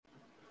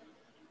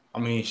I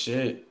mean,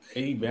 shit.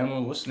 Hey,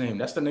 Bama, what's his name?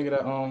 That's the nigga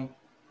that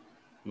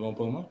you want to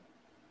pull him up?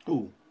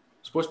 Who?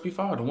 Sports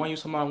P5, the one you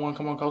somebody want to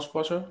come on College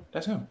Sports Show?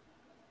 That's him.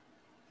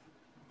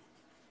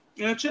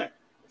 Yeah, check.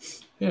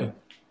 Yeah,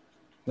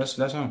 that's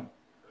him.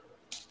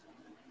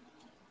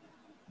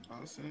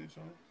 I'll send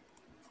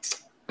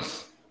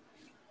it.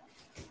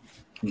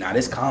 Nah,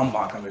 this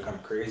combine can become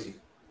crazy.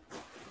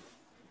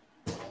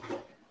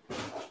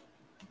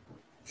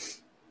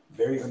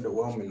 Very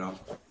underwhelming though.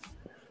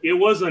 It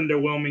was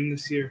underwhelming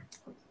this year.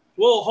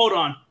 Well, hold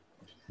on.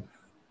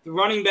 The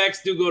running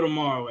backs do go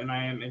tomorrow, and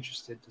I am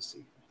interested to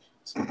see.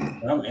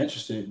 I'm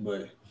interested,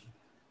 but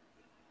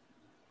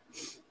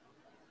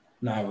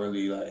not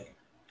really like.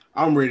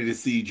 I'm ready to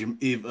see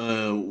if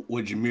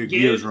what Jameer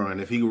Gibbs run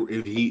if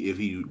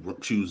he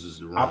chooses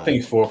to run. I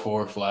think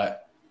 4.4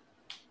 flat.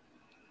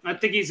 I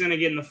think he's gonna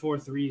get in the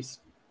 4.3s.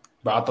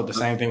 But I thought the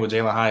same thing with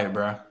Jalen Hyatt,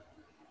 bro.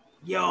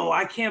 Yo,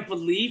 I can't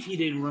believe he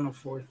didn't run a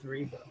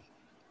 4.3, bro.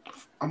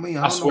 I mean,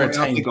 I swear,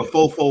 I think a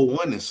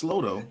 4.41 is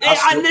slow though.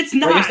 It's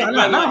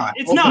not.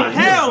 It's not.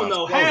 Hell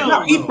no.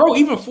 Hell no. Bro,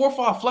 even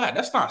 4.5 flat,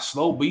 that's not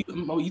slow. But you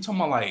talking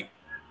about like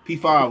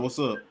P5? What's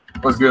up?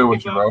 What's good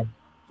with you, bro?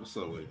 What's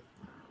up with you?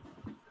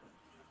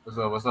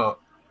 What's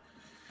up?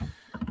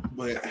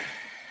 But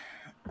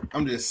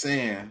I'm just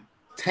saying,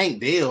 Tank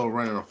Dale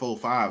running a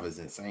 4.5 is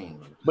insane.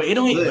 But it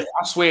don't. I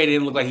swear it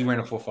didn't look like he ran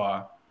a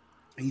 4.5.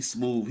 He's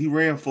smooth. He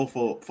ran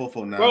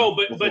 4.49. Bro,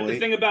 but the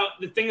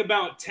thing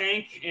about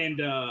Tank and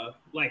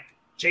like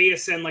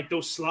JSN, like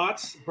those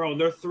slots, bro,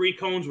 their 3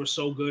 cones were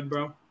so good,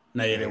 bro.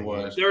 No, yeah, it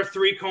was. Their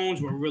 3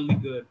 cones were really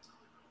good.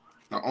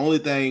 The only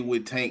thing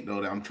with Tank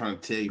though that I'm trying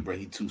to tell you, bro,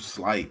 he too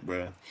slight,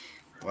 bro.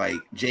 Like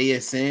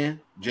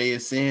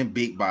JSN,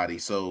 big body.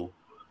 So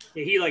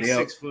yeah, he like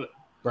 6 foot.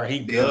 Bro, he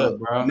good,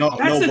 bro. No,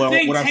 that's the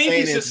thing. What I'm Tank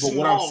saying is what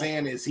small. I'm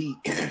saying is he's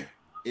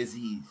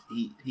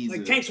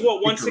like Tank's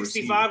what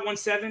 165,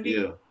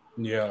 170.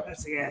 Yeah.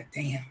 That's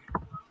damn.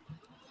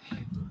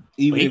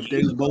 Even if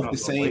they're both the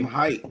same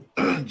height,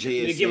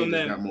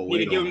 JSN got more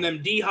weight. You give him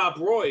them D-hop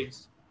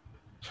roids.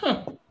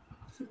 Huh.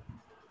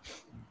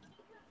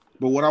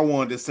 But what I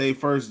wanted to say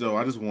first, though,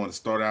 I just want to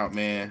start out,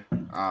 man.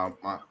 I'm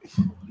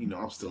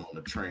still on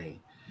the train.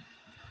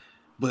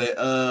 But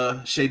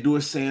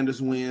Shedeur Sanders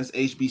wins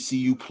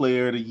HBCU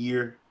Player of the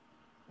Year.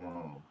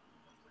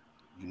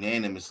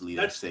 Unanimously,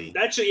 that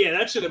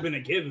should have been a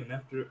given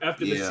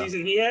after the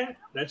season he had.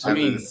 The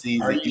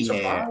season he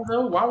had.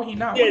 Though? Why would he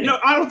not? Yeah, no,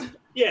 I don't.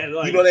 Yeah,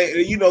 like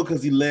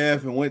because he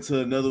left and went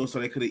to another one, so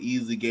they could have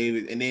easily gave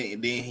it, and then he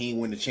didn't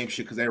win the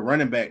championship because that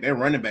running back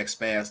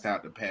spazzed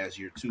out the past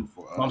year too.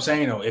 I'm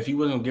saying though, if he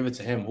wasn't gonna give it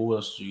to him, who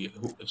else?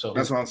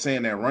 That's what I'm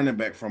saying. That running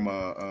back from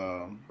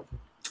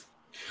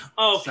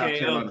South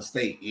Carolina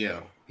State,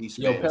 he's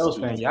Pels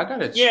fan. Y'all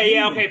gotta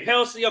okay,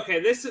 Pels. Okay,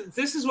 this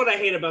is what I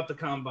hate about the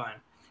combine.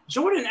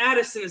 Jordan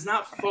Addison is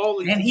not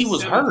falling. And he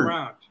was hurt.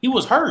 Round. He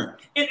was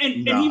hurt. And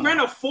he ran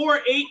a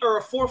 4.8 or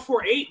a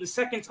 4.48 the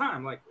second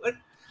time. Like,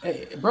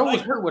 bro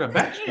was hurt with a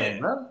back strain,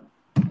 bro.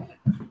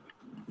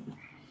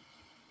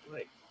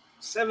 Like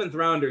 7th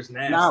rounder's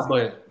nasty. Nah,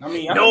 but I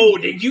mean,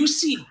 did you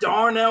see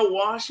Darnell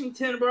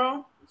Washington,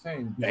 bro? He's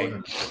an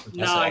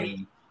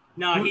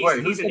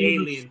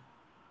alien.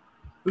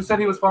 Who said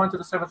he was falling to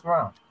the 7th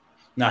round?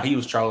 Nah, he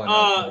was trolling.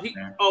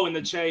 In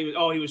the chat, he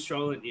was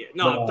trolling. Yeah,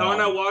 no,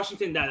 Darnell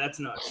Washington. That's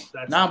nuts.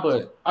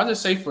 But I'll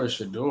just say for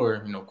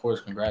Shedeur, of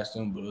course, congrats to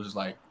him. But it was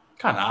like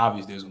kind of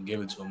obvious they was gonna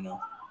give it to him though.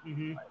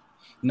 Mm-hmm. Like,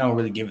 don't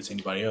really give it to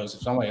anybody else.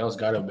 If somebody else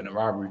got it, it would have been a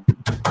robbery.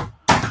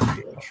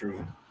 Yeah,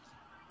 true.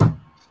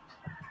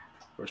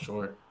 For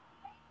sure.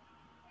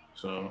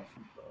 So,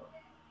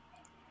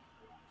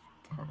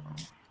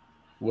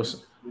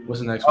 what's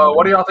the next one?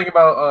 What do y'all think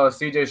about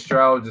CJ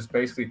Stroud just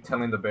basically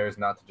telling the Bears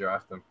not to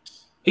draft him?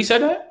 He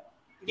said that?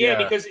 Yeah,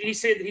 because he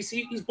said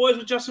he's boys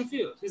with Justin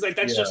Fields. He's like,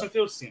 that's Justin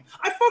Fields' team.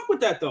 I fuck with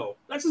that though.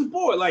 That's his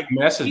boy. Like,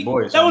 that's his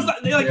boy. That was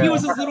he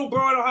was his little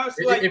bro at Ohio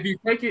State. Like, if you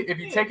take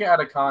it out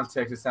of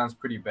context, it sounds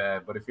pretty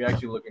bad. But if you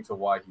actually look into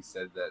why he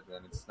said that,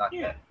 then it's not.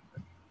 Yeah.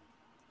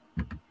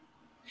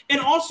 And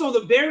also,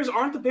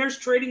 aren't the Bears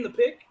trading the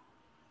pick?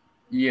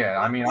 Yeah,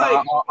 I mean,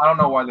 I don't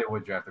know why they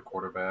would draft a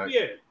quarterback.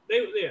 Yeah,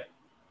 Who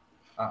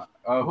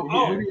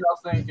do y'all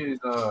think is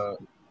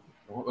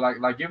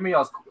like give me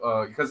y'all's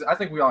because I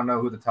think we all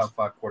know who the top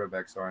 5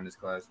 quarterbacks are in this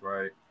class,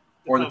 right?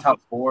 Or the top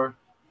 4.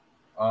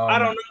 I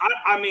don't know.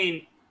 I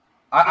mean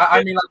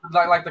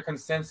like the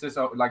consensus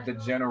of like the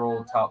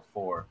general top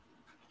 4.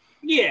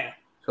 Yeah.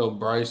 So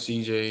Bryce,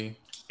 CJ,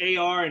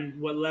 AR,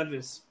 and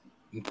Levis.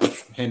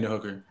 Hendon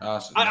Hooker.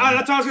 That's what I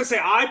was gonna say.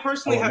 I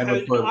personally have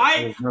Hendon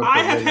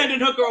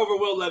Hooker over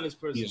Will Levis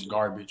personally. He's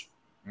garbage.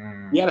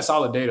 He had a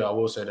solid day though. I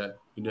will say that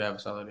he did have a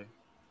solid day.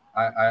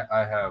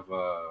 I have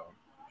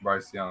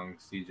Bryce Young,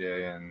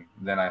 CJ, and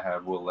then I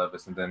have Will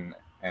Levis, and then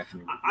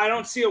Anthony. I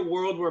don't see a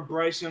world where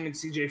Bryce Young and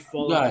CJ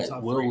fall in the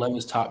top 3. Will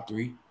Levis top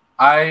 3.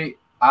 I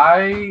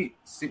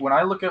see when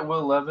I look at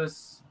Will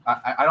Levis,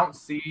 I don't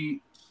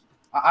see.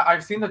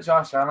 I've seen the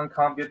Josh Allen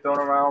comp get thrown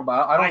around,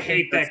 but I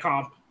hate that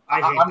comp.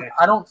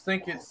 I don't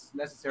think it's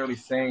necessarily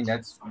saying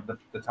that's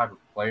the type of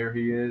player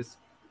he is.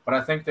 but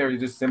I think they're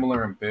just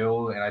similar in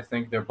build, and I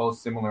think they're both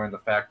similar in the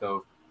fact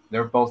of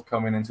they're both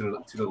coming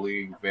into the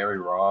league very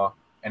raw,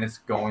 and it's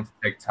going to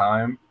take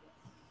time.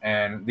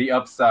 And the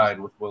upside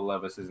with Will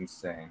Levis is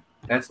insane.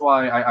 That's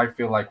why I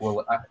feel like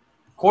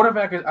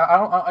quarterback is.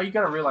 You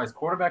got to realize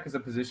quarterback is a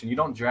position you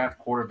don't draft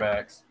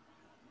quarterbacks,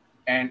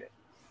 and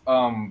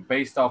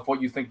based off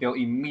what you think they'll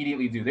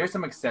immediately do. There's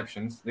some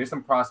exceptions. There's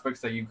some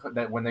prospects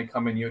that when they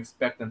come in, you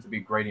expect them to be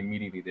great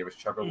immediately. There was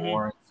Trevor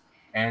Lawrence,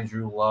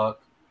 Andrew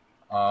Luck,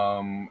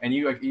 and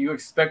you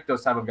expect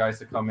those type of guys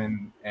to come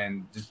in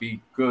and just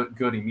be good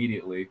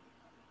immediately.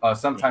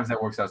 Sometimes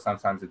that works out,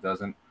 sometimes it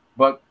doesn't.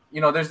 But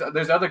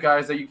there's other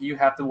guys that you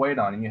have to wait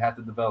on and you have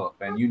to develop,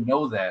 and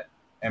that.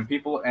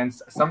 And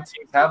some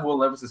teams have Will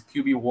Levis as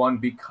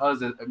QB1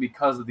 because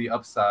of the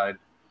upside,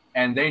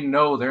 and they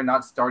know they're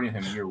not starting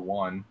him year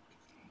one.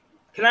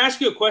 Can I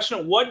ask you a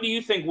question? What do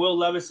you think Will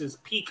Levis's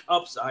peak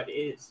upside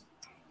is?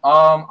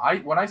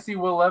 When I see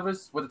Will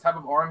Levis with the type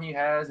of arm he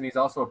has, and he's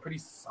also a pretty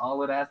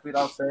solid athlete,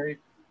 I'll say.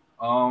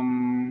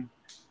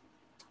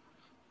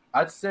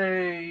 I'd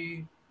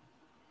say,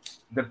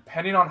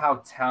 depending on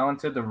how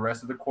talented the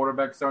rest of the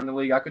quarterbacks are in the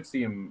league, I could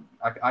see him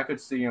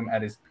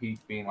at his peak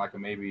being like a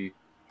maybe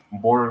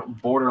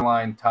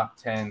borderline top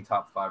 10,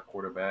 top 5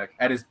 quarterback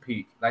at his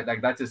peak. Like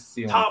that's his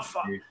ceiling. Top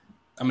 5.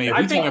 I mean,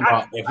 I think it's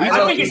peak.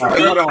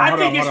 Remember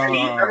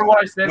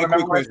what I said?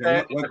 One quick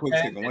second.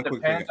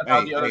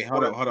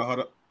 Hold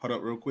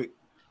up real quick.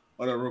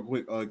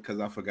 Because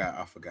I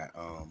forgot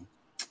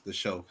the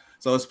show.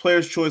 So it's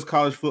Players Choice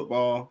College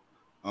Football.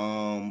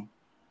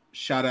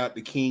 Shout out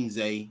to King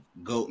Zay,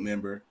 GOAT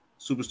member,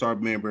 Superstar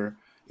member.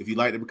 If you'd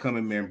like to become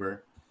a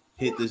member,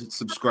 hit the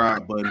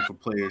subscribe button for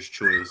Players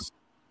Choice.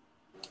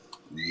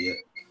 Yeah.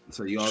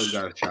 So you always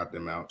gotta shout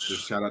them out.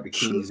 Just shout out to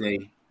King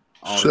Zay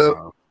all the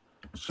time.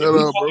 Shut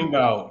up,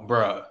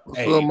 bro. What's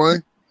up,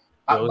 man?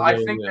 I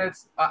think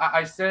that's.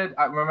 I said.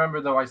 I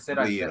remember though. I said.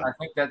 I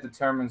think that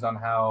determines on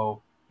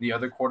how the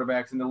other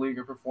quarterbacks in the league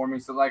are performing.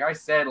 So, like I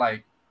said,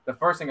 like the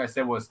first thing I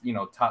said was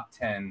top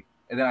 10,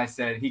 and then I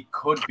said he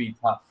could be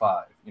top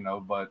 5.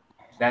 But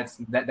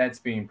that's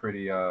being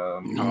pretty.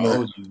 If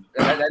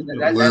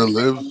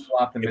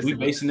we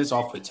basing this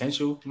off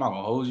potential, I'm not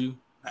gonna hold you.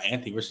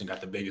 Anthony Richardson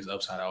got the biggest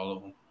upside of all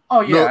of them.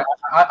 Oh yeah,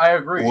 I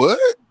agree. What?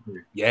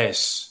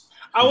 Yes.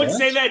 I would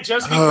say that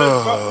just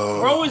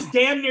because bro is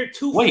damn near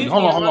 250. Wait,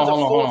 hold on.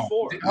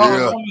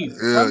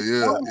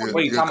 Yeah.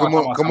 Wait,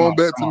 come on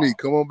back to me.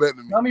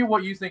 Tell me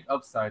what you think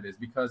upside is,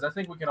 because I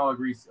think we can all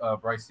agree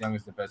Bryce Young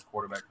is the best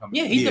quarterback coming.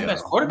 Yeah, he's the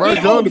best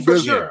quarterback. Bryce Young the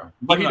best. Sure.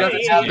 But he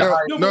doesn't have the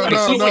high. When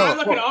I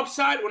look at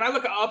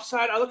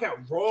upside, I look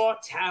at raw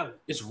talent.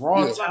 It's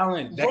raw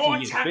talent that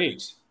can get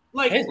fixed.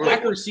 Like his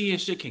accuracy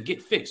and shit can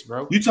get fixed,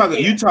 bro. You talking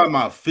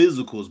about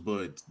physicals,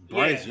 but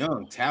Bryce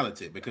Young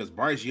talented, because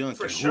Bryce Young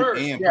for can sure.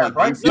 Hoop and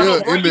Bryce play.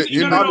 No.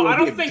 I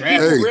don't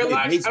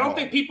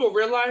think people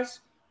realize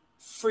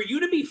for you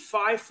to be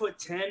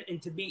 5'10"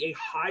 and to be a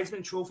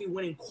Heisman Trophy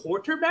winning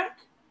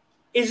quarterback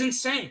is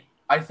insane.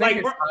 I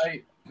think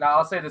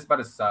I'll say this about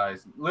his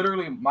size.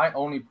 Literally, my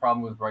only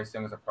problem with Bryce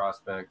Young as a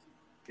prospect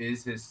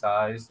is his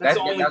size. That's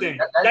the only thing.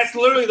 That's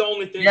literally the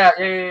only thing.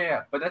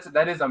 Yeah. But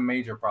that is a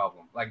major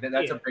problem. Like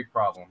that's a big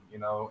problem,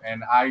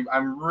 And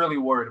I'm really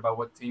worried about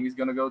what team he's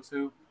gonna go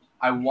to.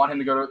 I want him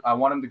to go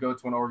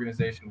to an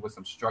organization with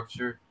some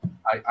structure.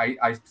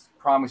 I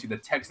promise you, the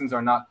Texans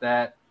are not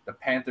that. The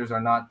Panthers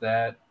are not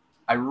that.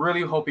 I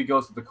really hope he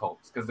goes to the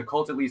Colts, because the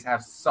Colts at least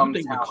have some. You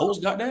think the Colts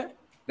got that?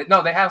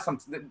 No, they have some.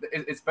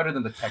 It's better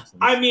than the Texans.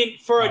 I mean,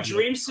 for a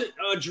dream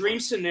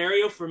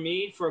scenario for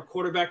me, for a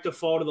quarterback to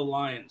fall to the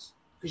Lions.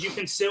 Because you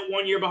can sit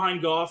 1 year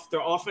behind Goff.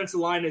 Their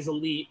offensive line is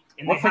elite,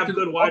 and they have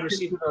good wide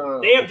receivers.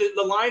 They have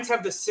the Lions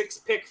have the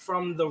 6th pick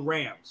from the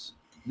Rams.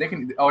 They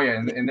can. Oh yeah,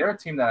 and they're a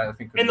team that I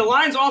think. And the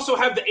Lions also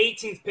have the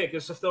 18th pick.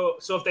 So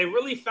if they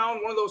really found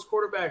one of those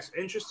quarterbacks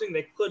interesting,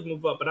 they could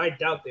move up. But I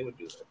doubt they would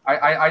do that.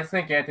 I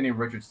think Anthony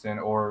Richardson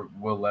or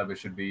Will Levis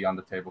should be on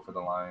the table for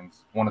the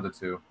Lions. One of the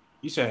two.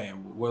 You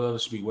saying Will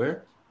Levis should be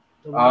where?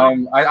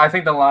 I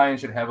think the Lions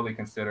should heavily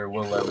consider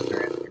Will Levis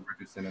or Anthony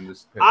Richardson in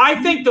this pick.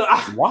 I think the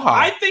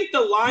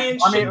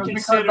Lions should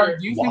consider.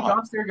 Do you think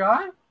that's their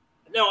guy?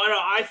 No.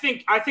 I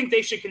think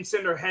they should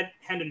consider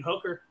Hendon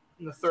Hooker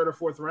in the 3rd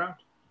or 4th round.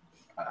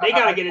 They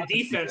got to get a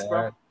defense,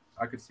 bro.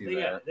 I could see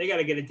that. They got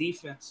to get a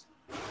defense.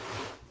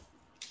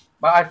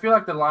 But I feel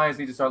like the Lions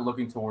need to start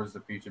looking towards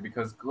the future,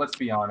 because let's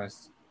be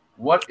honest,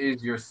 what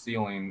is your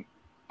ceiling?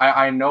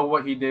 I know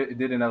what he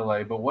did in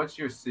LA, but what's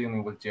your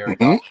ceiling with Jared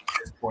Goff at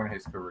this point in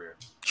his career?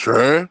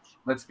 Sure.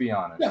 Let's be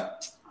honest. Yeah.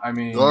 I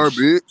mean,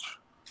 garbage.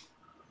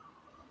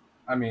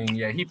 I mean,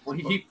 yeah, he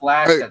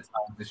flashed at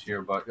times this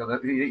year, but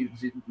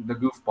the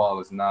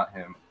goofball is not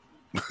him.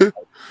 I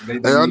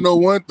know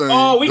one thing.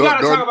 Oh, we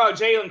gotta talk about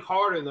Jalen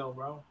Carter though,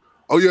 bro.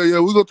 Oh yeah,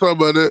 we're gonna talk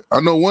about that.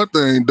 I know one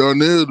thing.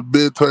 Darnell, the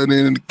best tight end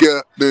in the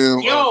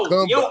goddamn.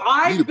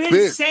 I've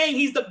been saying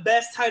he's the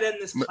best tight end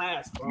in this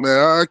class, bro.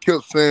 Man, I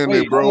kept saying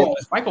that, bro.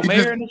 Is Michael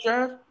Mayer in the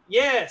draft?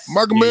 Yes.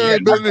 Michael Mayer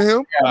ain't better than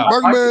him. Yeah,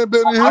 Michael Mayer ain't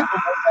better than him.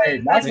 Hey,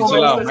 That's Michael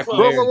chill out, Mayer- Michael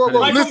Bro,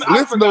 Mayer.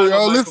 listen though,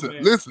 y'all.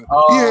 Listen.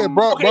 He had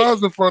Brock okay.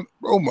 Bowers in front.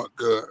 Oh my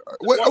God.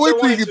 Wait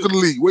till you get to the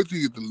league. Wait till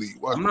you get to the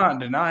league. Watch I'm not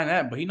denying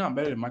that, but he's not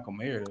better than Michael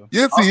Mayer though.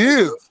 Yes, he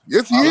is.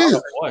 Yes, he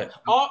is. What?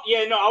 Oh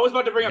yeah, no, I was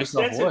about to bring up Based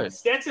off Stetson. what?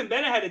 Stetson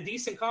Bennett had a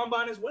decent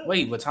combine as well.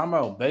 Wait, but talking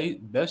about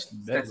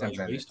based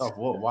Bennett. based off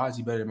what? Why is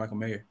he better than Michael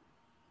Mayer?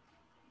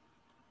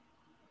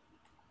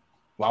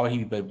 Why would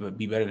he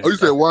be better than? Oh, you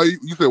said why?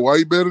 You said why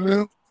he better than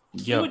him?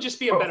 He would just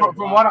be a From,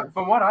 better.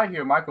 from what I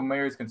hear, Michael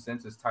Mayer's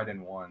consensus tight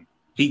end 1.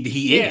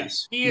 He Yeah,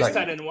 is. he is Like,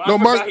 tight end 1. No, I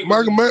forgot he was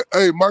Michael Mayer.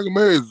 Hey, Michael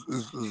Mayer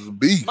is a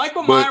beast.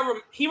 Michael but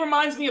Mayer, he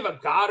reminds me of a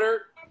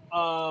Goddard.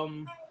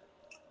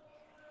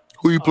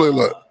 who you play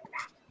like?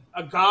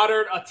 A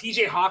Goddard, a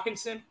TJ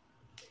Hawkinson.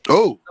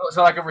 Oh,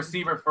 So like a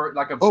receiver for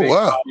like a Oh, big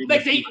wow. body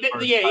Like they, receiver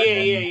for yeah. tight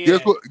end.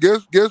 guess what?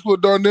 Guess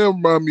what? Darnell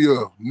remind me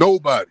of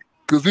nobody,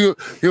 because he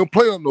don't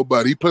play on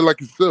nobody. He play like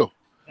himself.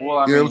 Well,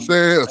 I You know mean, what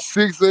I'm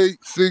saying? 6'8",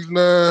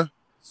 6'9".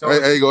 so I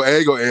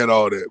ain't gonna add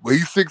all that, but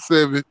he's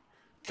 6'7",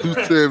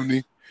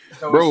 270.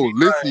 so Bro, is he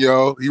listen,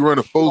 y'all. He run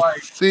a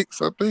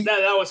 4.6, I think.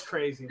 That was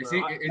crazy. Is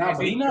Bro. he, is, Nah, is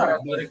but he he not.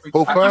 athletically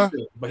 4'5"?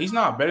 But he's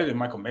not better than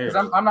Michael Mayer.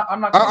 'Cause I'm not.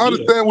 I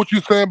understand what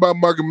you're saying about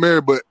Michael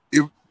Mayer, but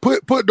if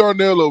put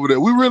Darnell over there,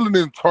 we really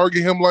didn't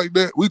target him like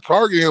that. We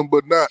target him,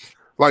 but not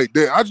like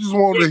that. I just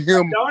wanted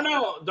him.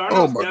 Darnell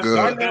Oh, my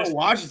God. Darnell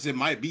Washington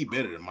might be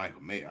better than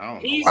Michael Mayer. I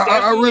don't know.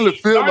 I really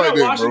feel Darnell like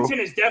that, bro. Washington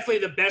is definitely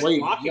the best Wait,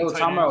 blocking yo, tight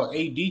talking end. about,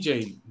 hey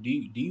DJ, do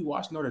you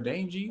watch Notre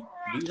Dame, G?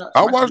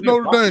 I watched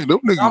Notre Dame. Them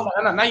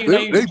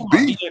niggas, they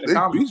beast. They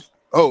beast.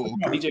 Oh,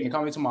 okay. DJ in the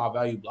comments to my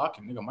value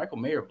blocking, nigga. Michael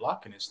Mayer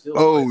blocking is still.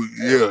 Oh,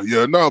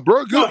 yeah. No,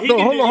 bro, good. he No,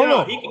 can hold do- on, yeah,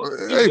 hold he on.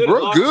 can- he's Hey, good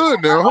bro, at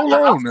good now. Hold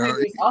on now.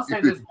 I'll say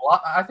this.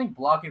 I think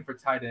blocking for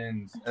tight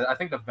ends. I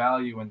think the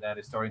value in that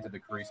is starting to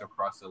decrease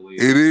across the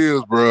league. It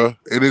is, bro.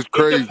 It is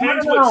crazy. It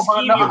depends No, what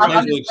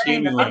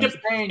scheme you run.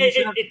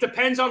 It It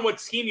depends on what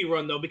scheme you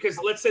run, though, because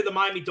let's say the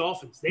Miami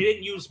Dolphins, they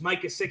didn't use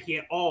Mike Gesicki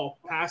at all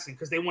passing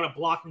because they want a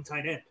blocking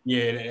tight end.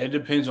 Yeah, it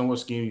depends on what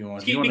scheme you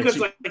want. Because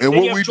like, And then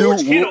what you have we George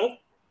do- Kittle,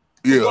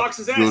 who Yeah, blocks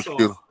his ass George off.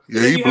 Kittle.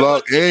 Yeah, then he you have,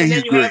 blocked, and then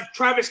he's you great. have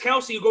Travis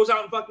Kelce, who goes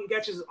out and fucking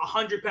catches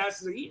 100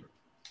 passes a year.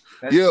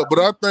 Yeah, but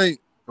I think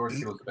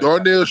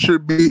Darnell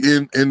should be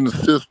in the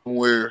system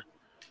where,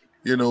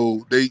 you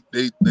know, they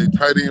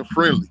tight end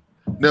friendly.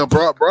 Now,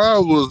 Brock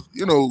was,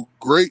 you know,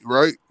 great,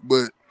 right?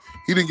 But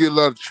he didn't get a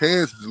lot of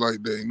chances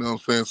like that, you know what I'm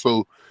saying?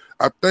 So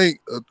I think,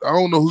 I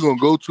don't know who's going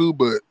to go to,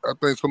 but I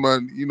think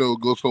somebody, you know,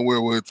 go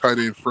somewhere where it's tight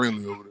end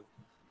friendly over there.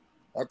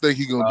 I think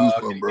he's going to do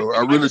something, bro.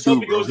 I really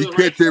do, bro. He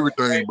catch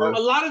everything, bro. A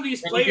lot of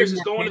these players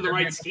is going to the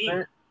right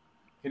scheme.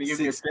 Can you give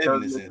me a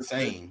 6'7" is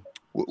insane.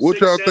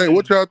 What y'all 6'7". think?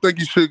 What y'all think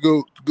you should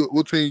go?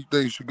 What team you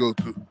think you should go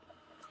to?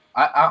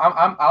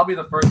 I'll be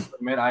the first to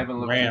admit I haven't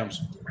looked.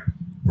 Rams.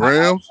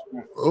 Rams?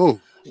 Oh,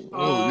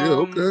 yeah,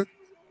 okay.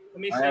 Let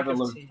me I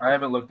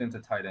haven't looked into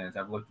tight ends.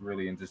 I've looked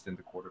really just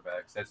into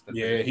quarterbacks. That's the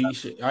Yeah, thing. he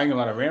should. I ain't gonna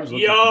lie, the Rams.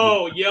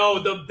 Yo,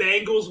 the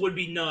Bengals would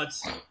be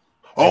nuts.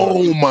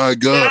 Oh my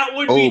God! That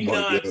would Oh be my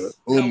nuts. God!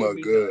 Oh That my would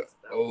be God! nuts.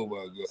 Oh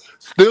my God!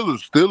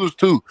 Steelers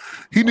too.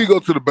 He need to go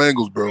to the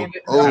Bengals, bro.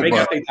 Oh they my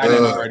got their tight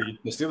end God! already.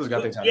 The Steelers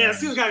got their tight end. Yeah,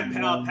 Steelers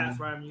got Pat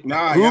Fryman.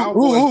 Nah, Who- y'all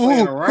who- boys who-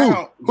 playing who-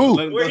 around. who?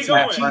 Let him Where go he to the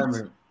going?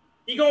 Chiefs.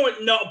 He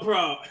going no,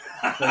 bro.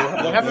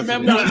 What happened,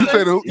 man? You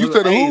said who? You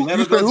said Hey, who? let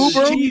You him go said to who, the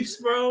bro? Chiefs,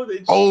 bro.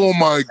 The Oh Chiefs.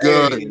 my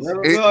God! Hey, let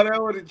him Hey, go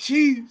there with the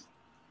Chiefs.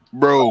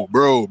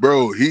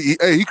 bro.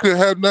 He could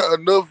have not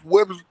enough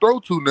weapons to throw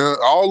to now.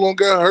 All on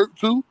got hurt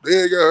too.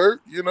 They got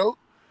hurt. You know,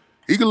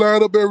 he can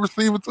line up at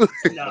receiver too.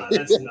 Nah,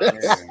 that's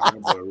nuts.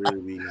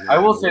 I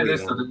will say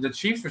this: the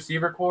Chiefs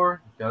receiver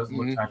core does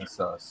look Mhm. kind of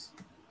sus.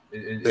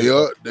 They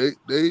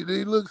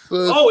look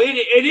sus. Oh,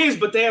 it is,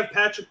 but they have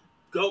Patrick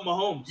Goat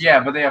Mahomes. Yeah,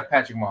 but they have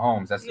Patrick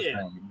Mahomes. That's the Yeah.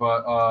 thing.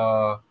 But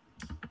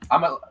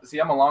I'm a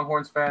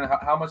Longhorns fan.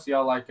 How much do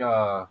y'all like?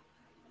 How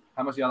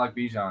much do y'all like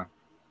Bijan?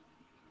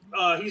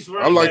 He's I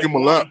running. like back him a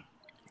one. lot.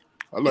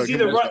 I like He's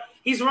him. either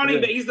he's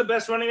running. He's the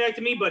best running back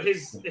to me. But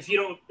he's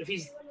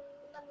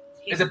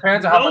It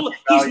depends on how much you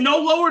he's value- no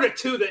lower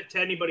to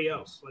anybody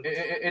else. Like,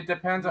 It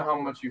depends on how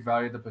much you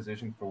value the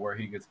position for where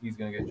he's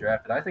going to get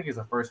drafted. I think he's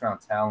a first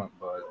round talent,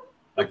 but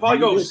he'll probably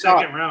go he'll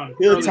second round.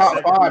 He'll early top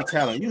second. 5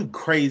 talent. You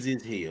crazy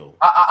as hell.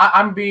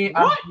 I'm being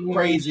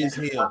Crazy as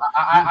hell.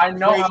 I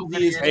know how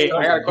good he is. Hey,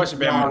 I got a question,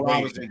 Bijan Bama.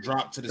 Robinson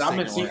dropped to the I've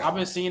second round.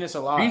 been seeing this a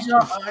lot.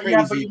 Bijan,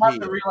 yeah, but you have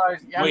to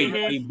realize. Yeah, Wait, I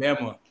mean, hey,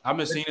 Bama. I've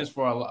been seeing this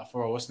for a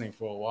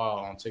while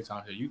on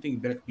TikTok. You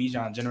think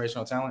Bijan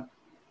generational talent?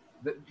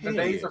 the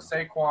days of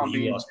Saquon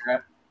being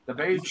drafted, the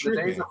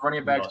days of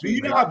running backs. Do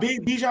you know how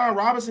big Bijan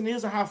Robinson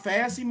is and how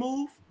fast he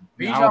moves?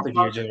 I don't think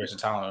he's a generational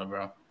talent,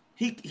 bro.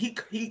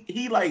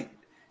 He like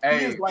Hey,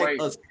 he is like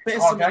wait. a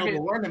specimen can I of a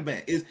running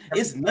back.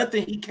 It's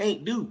nothing he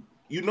can't do.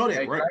 You know that,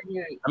 Hey, right?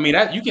 I mean,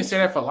 that you can say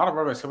that for a lot of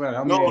running backs coming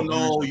out.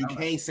 No, you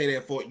can't say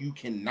that for. You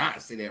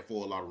cannot say that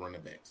for a lot of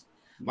running backs.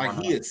 Like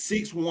he is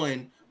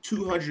 6'1",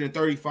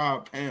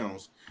 235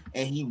 pounds,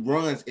 and he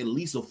runs at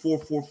least a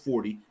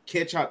 4.40,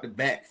 catch out the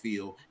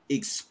backfield,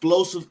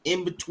 explosive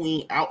in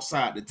between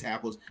outside the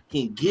tackles,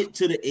 can get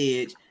to the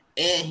edge,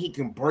 and he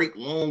can break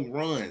long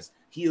runs.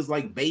 He is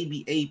like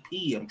baby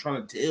AP. I'm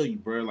trying to tell you,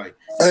 bro. Like,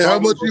 hey, how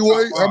much you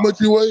weigh?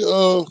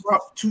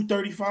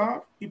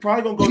 235. He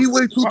probably gonna go. He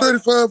weigh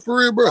 235 for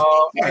real, bro.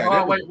 Wait. Can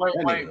I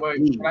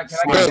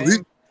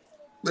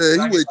Man,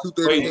 he weigh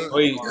 235.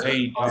 Wait,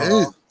 hey,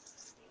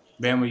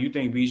 Bama, you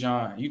think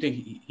Bijan? You think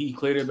he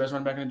cleared the best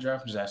running back in the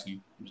draft? I'm just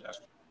asking you.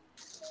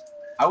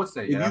 I would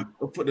say yeah.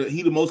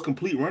 He the most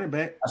complete running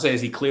back. I say,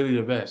 is he clearly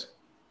the best?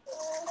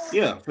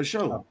 Yeah, for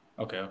sure.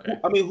 Okay.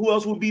 I mean, who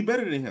else would be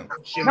better than him?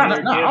 No, I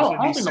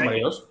don't think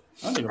nobody else.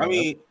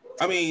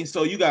 I mean,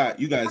 so you got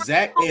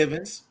Zach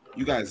Evans,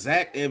 and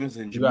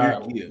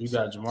Jahmyr Gibbs. You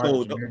got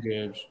Jahmyr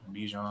Gibbs,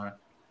 Bijan.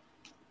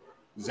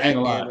 Zach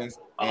Evans,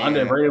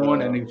 underrated one,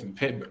 that nigga from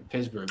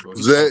Pittsburgh, bro.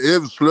 Zach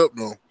Evans slept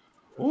on.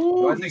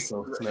 Ooh, I think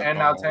so. And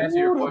now to answer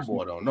your question,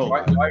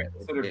 why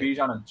consider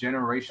Bijan a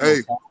generational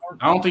talent?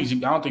 I don't think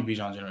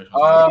Bijan's generational.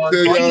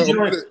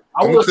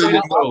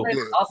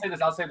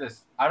 I'll say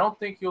this. I don't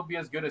think he'll be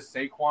as good as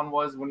Saquon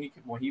was when he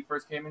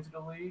first came into the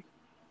league.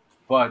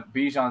 But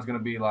Bijan's gonna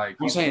be like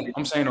I'm saying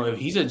though, if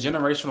he's a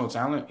generational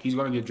talent, he's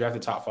gonna get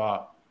drafted top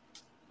 5.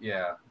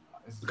 Yeah.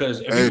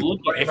 Because if you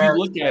look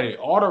at it,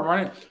 all the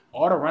running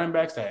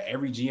backs that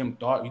every GM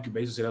thought you could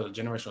basically say that was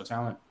a generational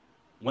talent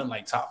went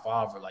like top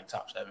 5 or like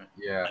top 7.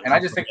 Yeah, and I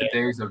just think the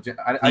days of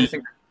I just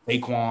think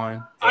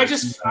Saquon. I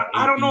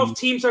don't know if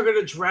teams are going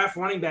to draft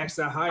running backs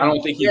that high. I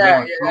don't think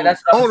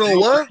that's I don't know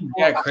why.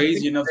 Yeah,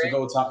 crazy enough to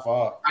go top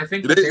 5. I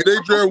think they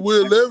draft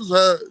Will Levis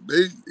high.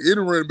 Any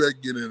running back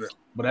get in there.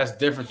 But that's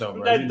different though,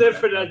 bro. That's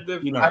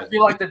different. You know, I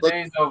feel like the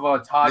days of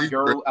Todd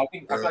Gurley. I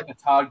feel like the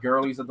Todd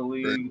Gurleys of the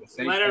league.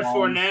 Leonard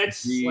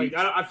Fournette's. Like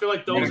I feel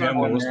like those are.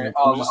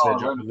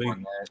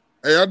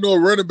 Hey, I know a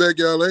running back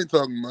y'all ain't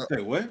talking about.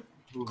 Hey, what?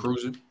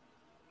 Cruising.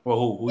 Well,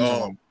 who you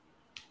talking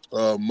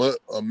about?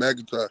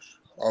 McIntosh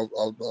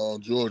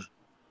of Georgia.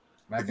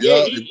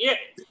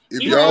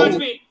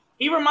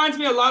 He reminds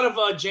me a lot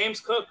of James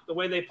Cook, the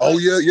way they play. Oh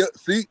yeah.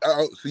 See,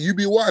 so you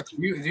be watching.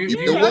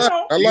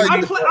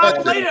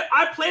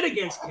 I played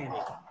against Kenny.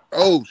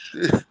 Oh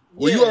shit!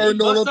 Well, you already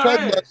know what I'm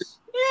talking about.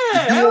 Yeah,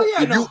 hell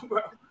yeah, bro.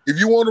 If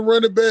you want to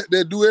run it back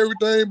that do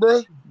everything,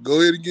 bro,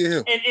 go ahead and get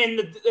him. And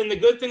the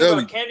good thing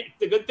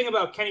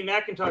about Kenny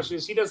McIntosh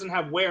is he doesn't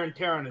have wear and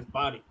tear on his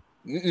body.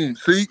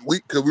 See,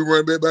 because we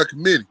run back by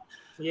committee.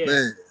 Yeah,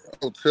 man,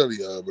 I'll tell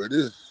y'all, bro.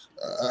 This.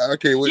 I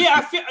can't wait.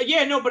 Yeah,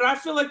 but I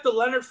feel like the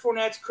Leonard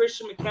Fournette's,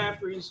 Christian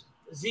McCaffrey's,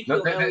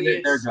 Ezekiel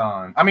Elliott's, they're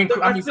gone. I mean,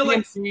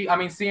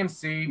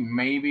 CMC.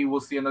 Maybe we'll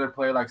see another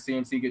player like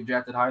CMC get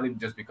drafted highly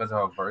just because of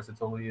how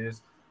versatile he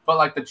is. But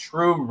like the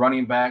true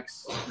running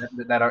backs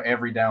that are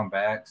every down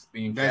backs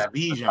being drafted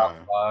in the top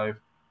 5.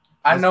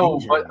 I know,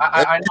 but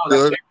I know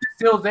that they're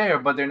still there,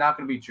 but they're not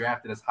going to be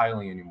drafted as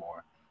highly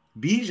anymore.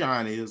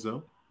 Bijan is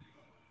though.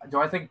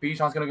 Do I think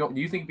Bijan's going to go? Do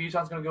you think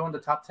Bijan's going to go in the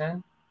top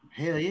 10?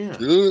 Hell yeah.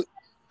 Good.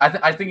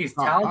 I think he's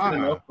talented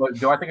enough, but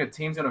do I think a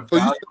team's going to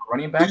value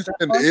running back?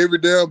 The every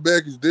down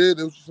back is dead.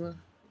 That's what you're saying?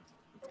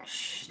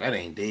 That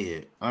ain't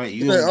dead. I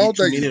mean, I don't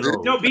think he's dead.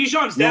 No,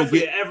 Bijan's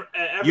definitely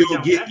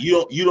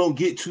you don't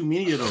get too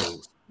many of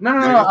those. No.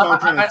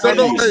 Hey,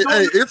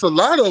 it's a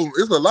lot of them.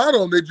 It's a lot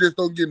of them. They just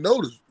don't get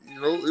noticed.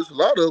 You know, it's a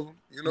lot of them.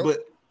 You know,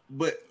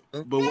 but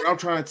what I'm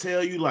trying to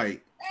tell you,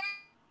 like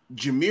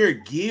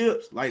Jahmyr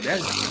Gibbs, like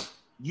that's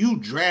you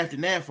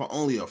drafting that for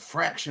only a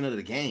fraction of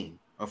the game.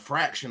 A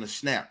fraction of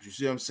snaps. You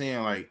see what I'm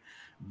saying? Like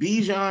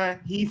Bijan,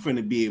 he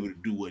finna be able to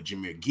do what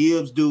Jahmyr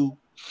Gibbs do,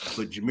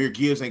 but Jahmyr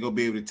Gibbs ain't gonna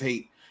be able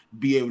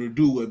to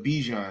do what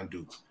Bijan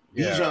do.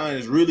 Yeah. Bijan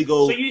is really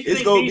go. So you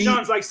think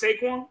Bijan's like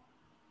Saquon?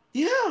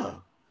 Yeah.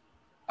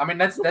 I mean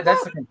that's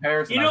the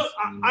comparison. You know,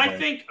 I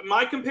think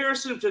my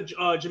comparison to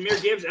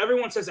Jahmyr Gibbs.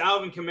 Everyone says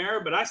Alvin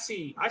Kamara, but I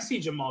see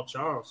Jamal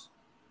Charles.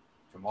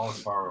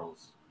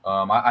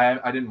 I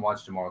didn't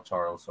watch Jamal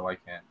Charles, so I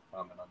can't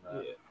comment on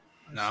that. Yeah.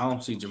 No, I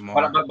don't see Jamal.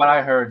 But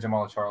I heard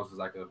Jamal Charles is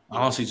like a.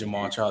 I don't see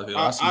Jamal Charles.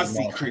 I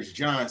see Chris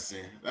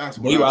Johnson. That's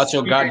what you out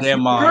your goddamn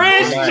mind.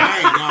 Chris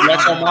Johnson.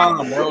 Got your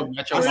mind, bro.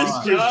 Got your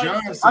mind. Chris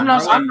Johnson.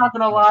 I'm not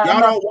gonna lie.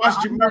 Y'all don't watch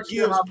Jahmyr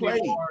Gibbs play.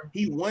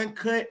 He one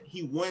cut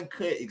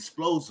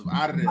explosive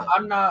out of there.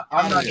 I'm not.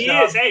 He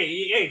is. Hey,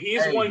 he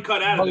is one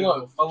cut out of there.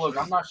 Look,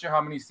 I'm not sure how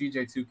many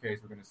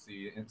CJ2Ks we're gonna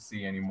see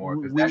anymore.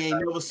 We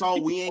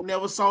ain't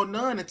never saw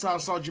none until I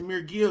saw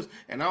Jahmyr Gibbs,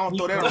 and I don't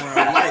throw that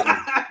around lightly.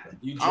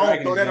 I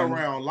don't throw that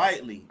around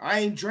lightly. I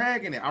ain't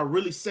dragging it. I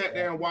really sat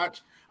there and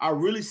watched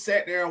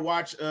Jahmyr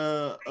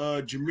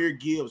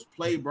Gibbs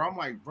play, bro. I'm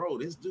like, bro,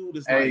 this dude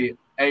is Hey,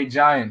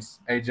 Giants.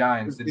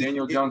 Did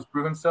Daniel Jones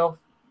prove himself?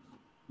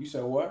 You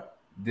said what?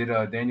 Did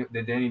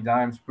Danny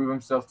Dimes prove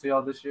himself to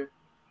y'all this year?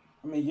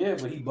 I mean, yeah,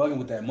 but he bugging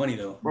with that money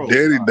though. Bro,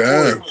 Danny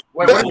Dimes.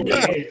 What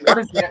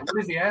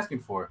is he asking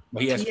for?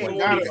 But he has got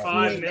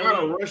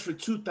a rush for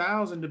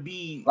 2,000 to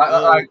be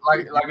like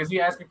is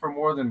he asking for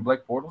more than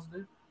Blake Bortles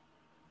did?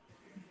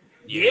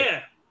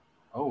 Yeah.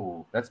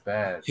 Oh, that's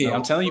bad. Yeah,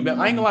 I'm telling you, man.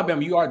 I ain't gonna lie, Bam.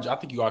 I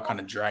think you are kind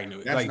of dragging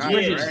it. That's like, not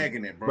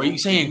dragging it, bro. Bro, you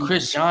saying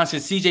Chris Johnson,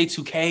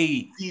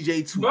 CJ2K,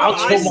 CJ2K.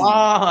 Come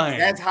on.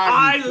 That's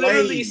how he plays.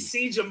 Literally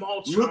see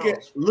Jamal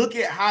Charles. Look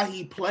at how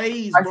he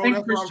plays, bro.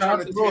 That's what I'm trying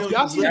to tell you. If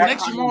y'all see the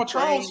next Jamal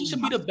Charles, he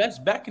should be the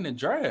best back in the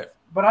draft.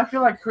 But I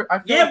feel like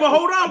but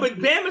hold on. But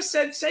Bama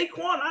said Saquon.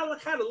 I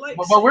kind of like.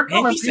 But we're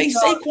if you say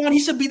Saquon, he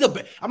should be the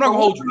best. I'm not gonna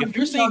hold you. If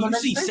you're saying you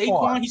see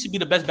Saquon, he should be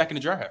the best back in the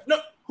draft.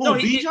 No,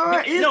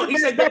 Bijan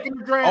is the best back in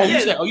the draft.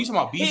 Oh, you talking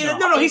about Bijan?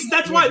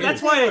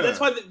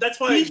 That's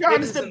why. Bijan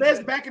is the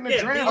best back in the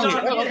draft.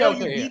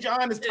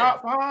 Bijan is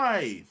top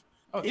 5.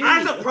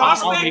 As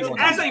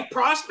a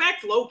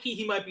prospect, low key,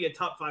 he might be a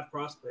top 5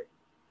 prospect.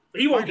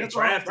 But he won't get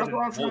drafted. That's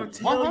what I'm trying to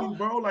tell you,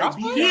 bro. Like,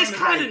 he is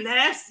kind of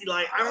nasty.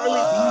 Like, I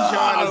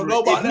don't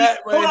know about that.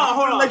 Hold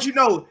on. Let you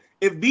know,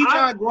 if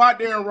Bijan go out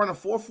there and run a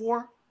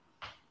 4.4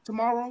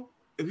 tomorrow,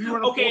 if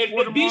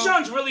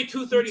Bijan's really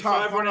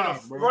 235 running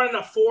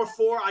a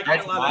 4.4, I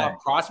can't lie.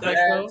 Prospect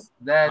though.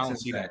 I don't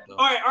see that though.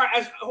 All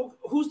right.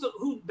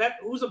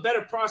 Who's a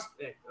better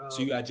prospect?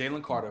 So you got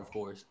Jalen Carter, of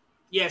course.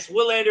 Yes,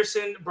 Will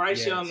Anderson,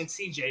 Bryce Young, and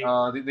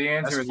CJ. The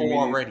answer is 4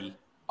 already.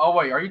 Oh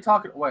wait, are you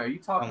talking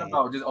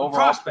about just overall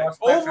prospect?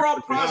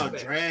 Overall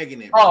prospect.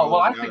 Dragging it. Oh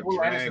well, I think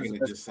Will Anderson is the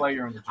best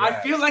player in the draft.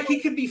 I feel like he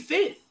could be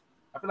 5th.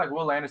 I feel like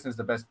Will Anderson is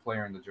the best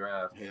player in the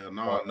draft. Hell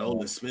no,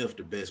 Nolan Smith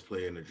the best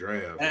player in the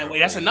draft. Wait,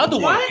 that's another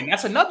one. And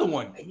that's another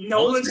one.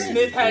 Nolan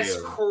Smith has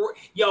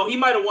he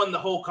might have won the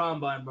whole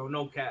combine, bro.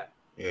 No cap.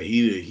 Yeah,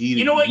 he.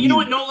 You know what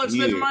Nolan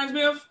Smith reminds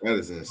me of? That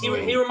is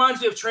insane. He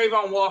reminds me of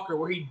Trayvon Walker,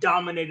 where he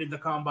dominated the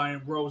combine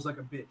and rose like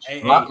a bitch.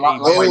 I'm glad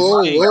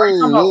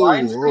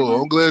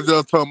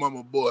y'all talking about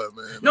my boy,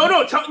 man.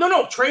 No.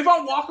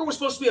 Trayvon Walker was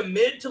supposed to be a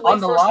mid to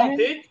late first round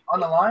pick. On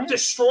the line?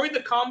 Destroyed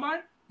the combine?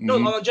 No,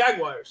 on the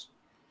Jaguars.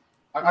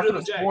 I could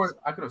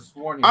have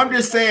sworn. I'm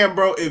just saying,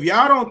 bro. If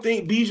y'all don't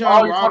think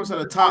Bijan Robinson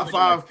a top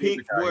 5 pick,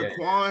 boy,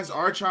 Quan's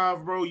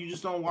archive, bro, you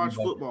just don't watch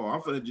football. I'm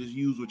finna just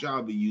use what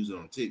y'all be using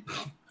on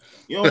TikTok.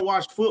 You don't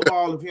watch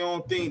football if you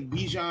don't think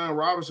Bijan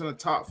Robinson a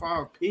top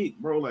 5 pick,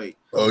 bro. Like,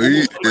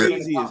 he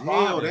crazy as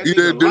hell. He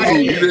that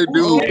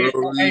dude,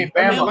 bro. Hey,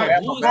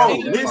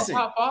 Bama, listen.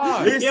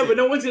 Yeah, but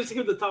no one's gonna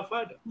skip the top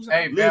 5.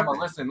 Hey, Bama,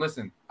 listen.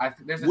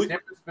 There's a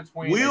difference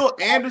between Will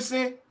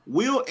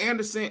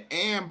Anderson,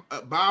 and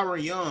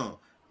Byron Young,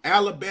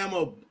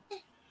 Alabama.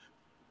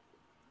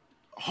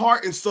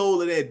 Heart and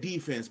soul of that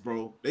defense,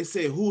 bro. They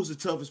said, who's the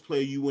toughest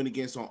player you went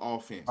against on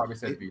offense?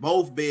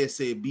 Both beds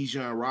said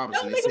Bijan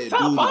Robinson. They said,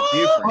 dude is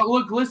different. But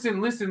look,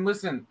 listen. They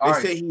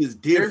say he is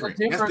different.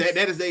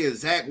 That is their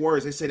exact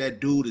words. They say that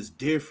dude is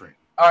different.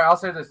 All right, I'll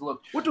say this.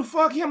 Look. What the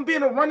fuck? Him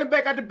being a running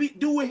back got to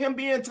do with him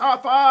being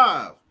top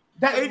 5.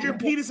 That Adrian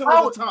Peterson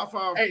was a top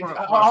 5.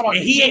 And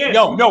he ain't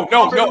no. And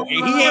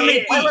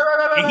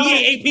he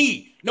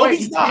ain't AP. No,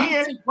 he's not.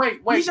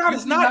 Wait. Bijan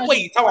is not.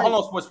 Wait, hold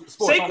on. Sports.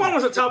 Saquon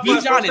was a top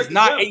 5. Bijan is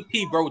not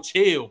AP, bro.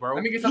 Chill, bro.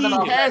 Let me get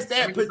he has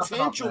that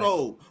potential,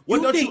 though.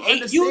 What don't you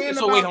understand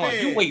so about wait, hold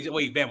that? on.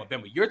 Wait,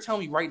 Bama. You're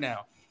telling me right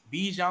now,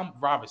 Bijan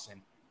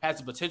Robinson has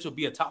the potential to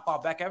be a top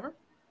 5 back ever?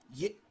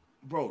 Yeah,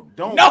 bro.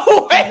 Don't.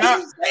 No way.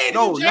 Not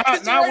what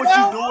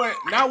you doing.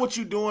 Not what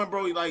you doing,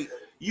 bro. Like.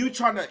 You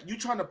trying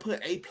to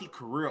put AP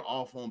career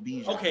off on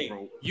Bijan,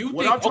 bro.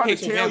 I'm trying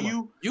to tell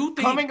you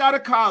coming out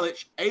of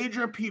college,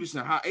 Adrian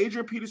Peterson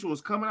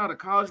was coming out of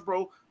college,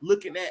 bro,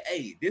 looking at,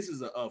 hey, this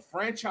is a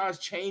franchise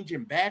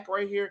changing back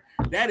right here.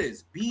 That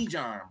is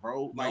Bijan,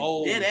 bro. Like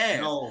dead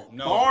ass.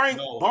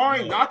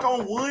 Barring, knock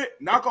on wood,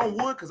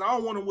 because I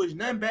don't want to wish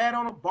nothing bad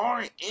on him.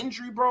 Barring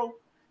injury, bro.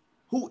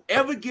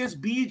 Whoever gets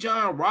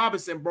Bijan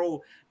Robinson,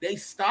 bro, they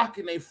stock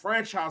in their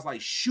franchise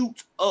like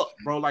shoots up,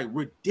 bro, like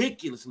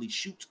ridiculously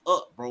shoots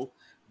up, bro.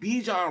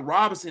 Bijan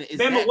Robinson is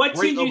that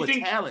great of a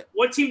talent.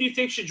 What team do you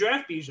think should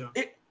draft Bijan?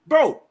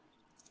 Bro.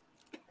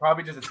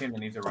 Probably just a team that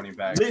needs a running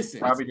back.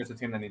 Probably just a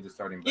team that needs a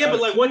starting back. Yeah, but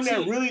like what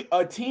team?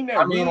 A team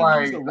that really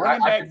needs a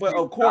running back. But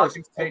of course,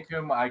 take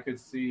him. I could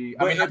see.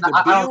 But if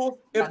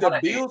the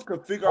Bills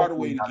could figure out a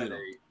way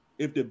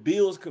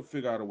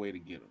to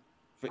get him,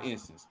 for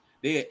instance.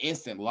 They're an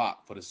instant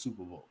lock for the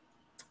Super Bowl.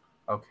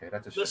 Okay,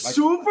 that's a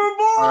Super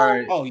Bowl. All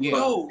right. Oh yeah.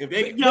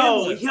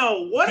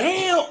 What?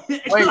 Damn.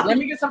 Wait, let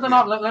me get something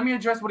off. Let me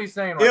address what he's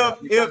saying.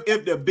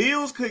 If the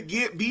Bills could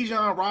get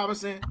Bijan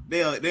Robinson,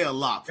 they'll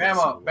lock.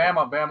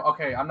 Bama.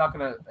 Okay, I'm not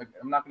gonna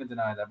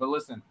deny that. But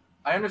listen,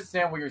 I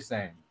understand what you're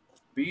saying.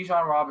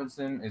 Bijan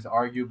Robinson is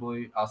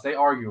arguably, I'll say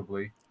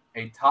arguably,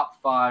 a top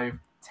 5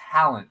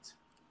 talent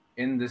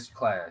in this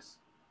class.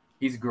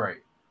 He's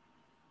great.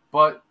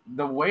 But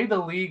the way the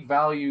league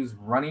values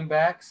running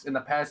backs in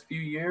the past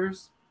few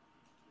years,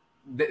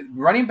 the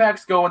running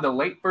backs go in the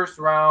late first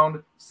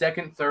round,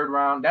 second, third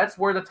round. That's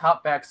where the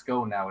top backs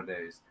go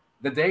nowadays.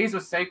 The days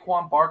of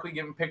Saquon Barkley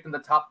getting picked in the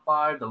top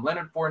 5, the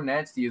Leonard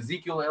Fournettes, the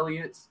Ezekiel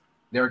Elliott's,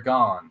 they're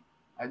gone.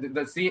 A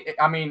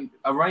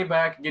running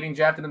back getting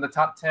drafted in the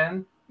top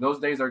 10, those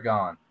days are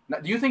gone. Now,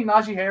 do you think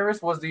Najee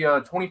Harris was the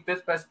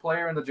 25th best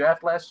player in the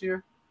draft last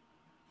year?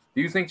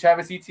 Do you think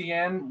Travis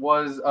Etienne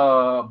was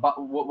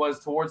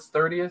towards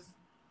 30th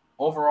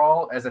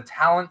overall as a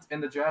talent in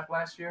the draft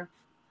last year?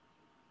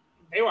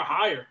 They were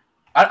higher.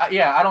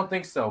 I don't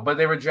think so. But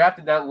they were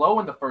drafted that low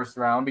in the first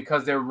round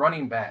because they're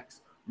running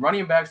backs.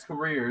 Running backs'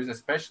 careers,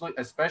 especially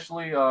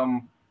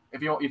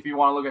if you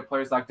want to look at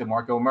players like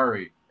DeMarco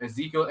Murray,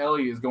 Ezekiel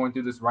Elliott is going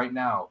through this right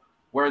now,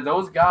 where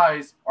those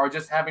guys are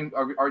just going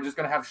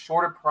to have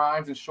shorter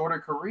primes and shorter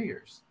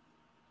careers,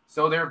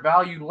 so they're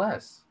valued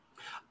less.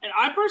 And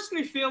I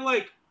personally feel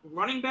like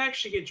running backs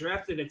should get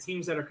drafted at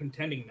teams that are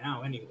contending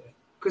now anyway,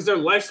 because their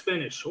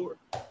lifespan is short.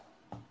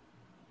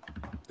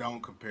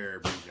 Don't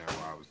compare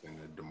Bijan Robinson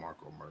to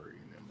DeMarco Murray.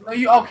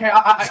 Okay.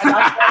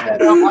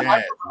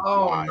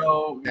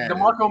 No,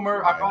 DeMarco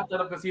Murray. I brought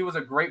that up because he was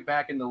a great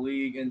back in the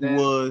league, and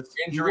then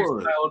injuries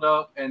piled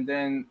up, and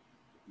then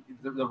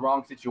the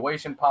wrong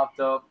situation popped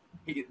up.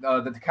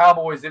 The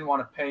Cowboys didn't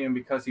want to pay him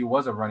because he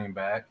was a running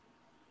back.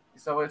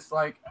 So it's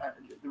like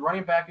the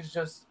running back is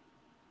just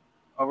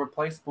a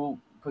replaceable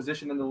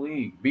position in the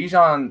league.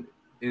 Bijan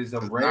is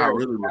a rare. Not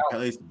really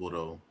replaceable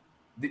though.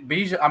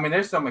 Bijan, I mean,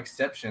 there's some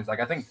exceptions. Like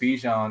I think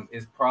Bijan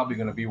is probably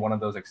going to be one of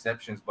those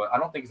exceptions, but I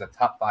don't think he's a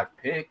top 5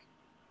 pick.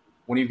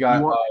 When you've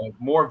got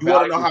more, you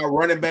want to know how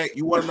running back?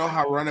 You want to know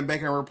how running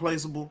back are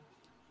replaceable?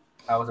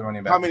 I was a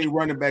running back. How many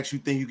running backs you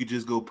think you could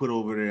just go put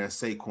over there in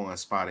Saquon's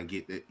spot and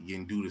get that? You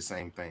can do the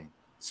same thing,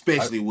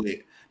 especially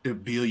with the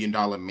 $1 billion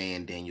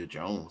man Daniel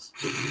Jones.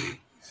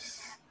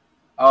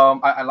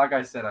 Like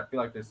I said, I feel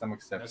like there's some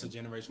exceptions. That's a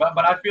generation.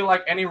 But I feel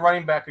like any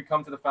running back could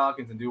come to the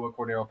Falcons and do what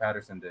Cordero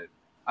Patterson did.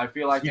 I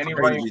feel like any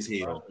running.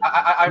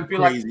 I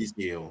feel like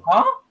still.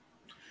 Huh?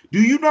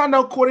 Do you not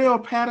know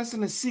Cordero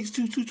Patterson is 6'2",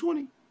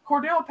 220?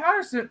 Cordero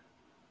Patterson.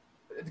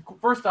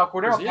 First off,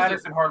 Cordero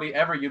Patterson hardly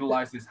ever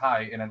utilized his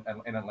height in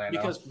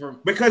Atlanta.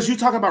 Because you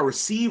talk about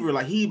receiver,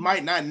 like he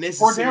might not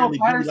necessarily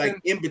be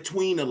like in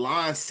between the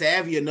line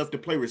savvy enough to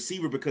play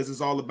receiver because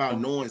it's all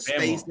about knowing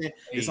spacing.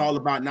 It's all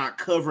about not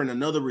covering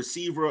another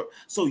receiver.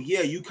 So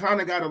yeah, you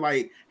kind of got to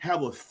like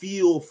have a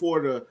feel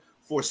for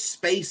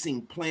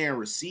spacing playing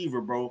receiver,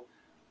 bro.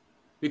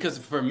 Because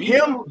for me,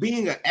 him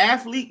being an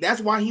athlete,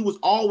 that's why he was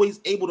always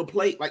able to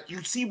play. Like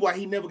you see why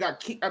he never got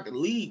kicked out the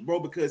league, bro,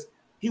 because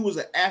he was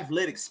an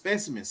athletic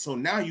specimen. So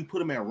now you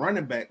put him at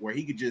running back where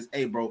he could just,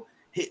 hey, bro,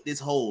 hit this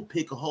hole,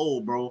 pick a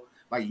hole, bro.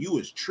 Like you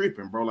was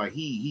tripping, bro. Like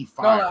he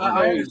fired. No,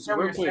 I understand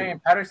what you're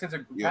saying.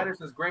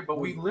 Patterson's great, but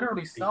we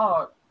literally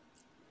saw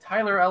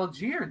Tyler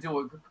Algier do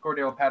what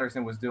Cordero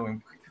Patterson was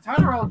doing.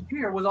 Tyler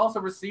Algier was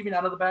also receiving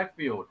out of the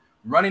backfield,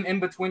 running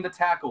in between the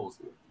tackles,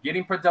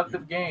 getting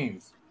productive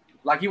games.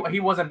 Like he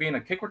wasn't being a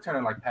kick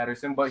returner like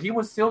Patterson, but he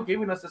was still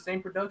giving us the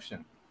same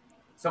production.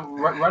 So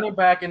running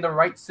back in the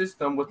right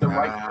system with the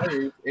right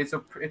players, it's a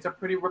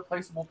pretty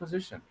replaceable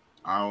position.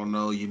 I don't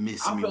know. You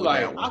missing me.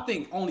 I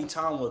think only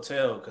time will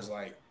tell because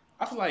like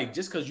I feel like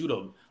just because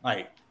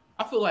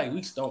I feel like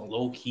we start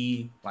low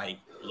key. I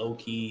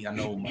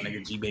know my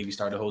nigga G Baby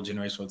started the whole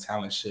generational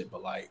talent shit,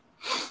 but like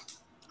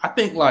I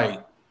think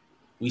like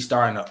we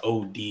starting to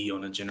OD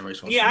on the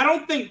generational. Yeah,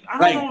 talent.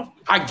 I don't know.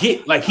 I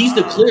get like he's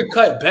the clear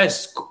cut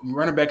best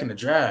running back in the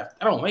draft.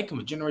 I don't make him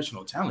a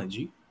generational talent,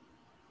 G.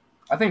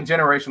 I think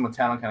generational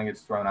talent kind of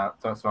gets thrown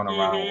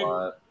around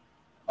a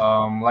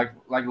lot.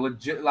 Like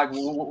legit, like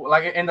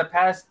in the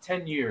past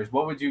 10 years,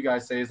 what would you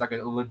guys say is like a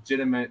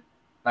legitimate,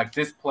 like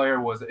this player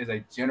is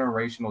a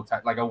generational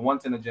type, like a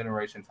once in a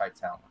generation type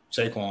talent?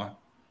 Saquon.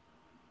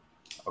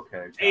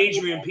 Okay.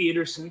 Adrian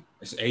Peterson.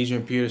 It's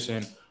Adrian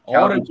Peterson.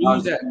 All the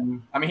dudes that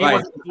I mean, he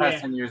was in the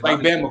past 10 years.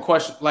 Like Bama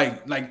question,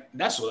 like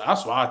that's what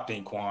I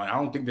think, Quan. I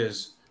don't think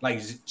there's like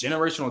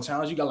generational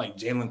talents. You got like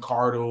Jalen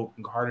Carter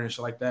and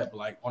shit like that. But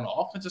like on the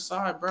offensive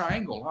side, bro, I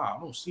ain't gonna lie, I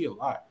don't see a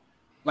lot.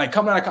 Like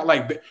coming out of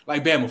like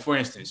Bama, for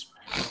instance,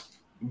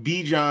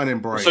 Bijan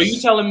and Bryce. So you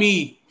telling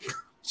me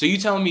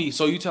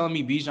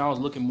Bijan was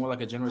looking more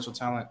like a generational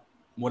talent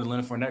more than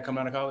Leonard Fournette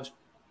coming out of college?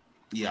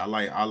 Yeah,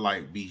 I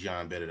like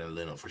Bijan better than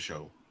Leonard for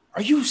sure.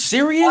 Are you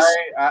serious?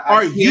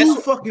 Are you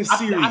fucking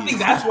serious? I think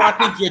that's why I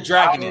think you're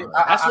dragging it.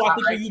 That's why I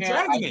think you're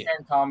dragging it. I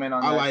can't comment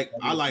on that.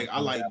 I like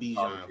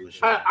Bijan for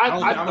sure.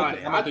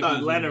 I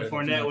thought Leonard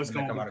Fournette was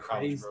going to come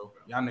crazy. Bro.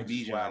 Y'all niggas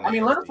Bijan. I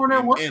mean, Leonard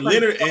Fournette was and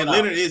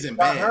Leonard isn't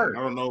bad. I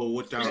don't know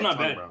what y'all are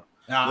talking about.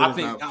 Nah, I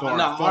think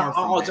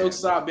all jokes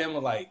aside,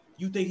 Bama, like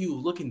you think he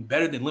was looking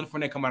better than Leonard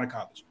Fournette coming out of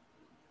college?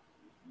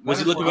 Was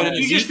he looking better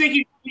than Zeke?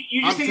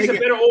 You just think he's a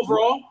better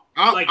overall?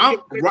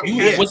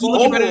 Was he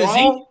looking better than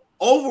Zeke?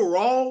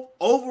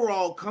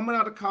 Overall, coming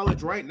out of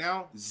college right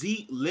now,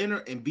 Zeke,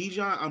 Leonard, and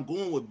Bijan, I'm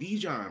going with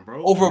Bijan,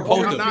 bro. Over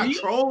both of them. I'm not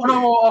trolling.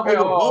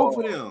 Both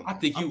of them. I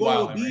think you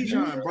going with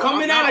Bijan, bro.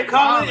 Coming out of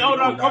college,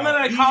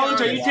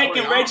 are you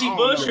taking Reggie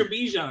Bush or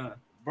Bijan?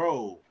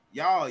 Bro,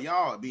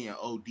 y'all being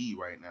OD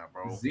right now,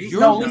 bro.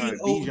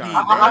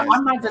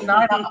 I'm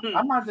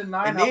not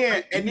denying.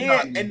 And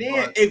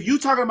then if you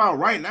talking about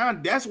right now,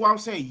 that's why I'm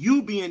saying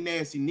you being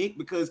nasty, Nick,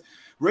 because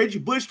Reggie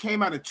Bush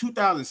came out in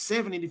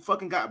 2007 and he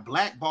fucking got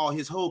blackballed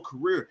his whole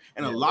career.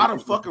 And a lot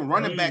of fucking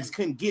running backs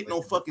couldn't get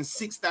no fucking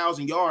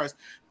 6,000 yards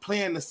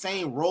playing the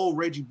same role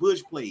Reggie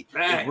Bush played.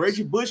 If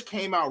Reggie Bush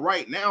came out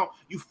right now,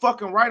 you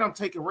fucking right, I'm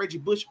taking Reggie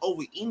Bush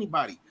over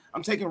anybody.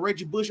 I'm taking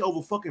Reggie Bush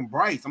over fucking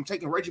Bryce. I'm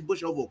taking Reggie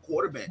Bush over a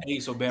quarterback. Hey,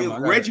 so Bama,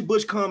 if Reggie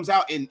Bush comes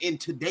out in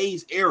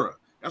today's era,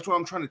 that's what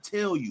I'm trying to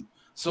tell you.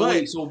 So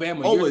wait, so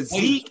Bama over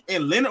Zeke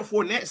and Leonard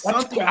Fournette,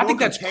 something I think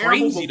that's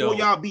crazy before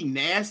y'all be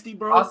nasty,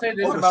 bro. I'll say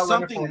this over about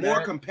something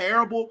more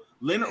comparable.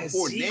 Leonard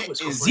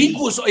Fournette and Zeke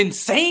was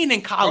insane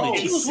in college.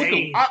 He was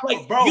insane.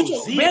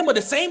 Bama,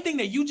 the same thing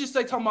that you just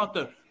like talking about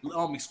the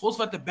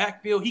explosive at the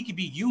backfield. He could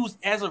be used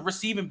as a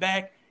receiving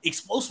back.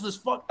 Explosive as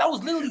fuck. That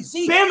was literally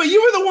Zeke. Bama,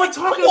 you were the one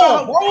talking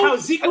about how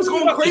Zeke was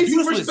going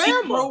crazy for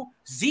Zeke, bro.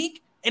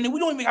 Zeke, and then we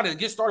don't even got to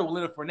get started with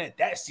Leonard Fournette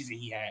that season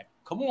he had.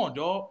 Come on,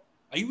 dog.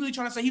 Are you really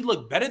trying to say he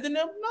looked better than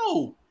them?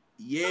 No.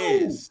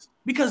 Yes. No.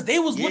 Because they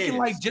was looking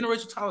like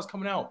generational talents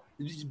coming out.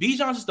 Bijan's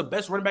just the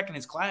best running back in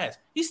his class.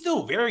 He's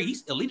still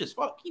he's elite as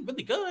fuck. He's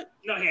really good.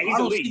 No, yeah, he's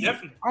elite,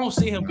 definitely. I don't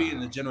see him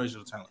being a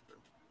generational talent,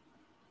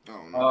 bro.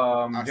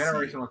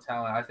 Generational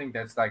talent, I think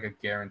that's like a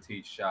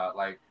guaranteed shot.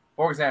 Like,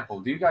 for example,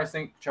 do you guys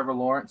think Trevor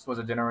Lawrence was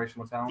a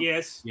generational talent?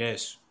 Yes.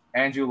 Yes.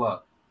 Andrew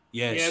Luck?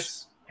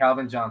 Yes.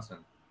 Calvin Johnson?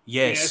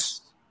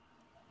 Yes.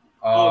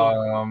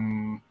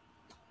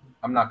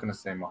 I'm not gonna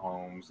say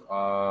Mahomes.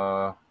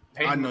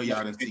 I know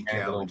y'all didn't see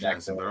Calvin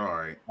Johnson, but all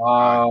right.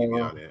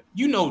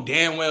 You know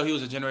damn well he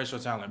was a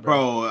generational talent,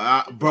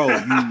 bro. Bro,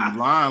 you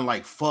lying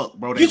like fuck,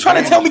 bro. You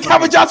trying to tell me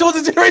Calvin Johnson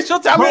was a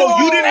generational talent? Bro,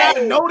 you did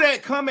not know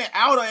that coming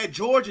out at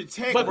Georgia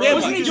Tech, but bro.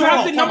 Wasn't he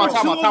drafted number 2?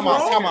 Time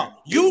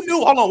out. You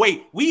knew. Hold on,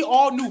 wait. We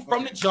all knew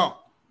from the jump.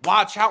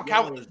 Watch out,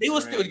 Calvin. They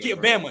was still get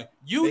Bama.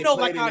 You know,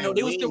 like I know,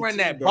 they was still running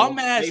that bum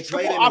ass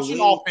triple option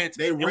offense.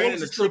 They ran in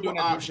the triple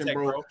option,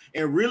 bro.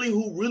 And really,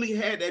 who really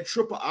had that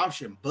triple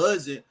option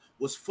buzzing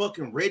was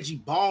fucking Reggie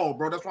Ball,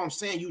 bro. That's what I'm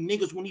saying. You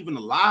niggas weren't even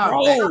alive.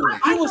 Bro,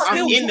 he was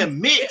still in the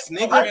mix,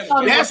 nigga.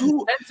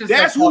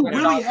 That's who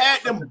really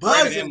had them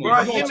buzzing,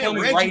 bro. Him and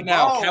Reggie right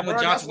now, Calvin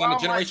Johnson's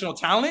not a generational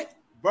talent.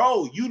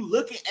 Bro, you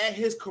looking at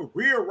his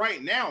career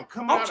right now.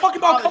 Coming out of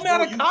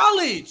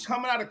college.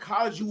 Coming out of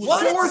college, you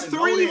was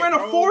 4.3. He ran a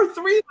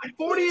 4.3, like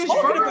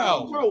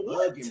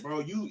 40-ish.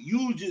 Bro,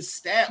 you just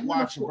stat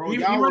watching, bro.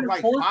 Y'all was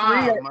like 5,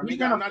 my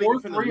nigga. I'm not even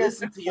finna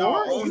listen to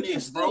y'all on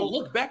this, bro.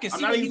 Look back and see.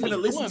 I'm not even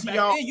finna listen to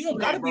y'all. You don't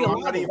gotta be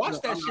alive to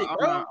watch that shit,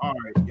 bro. All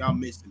right, y'all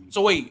missing me.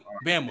 So wait,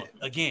 Bama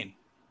again.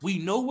 We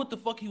know what the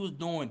fuck he was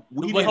doing.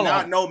 We did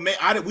not know.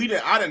 I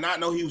did not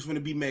know he was going to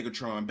be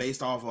Megatron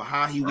based off of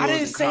how he was. I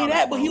didn't say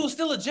that, but he was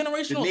still a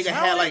generational. The nigga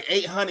had like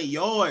 800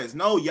 yards.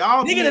 No,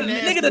 y'all.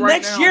 Nigga, the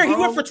next year he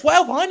went for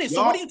 1,200.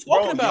 So what are you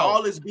talking about?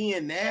 Y'all is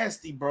being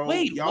nasty, bro.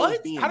 Wait, y'all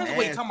what?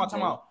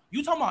 Time out.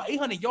 You talking about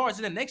 800 yards,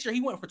 and the next year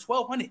he went for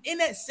 1,200 in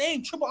that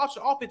same triple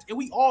option offense, and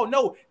we all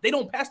know they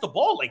don't pass the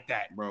ball like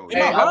that, bro.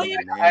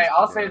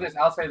 I'll say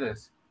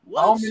this.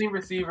 What? How many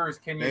receivers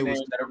can you name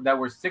that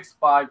were 6'5",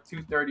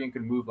 230 and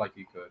could move like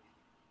you could?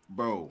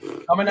 Bro.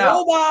 Coming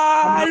out.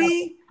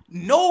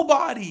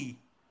 Nobody.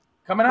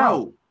 Coming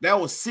out. That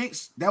was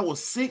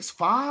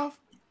 6'5",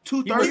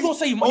 230. You gonna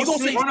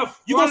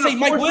say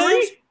Mike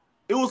Williams?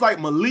 It was like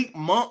Malik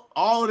Monk,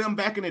 all of them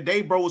back in the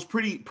day, bro, was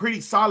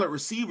pretty solid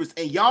receivers.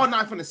 And y'all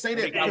not finna say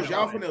that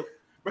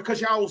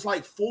because y'all was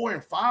like 4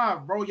 and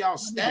 5, bro. Y'all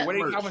stat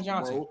merch,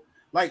 bro.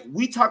 Like,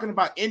 we talking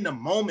about in the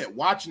moment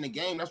watching the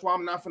game. That's why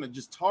I'm not finna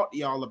just talk to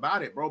y'all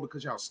about it, bro,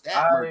 because y'all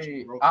stat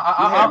merchant, bro.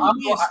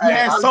 You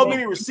had so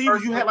many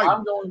receivers. You had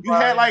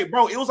like,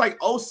 bro, it was like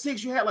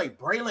 06. You had like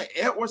Braylon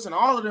Edwards and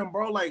all of them,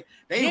 bro. Like,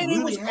 they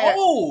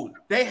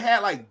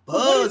had like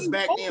buzz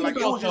back then. Like,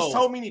 it was just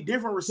so many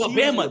different receivers.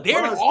 But Bama,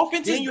 they're the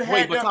offensive.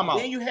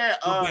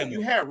 Then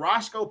you had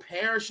Roscoe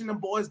Parrish and them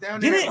boys down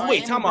there. I'm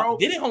like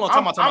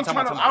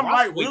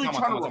really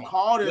trying to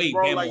recall this,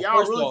 bro. Like, y'all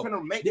really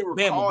finna make me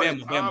recall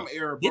this time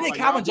era. Didn't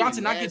Calvin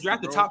Johnson not get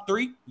drafted top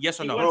 3? Yes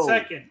or no? He went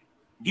second.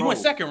 He went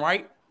second,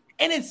 right?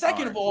 And then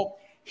second of all,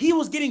 he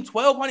was getting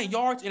 1,200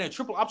 yards in a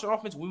triple option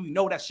offense when we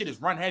know that shit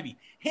is run heavy.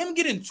 Him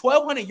getting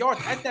 1,200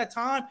 yards at that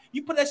time,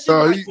 you put that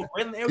shit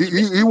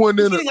he went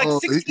in like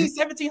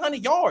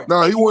 1,700 yards.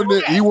 No, he went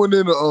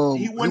in the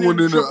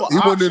triple.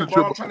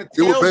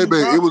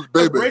 It was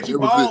baby.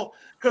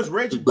 Because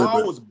Reggie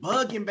Ball was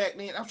bugging back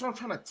then. That's what I'm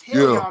trying to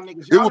tell y'all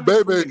niggas. It was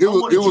baby. It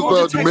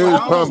was Demarius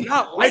Thomas.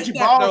 Reggie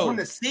Ball from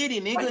the city,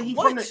 nigga.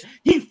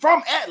 He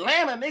from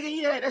Atlanta, nigga.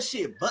 He had that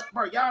shit. But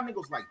bro, y'all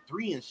niggas like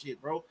 3 and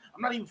shit, bro.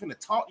 I'm not even finna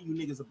talk to you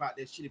niggas about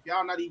that shit. If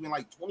y'all not even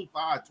like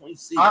 25,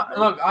 26, I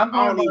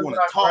don't even want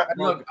to talk,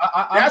 bro.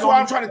 That's why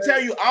I'm trying to tell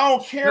you. I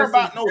don't care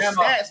about no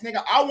stats,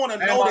 nigga. I want to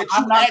know that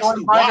you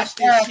actually watched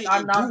this shit.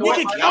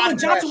 Nigga, Calvin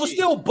Johnson was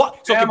still bugging.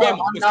 So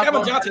was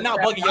Calvin Johnson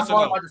not bugging? Yes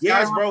or no?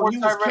 Yes, bro. He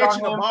was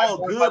catching the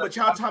ball good, but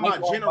y'all talking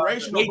about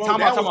generational, bro.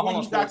 That was when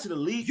he got to the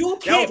league.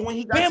 That was when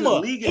he got to the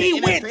league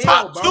in the NFL,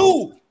 top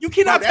 2. You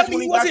cannot tell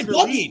me he wasn't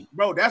bugging.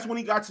 Bro, that's when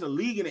he got to the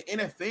league in the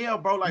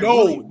NFL, bro. Like,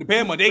 no,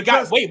 Bama,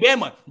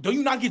 Bama, do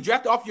you not get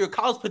drafted off your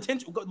college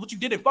potential, what you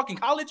did in fucking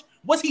college?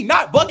 Was he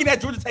not bugging at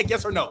Georgia Tech,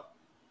 yes or no?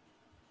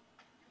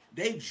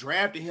 They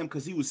drafted him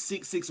because he was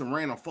 6'6" and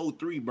ran a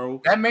 4.3,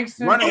 bro. That makes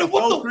sense. What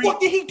the fuck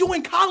did he do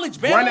in college,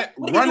 Bama?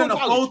 Running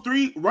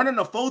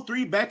a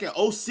 4.3 back in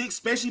 06,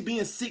 especially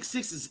being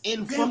 6'6" is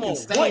in fucking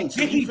stage. What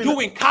did he do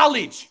in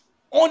college?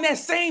 on that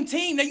same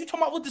team. Now you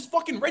talking about with this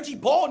fucking Reggie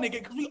Ball nigga,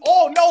 because we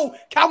all know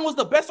Calvin was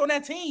the best on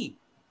that team.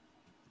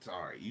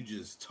 Sorry, you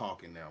just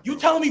talking now. Bro. You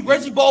telling me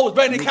Reggie Ball was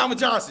better than Calvin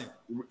Johnson?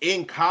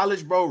 In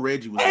college, bro,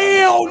 Reggie was.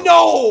 Hell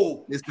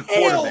no. It's the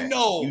quarterback. Hell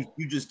no.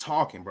 You just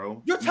talking,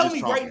 bro. You're telling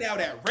me right now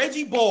that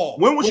Reggie Ball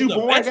when was you the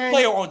born best again?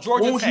 player on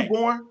Georgia When was Tech. you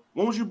born?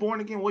 When was you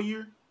born again? What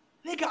year?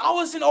 Nigga, I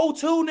was in 02,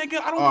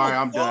 nigga. I don't know. All right,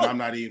 I'm done. I'm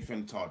not even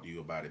finna talk to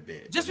you about it,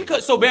 bet. Just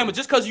because, so Bama,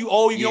 just because you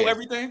old, you know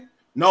everything?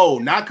 No,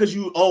 not because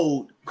you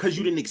old, because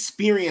you didn't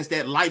experience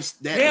that life.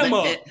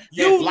 Bama,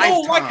 you know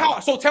like how.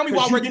 So tell me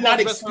why you Reggie did Ball not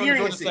is best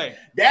experience it.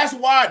 That's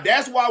why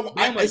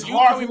Bama, it's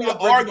hard for me to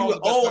argue with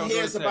old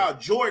heads about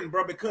Jordan,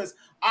 bro, because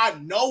I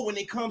know when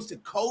it comes to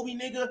Kobe,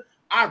 nigga,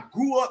 I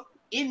grew up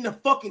in the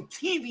fucking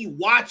TV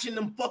watching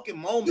them fucking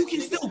moments. You can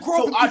nigga. still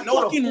grow up and be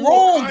know fucking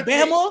wrong,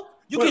 Bama.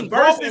 You can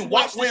grow up and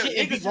watch this shit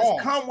and be wrong.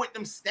 Just come with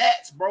them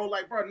stats, bro.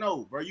 Like, bro,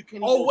 no, bro. You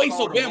can't. Oh wait,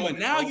 so Bama,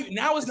 now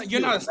it's not.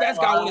 You're not a stats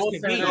guy when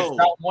it's convenient.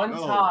 One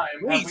time.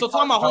 Wait, so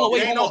talking about hold on,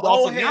 wait,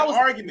 old head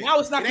argument. Now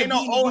it's not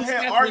convenient. Ain't no old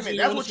head argument.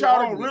 That's what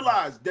y'all don't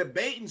realize.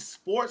 Debating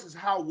sports is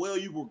how well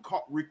you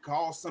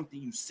recall something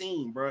you've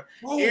seen, bro.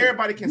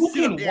 Everybody can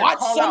sit up there and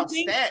call out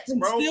stats,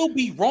 bro. Still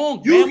be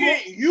wrong.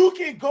 You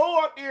can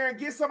go up there and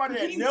get somebody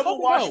that never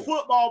watched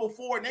football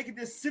before, and they can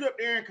just sit up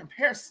there and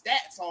compare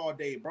stats all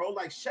day, bro.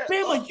 Like, shut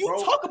up,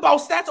 bro. Talk about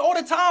stats all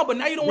the time, but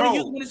now you don't want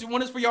to use it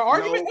when it's for your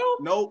argument.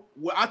 No.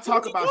 Well, I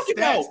talk about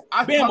stats.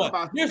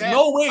 There's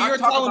no way you're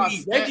telling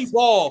me Reggie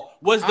Ball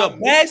was the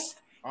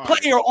best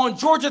player on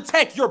Georgia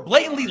Tech. You're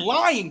blatantly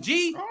lying,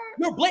 G.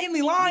 You're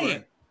blatantly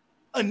lying.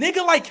 A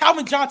nigga like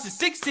Calvin Johnson,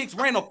 6'6",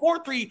 ran a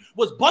 4.3,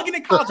 was bugging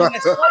in college on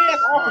that slow-ass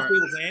offer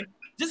field, man.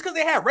 Just because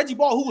they had Reggie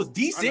Ball, who was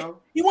decent,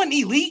 he wasn't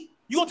elite.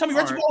 You gonna tell me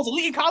Reggie Ball was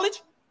elite in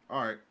college?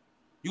 All right.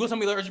 You gonna tell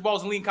me Reggie Ball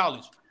was elite in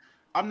college?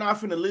 I'm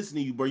not finna listen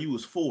to you, bro. You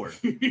was 4.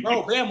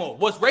 Bro, Bama,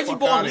 was Reggie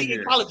Ball elite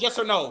in college? Yes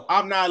or no?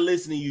 I'm not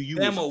listening to you. You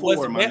was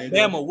 4, my nigga.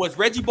 Bama, was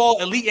Reggie Ball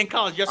elite in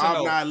college? Yes or no?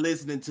 I'm not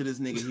listening to this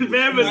nigga.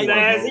 Bama's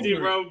nasty,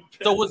 bro.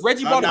 So was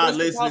Reggie Ball? I'm not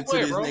listening to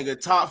this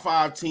nigga. Top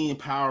 5 team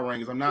power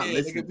rankings. I'm not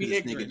listening to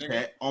this nigga.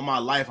 Chat. On my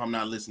life, I'm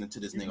not listening to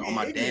this nigga. On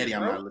my daddy,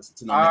 I'm not listening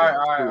to no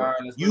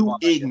nigga. You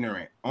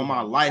ignorant. On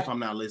my life, I'm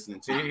not listening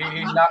to you.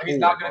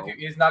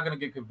 He's not gonna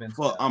get convinced.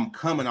 Fuck, I'm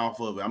coming off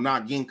of it. I'm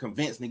not getting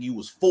convinced, nigga. You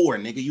was 4,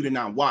 nigga. You did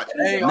not watch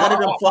none of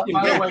them fucking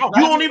games.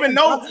 You don't even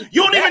know.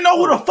 You don't even know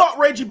who the fuck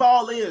Reggie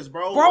Ball is,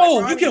 bro.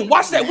 Bro, you can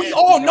watch that. We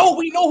all know.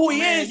 We know who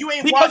he is. You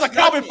ain't because of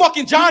Calvin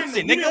fucking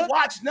Johnson, nigga. You didn't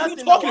watch nothing. What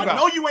you talking about? I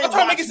know you ain't. I'm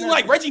trying to make it seem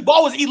like Reggie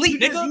Ball was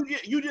elite,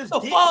 nigga. You just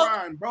dick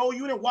riding, bro.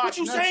 You didn't watch. What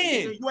you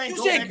saying? You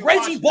said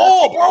Reggie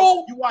Ball,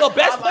 bro. The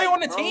best player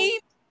on the team.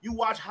 You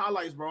watch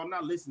highlights, bro. I'm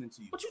not listening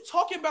to you. What you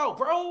talking about,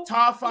 bro?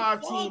 Top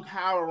 5 team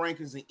power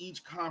rankings in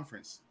each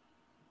conference.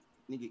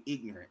 Nigga,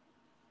 ignorant.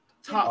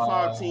 Top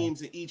 5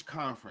 teams in each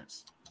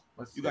conference.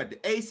 You got the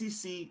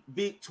ACC,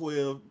 Big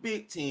 12,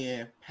 Big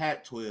 10,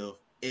 Pac-12,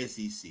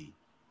 SEC.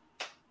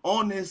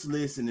 On this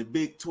list in the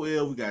Big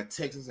 12, we got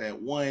Texas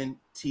at 1,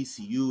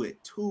 TCU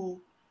at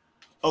 2,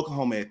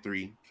 Oklahoma at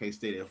 3,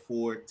 K-State at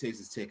 4,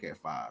 Texas Tech at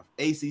 5.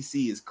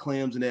 ACC is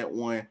Clemson at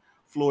 1,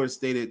 Florida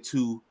State at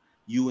 2,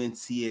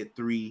 UNC at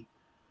 3,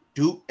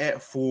 Duke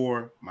at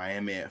 4,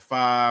 Miami at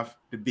 5.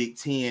 The Big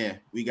 10,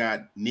 we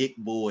got Nick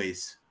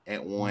Boys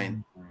at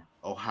 1,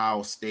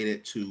 Ohio State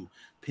at 2,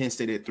 Penn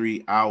State at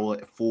 3, Iowa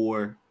at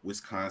 4,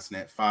 Wisconsin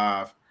at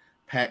 5.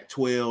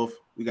 Pac-12,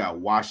 we got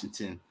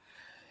Washington,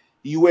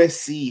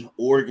 USC,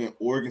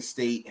 Oregon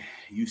State,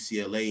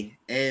 UCLA,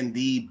 and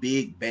the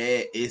big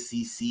bad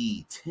SEC.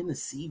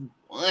 Tennessee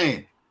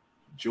 1,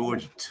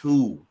 Georgia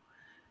 2,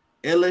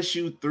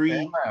 LSU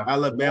 3,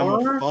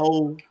 Alabama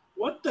 4.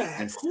 What the heck?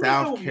 And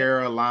South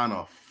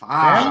Carolina 5.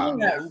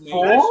 Bama at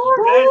 4?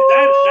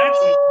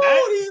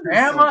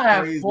 Bama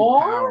at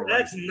 4?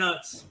 That's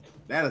nuts.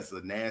 That is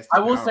a nasty. I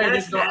will say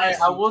this though.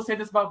 I will say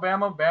this about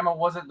Bama. Bama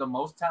wasn't the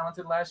most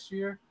talented last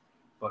year,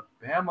 but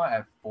Bama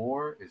at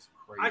 4 is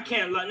crazy. I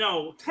can't let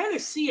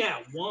Tennessee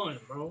at 1,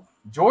 bro.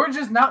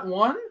 Georgia's not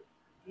 1?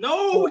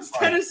 No, it's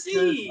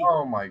Tennessee.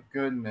 Oh my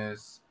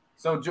goodness.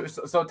 So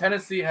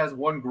Tennessee has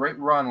one great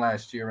run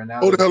last year, and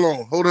now hold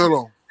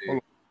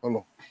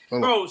on.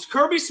 Bro, is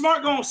Kirby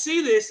Smart gonna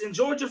see this, and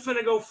Georgia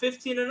finna go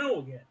 15-0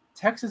 again?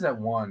 Texas at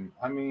 1.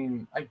 I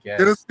mean, I guess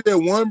Tennessee at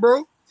 1,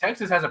 bro.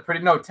 Texas has a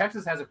pretty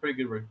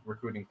good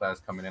recruiting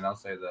class coming in. I'll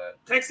say that.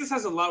 Texas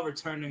has a lot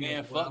returning.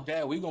 Man, fuck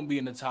that. We gonna be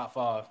in the top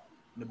 5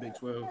 in the Big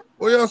 12.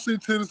 Where y'all see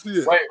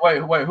Tennessee at?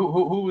 Wait.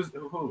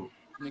 Who?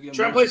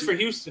 Trent plays for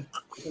Houston.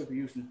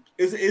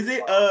 Is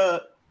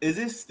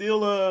it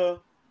still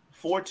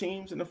 4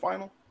 teams in the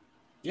final?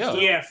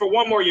 Yeah, for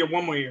one more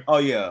year. Oh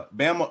yeah,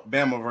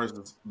 Bama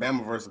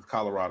versus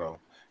Colorado.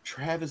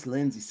 Travis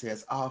Lindsay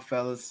says, "Oh,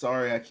 fellas,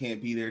 sorry I can't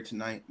be there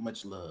tonight.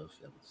 Much love,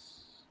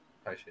 fellas."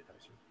 Tight shit.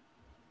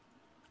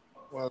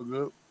 Well,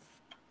 good.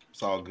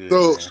 It's all good.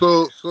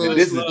 So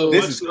this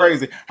is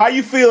crazy. How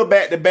you feel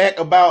back to back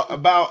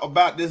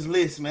about this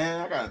list,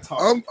 man? I gotta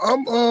talk.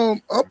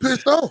 I'm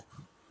pissed off.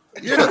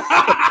 Yeah,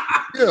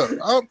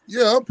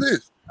 I'm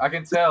pissed. I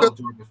can tell,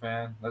 Georgia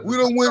fan. We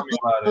done went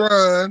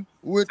through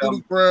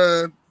the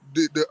grind.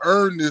 To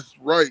earn this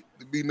right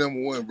to be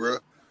number one, bro.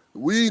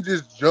 We ain't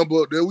just jump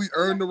up there. We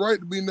earned the right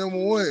to be number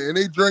one. And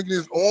they drinking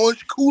this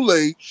orange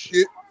Kool-Aid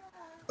shit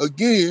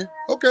again.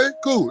 Okay,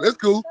 cool. That's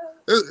cool.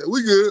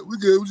 We good. We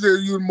just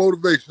using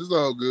motivation. It's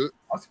all good.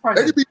 I'm surprised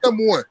they can be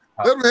number one.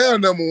 Let them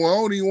have number one. I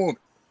don't even want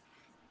it.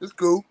 It's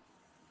cool.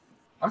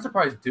 I'm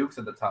surprised Duke's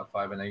at the top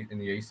 5 in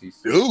the ACC.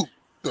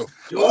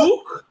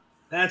 Duke?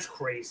 That's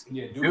crazy.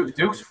 Yeah,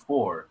 Duke's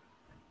 4.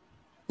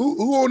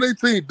 Who on their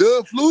team?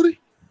 Doug Flutie?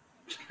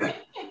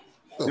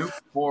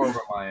 Duke's 4 over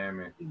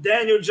Miami.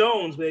 Daniel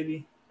Jones,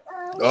 baby.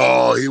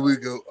 Oh, here we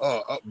go.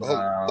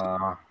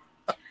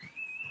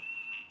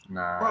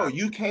 Nah. Bro,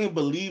 you can't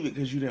believe it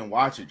because you didn't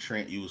watch it,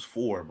 Trent. You was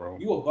 4, bro.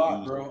 You a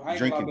bot, bro. I ain't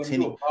drinking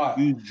titty.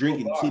 You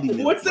drinking titty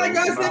milk. What's that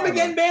guy's name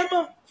again,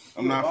 Bama?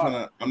 I'm not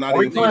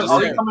even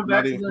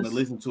gonna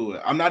listen to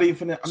it. I'm not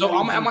even gonna. So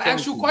I'm gonna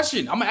ask you a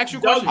question. Bama,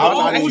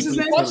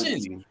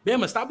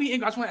 stop being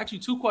ignorant. I just want to ask you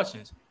 2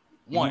 questions.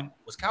 One,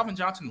 was Calvin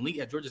Johnson elite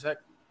at Georgia Tech?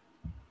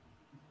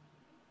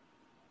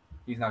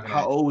 He's not gonna.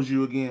 How old was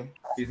you again?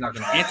 He's not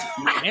gonna answer.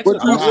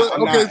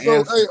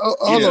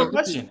 Hold on.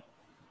 Question.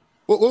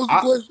 What was the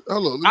question?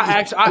 Hold on.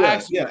 I asked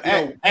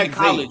in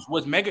college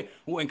was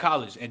in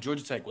college at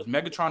Georgia Tech was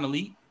Megatron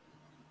elite?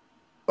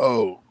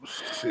 Oh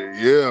shit,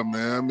 yeah,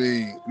 man. I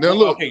mean, now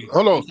look,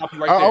 hold on. I'm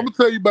gonna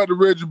tell you about the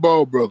Reggie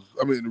Ball brothers.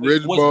 I mean, the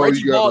Reggie Ball. Was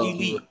Reggie Ball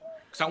elite?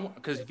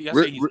 Because if I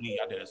say he's elite,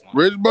 I did.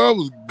 Reggie Ball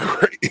was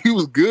great. He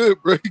was good,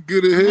 bro. He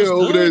good as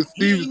hell over there at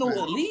Stevenson.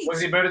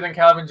 Was he better than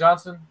Calvin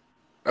Johnson?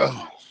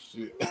 Oh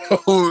shit!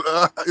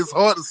 It's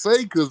hard to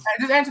say because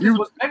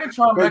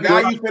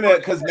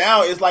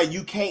now it's like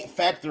you can't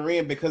factor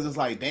in because it's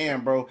like,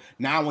 damn, bro.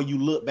 Now when you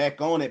look back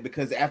on it,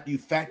 because after you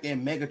factor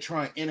in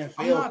Megatron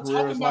NFL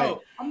career,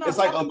 it's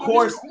like of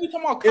course a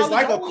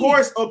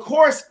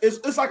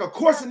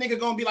nigga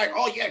gonna be like,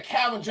 oh yeah,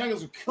 Calvin Johnson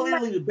was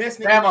clearly the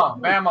best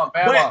nigga. Bama.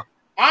 But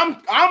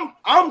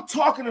I'm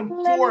talking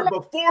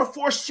before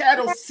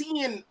foreshadow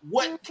seeing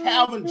what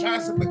Calvin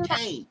Johnson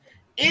became.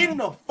 In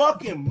the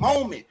fucking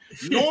moment,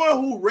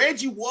 knowing who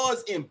Reggie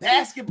was in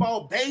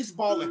basketball,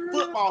 baseball, and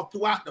football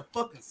throughout the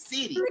fucking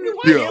city.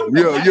 Yeah.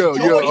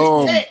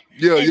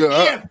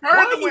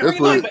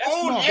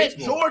 At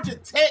Georgia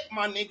Tech,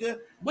 my nigga.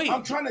 Wait,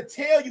 I'm trying to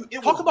tell you,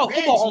 it was about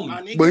Reggie, football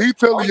my nigga. But he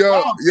telling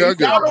y'all, y'all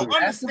don't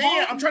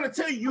understand. I'm trying to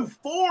tell you,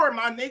 4,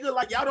 my nigga.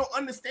 Like y'all don't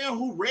understand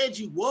who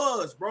Reggie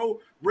was, bro.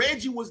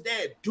 Reggie was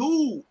that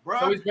dude, bro.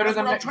 So that's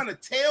what I'm trying to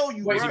tell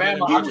you, bro. He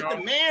was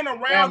the man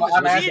around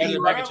the city,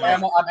 bro.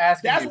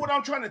 That's what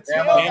I'm trying to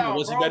tell y'all,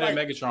 was he better than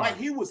Megatron? Like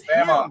he was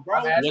him,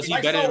 bro. Was he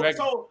better than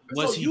Megatron?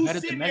 Was he better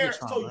than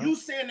Megatron? So you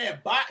saying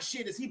that bot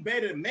shit? Is he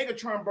better than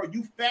Megatron, bro?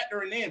 You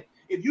factoring in.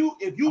 If you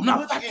I'm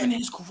not factoring in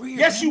his career.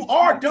 Yes, you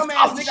are,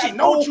 dumbass nigga. I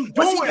know what you're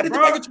doing,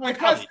 bro.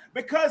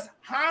 Because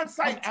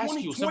hindsight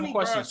 2020,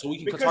 bro. So we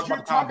can because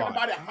you're talking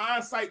about it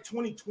hindsight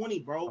 2020,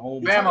 bro.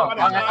 Bama, I'm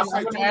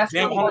gonna ask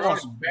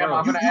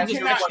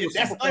you.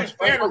 That's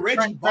unfair to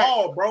Reggie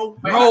Ball, bro.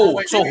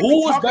 Bro, so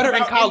who was better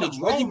in college,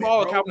 Reggie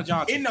Ball or Calvin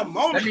Johnson? In the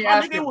moment,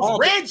 my nigga, it was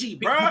Reggie,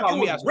 bro. It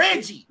was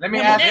Reggie. Let me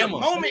ask you. In that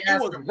moment,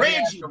 it was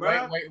Reggie,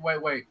 bro.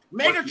 Wait.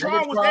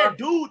 Megatron was that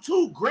dude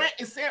too. Grant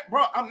is saying,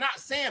 bro. I'm not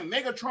saying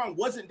Megatron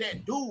wasn't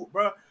that dude,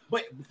 bro.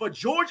 But for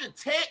Georgia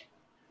Tech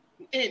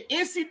in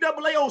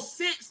NCAA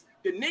 06,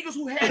 the niggas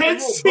who had the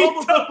little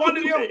bubbles up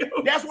under them,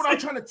 that's what I'm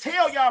trying to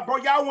tell y'all, bro.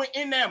 Y'all went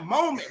in that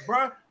moment,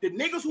 bro. The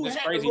niggas who had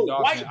the little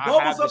white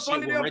bubbles up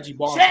under them, Reggie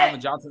Ball and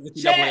Calvin Johnson,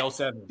 NCAA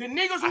 07. The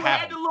niggas who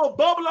had the little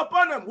bubble up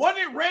under them, wasn't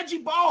it Reggie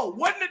Ball?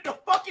 Wasn't it the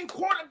fucking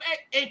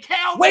quarterback and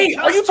Cal? Wait,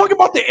 are you talking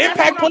about the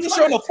impact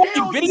Punisher on a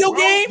fucking video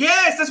game?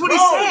 Yes, that's what he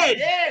said.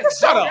 Yes,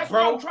 shut up,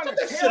 bro. I'm trying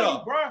to tell you,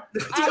 bro.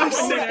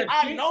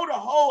 I know the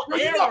whole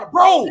era,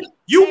 bro.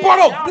 You brought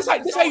up this. How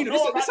you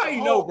know? This how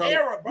you know, bro. This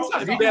how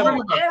you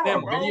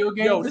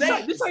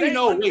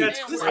know.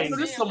 Wait,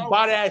 this is some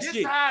body ass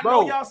shit,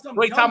 bro.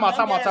 Wait, time out.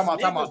 Yo,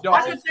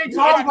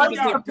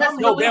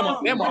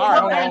 Bama.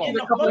 All right,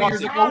 hold on.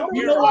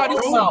 You know why this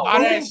is some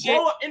body ass shit?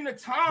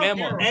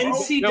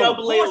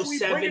 NCAA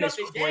 07 is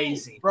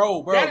crazy,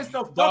 bro. That is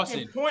the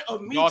fucking point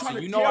of me trying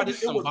to you know why this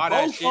is some body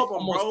ass shit?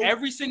 Almost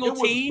every single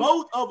team,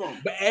 both of them,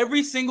 but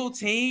every single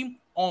team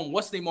on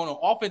what's the name on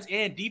offense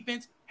and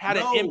defense had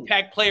an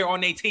impact player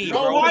on their team,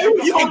 bro.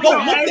 You can go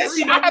look that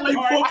shit. I have the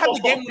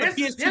game on the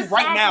PS2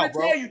 right now,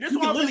 bro. You can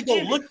literally go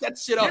look that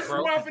shit up, bro. This is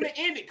where I'm finna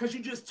end it because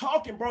you're just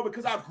talking, bro.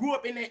 Because I grew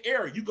up in that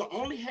era. You can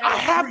only have. I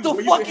have the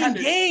fucking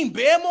game,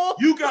 Bama.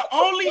 You can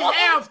only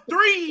have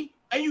 3.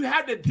 And you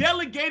have to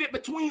delegate it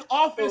between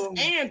offense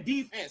and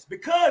defense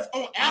because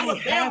on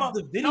Alabama,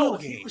 the video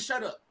game.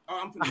 Shut up.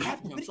 I'm finna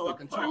have him so I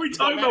can talk. Why are we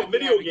talking about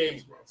video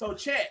games, bro? So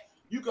chat,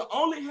 you can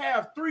only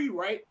have 3,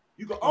 right?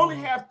 You can only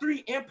have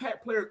 3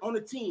 impact players on the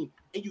team,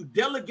 and you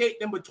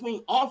delegate them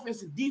between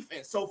offense and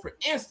defense. So, for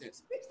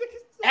instance,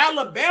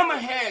 Alabama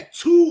had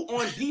 2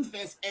 on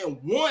defense and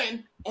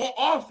 1 on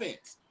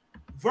offense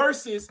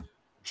versus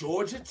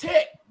Georgia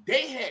Tech.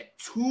 They had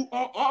 2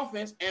 on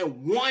offense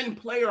and 1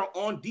 player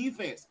on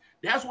defense.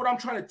 That's what I'm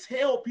trying to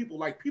tell people.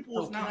 Like,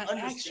 people is not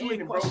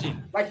understanding, bro.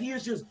 Like, he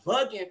is just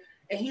bugging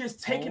and he is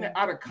taking it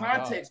out of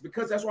context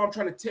because that's what I'm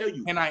trying to tell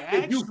you. And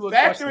if you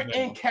factor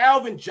in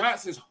Calvin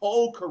Johnson's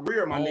whole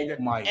career, my nigga,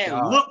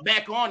 and look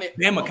back on it.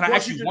 Bama, can I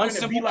ask you one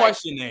simple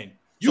question then?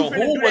 You so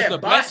who was the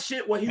best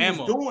shit what he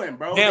was doing,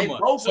 bro? They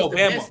both was the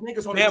best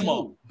niggas on the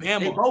team.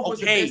 They both was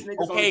the best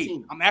niggas on the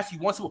team. I'm asking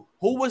you one simple.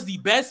 Who was the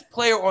best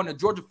player on the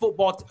Georgia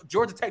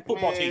Tech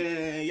football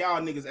team? Y'all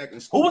niggas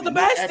acting stupid. Who was the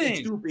best then?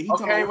 Stupid. He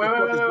talking about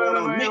what's going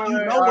on. Nick,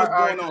 you know what's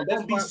going on.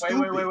 Don't be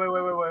stupid. Wait.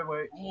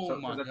 Oh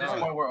my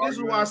God. This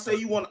is why I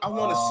say I want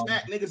to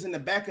smack niggas in the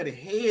back of the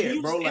head,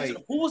 bro. Like,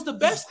 who was the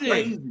best then?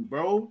 Crazy,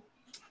 bro.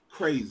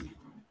 Crazy.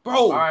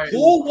 Bro,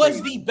 who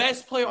was the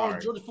best player on the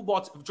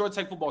Georgia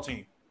Tech football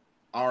team?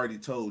 I already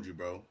told you,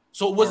 bro.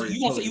 So was it,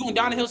 you going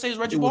down the hill say it's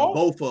Reggie Ball?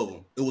 Both of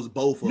them. It was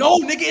both of them. No,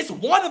 nigga, it's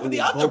one of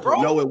the other,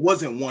 bro. No, it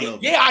wasn't one of them.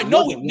 Yeah, I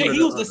know it. Nigga,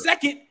 he was the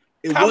second.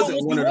 It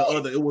wasn't one or the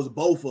other. It was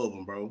both of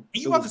them, bro.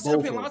 You about to sit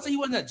up here and say he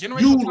wasn't a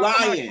generation? You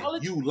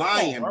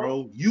lying,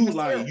 bro. You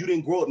lying. You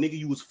didn't grow up, nigga.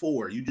 You was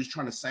 4. You just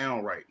trying to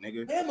sound right,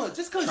 nigga. Damn,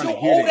 just because your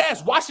old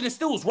ass Washington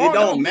still was wrong. It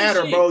don't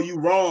matter, bro. You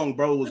wrong,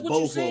 bro. It was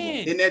both of them.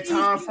 In that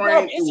time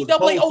frame, it was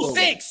both of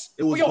them.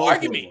 It was your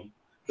argument.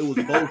 It was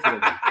both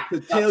of them. To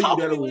tell you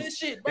that it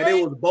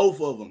was both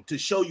of them. To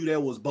show you that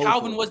it was both.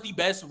 Calvin was the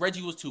best.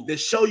 Reggie was 2. To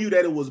show you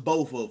that it was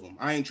both of them.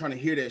 I ain't trying to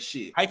hear that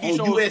shit. On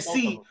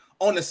USC,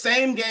 on the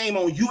same game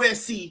on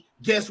USC,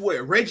 guess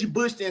what? Reggie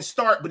Bush didn't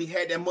start, but he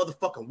had that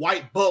motherfucking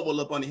white bubble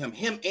up under him.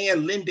 Him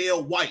and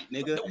Lindale White,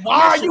 nigga.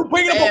 Why are you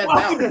bringing up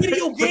a fucking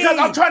video game? Because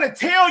I'm trying to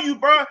tell you,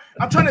 bro.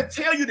 I'm trying to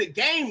tell you the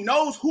game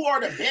knows who are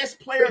the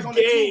best players on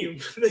the team.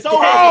 So,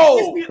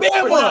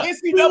 Bama,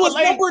 he was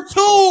number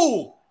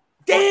 2.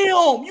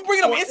 Damn, you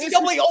bringing up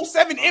NCAA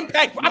 07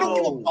 impact. I don't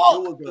give a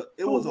fuck.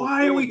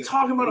 Why are we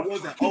talking about it? It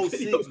wasn't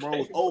 06, bro.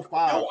 It was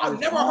 05. Yo,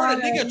 I've never heard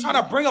a nigga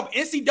trying to bring up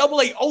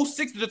NCAA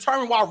 06 to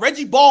determine why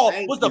Reggie Ball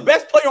was the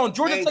best player on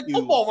Georgia Tech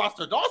football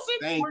roster,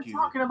 Dawson. We're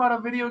talking about a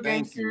video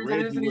game series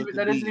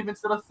that isn't even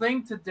still a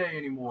thing today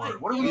anymore.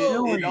 What are we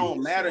doing? It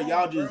don't matter.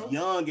 Y'all just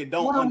young and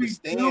don't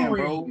understand,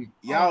 bro.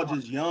 Y'all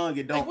just young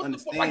and don't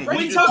understand. What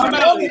are you talking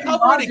about?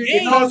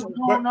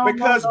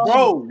 Because,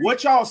 bro,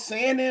 what y'all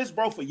saying is,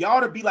 bro, for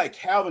y'all to be like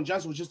Calvin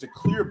Johnson was just the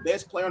clear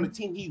best player on the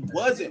team. He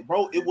wasn't,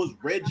 bro. It was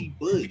Reggie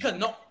Bush. Because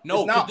no,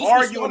 it's not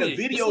arguing a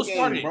video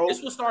game, bro.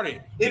 This was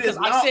started. It is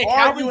not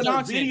arguing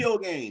a video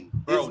game.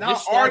 It's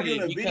not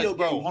arguing a video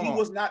game. He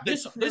was not.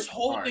 This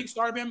whole thing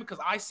started, man, because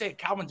I said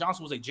Calvin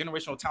Johnson was a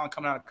generational talent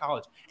coming out of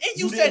college, and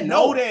you said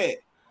no. That.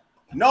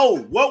 No,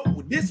 what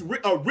this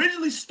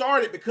originally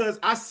started because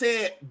I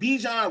said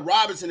Bijan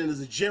Robinson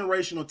is a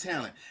generational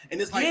talent,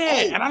 and it's like,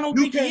 and I don't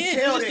think he is.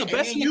 Tell that, the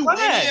best in the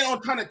class. You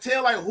went trying to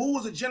tell like who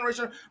was a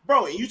generation,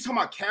 bro. And you talking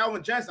about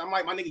Calvin Johnson? I'm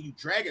like, my nigga, you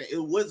dragging it.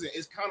 It wasn't.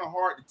 It's kind of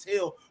hard to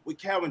tell with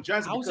Calvin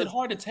Johnson. How is it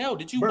hard to tell?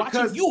 Did you watch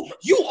him? You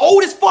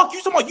old as fuck.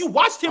 You talking about you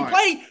watched him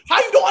play? How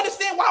you don't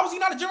understand? Why was he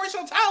not a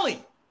generational talent,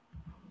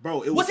 bro?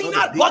 Was he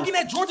not bugging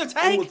at Georgia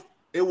Tech?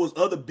 It was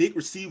other big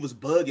receivers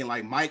bugging,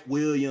 like Mike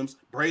Williams,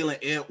 Braylon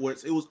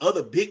Edwards. It was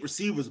other big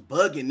receivers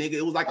bugging, nigga.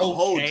 It was like a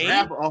whole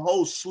draft, a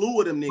whole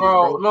slew of them niggas,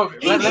 bro.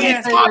 Look, let me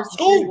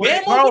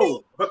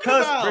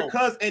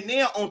because and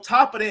then on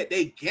top of that,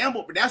 they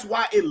gambled. But that's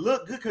why it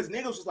looked good because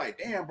niggas was like,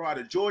 damn, bro,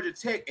 the Georgia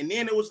Tech. And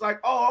then it was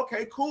like, oh,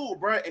 okay, cool,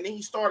 bro. And then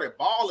he started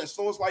balling.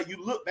 So it's like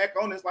you look back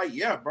on it, it's like,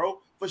 yeah,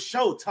 bro, for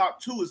sure. Top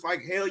 2 is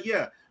like, hell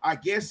yeah. I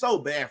guess so,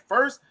 but at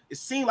first it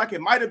seemed like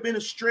it might have been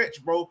a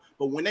stretch, bro.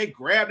 But when they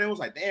grabbed it, it was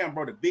like, damn,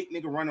 bro, the big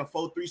nigga running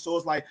 4.3. So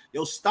it's like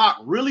your stock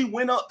really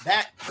went up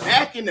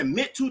back in the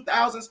mid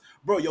 2000s,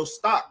 bro. Your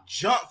stock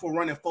jumped for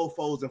running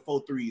 4.4s and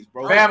 4.3s,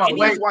 bro. Bama,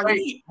 wait, Bama.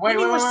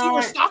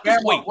 Receiver stock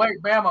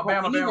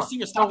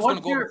is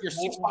gonna go if you're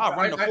 6'5",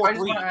 running a 4.3. I just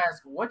want to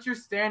ask, what's your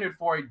standard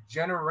for a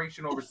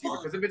generational receiver?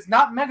 Because if it's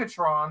not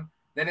Megatron,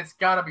 then it's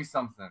got to be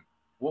something.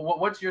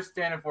 What's your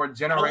standard for a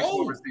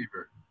generational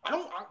receiver?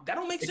 That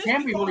don't make sense. It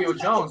can't be Julio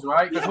Jones,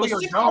 right? Because Julio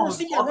Jones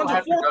runs a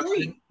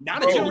 4.3.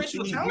 Not a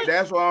generational talent.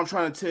 That's what I'm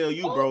trying to tell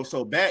you, bro.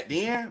 So back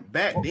then,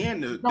 what's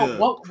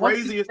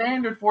the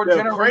standard for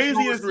the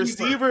craziest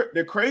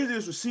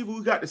receiver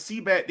we got to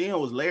see back then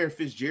was Larry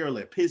Fitzgerald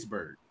at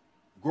Pittsburgh.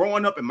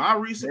 Growing up in my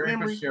recent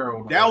memory,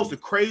 that was the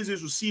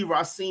craziest receiver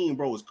I seen,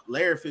 bro. Was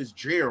Larry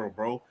Fitzgerald,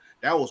 bro.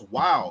 That was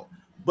wild.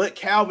 But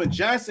Calvin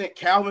Johnson,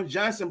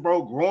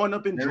 bro, growing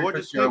up in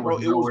Georgia State, bro,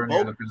 it was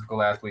both the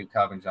physical athlete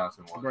Calvin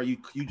Johnson was. Bro, you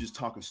just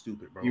talking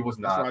stupid, bro. He was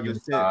not. That's what I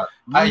just said.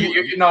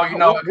 You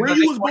know. When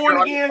you was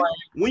born again,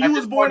 when you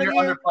was born again,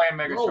 when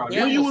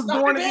you was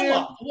born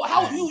again,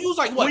 how you was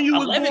like what? When you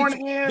was born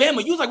again,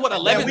 Bama, you was like what?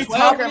 11, we 12.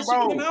 Talking,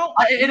 bro.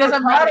 It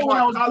doesn't matter when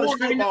I was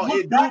born.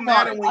 It do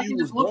matter when you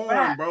was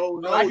born, bro.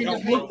 No, you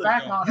don't look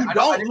back. You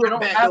don't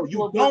look back.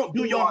 You don't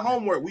do your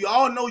homework. We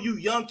all know you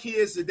young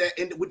kids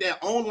that with that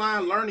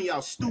online learning,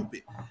 y'all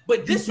stupid.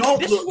 But this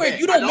is where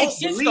you don't make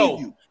sense,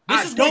 though.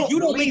 This is where you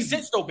don't make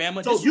sense, though,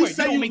 Bama. So you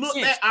say you look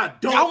back, I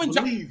don't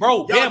believe you.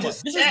 Bro,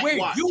 Bama, this is where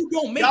you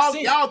don't make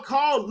sense. Y'all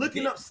call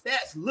looking up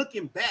stats,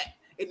 looking back.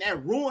 and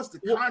that ruins the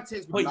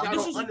context because y'all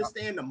don't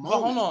understand the moment.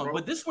 Hold on, bro.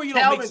 But this is where you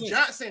don't make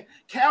sense.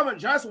 Calvin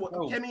Johnson.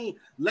 I mean,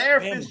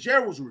 Larry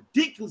Fitzgerald was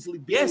ridiculously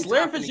big. Yes,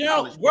 Larry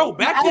Fitzgerald, bro.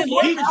 Back then,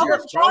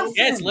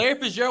 Larry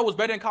Fitzgerald was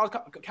better than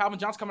Calvin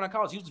Johnson coming out of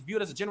college. He was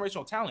viewed as a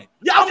generational talent.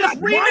 Y'all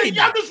just reading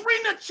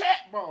the chat,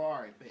 bro. All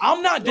right, baby.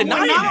 I'm not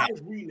denying that.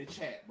 Reading the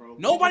chat, bro.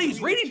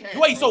 Nobody's reading.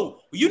 Wait, so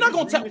you're not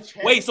gonna tell?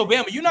 Wait, so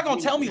Bama, you're not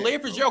gonna tell me Larry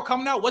Fitzgerald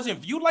coming out wasn't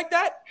viewed like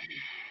that?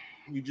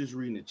 You just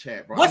reading the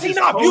chat, bro. Was he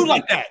not viewed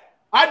like that?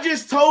 I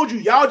just told you.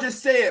 Y'all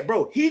just said,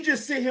 bro. He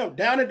just sit him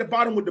down at the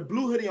bottom with the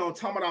blue hoodie on,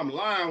 talking about I'm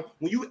lying.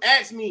 When you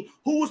asked me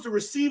who was the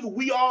receiver,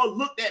 we all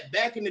looked at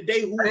back in the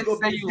day who was going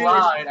to be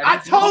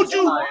I told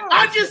you.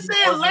 I just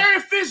said Larry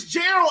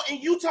Fitzgerald,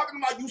 and you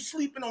talking about you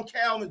sleeping on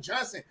Calvin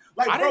Johnson.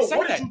 Like, bro,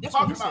 what are you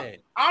talking about?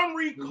 I'm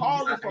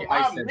recalling from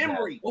my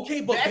memory.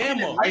 Okay, but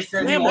Bama,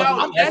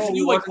 I'm asking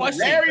you a question.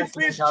 Larry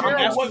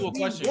Fitzgerald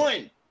was the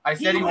one. I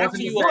said he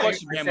wasn't you a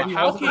question, Bama.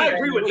 How can I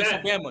agree with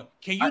that? Bama,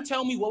 can you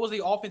tell me what was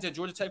the offense at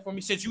Georgia Tech for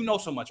me? Since you know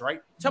so much,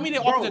 right? Tell me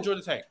the offense at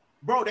Georgia Tech.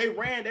 Bro, they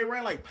ran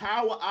like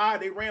power eye.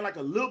 They ran like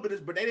a little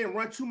bit, but they didn't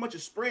run too much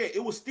of spread.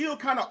 It was still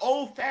kind of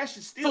old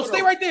fashioned. Still,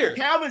 stay right there.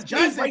 Calvin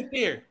Johnson, right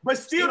there. But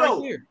still,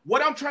 though,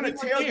 what I'm trying to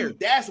tell you,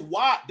 that's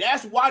why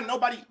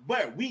nobody.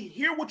 But we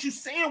hear what you're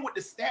saying with the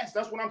stats.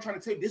 That's what I'm trying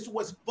to tell you. This is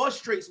what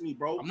frustrates me,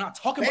 bro. I'm not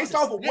talking based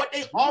off of what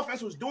their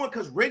offense was doing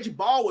because Reggie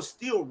Ball was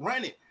still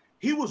running.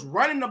 He was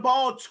running the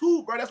ball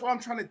too, bro. That's what I'm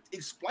trying to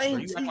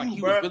explain to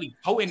you, bro. Really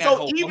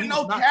so even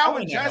though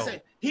Calvin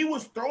Johnson, he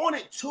was throwing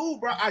it too,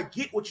 bro. I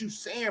get what you're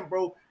saying,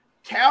 bro.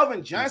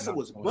 Calvin Johnson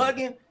was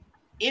bugging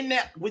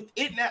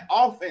within that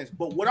offense.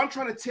 But what I'm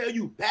trying to tell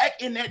you,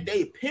 back in that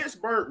day,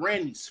 Pittsburgh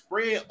ran the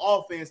spread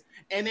offense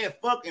and then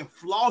fucking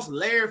flossed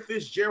Larry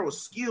Fitzgerald's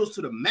skills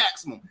to the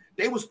maximum.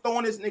 They was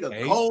throwing this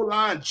nigga goal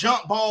line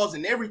jump balls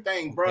and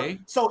everything, bro.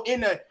 So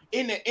in the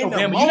moment,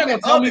 you're not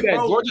gonna tell me that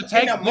Georgia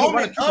Tech didn't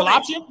run a triple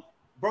option?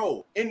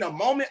 Bro, in the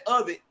moment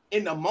of it,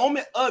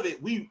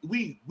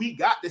 we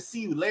got to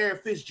see Larry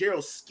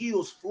Fitzgerald's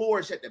skills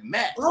flourish at the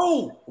max.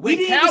 Bro, we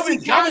didn't see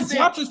Calvin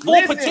Johnson's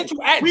full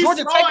potential at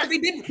Georgia Tech. They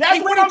didn't.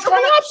 That's what I'm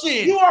trying to.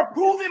 You are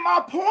proving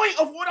my point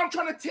of what I'm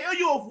trying to tell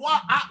you of why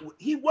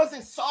he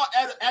wasn't saw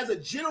as a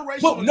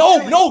generation. But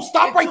no,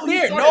 stop right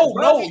there.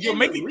 No, you're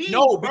making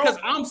because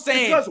I'm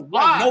saying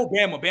why? No,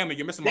 Bama,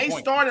 you're missing my point. They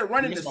started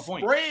running the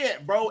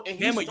spread, bro, and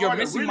Bama, you're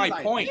missing my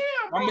point.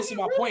 I'm missing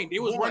my point. They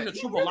was running the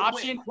triple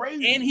option,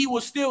 and he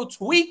was still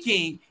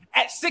tweaking.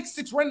 At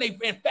 6'6" running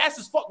and fast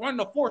as fuck running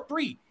the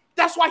 4.3.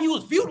 That's why he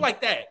was viewed like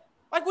that.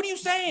 Like, what are you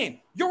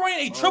saying? You're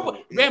running a triple,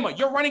 Bama.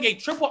 You're running a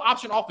triple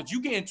option offense.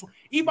 You get into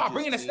even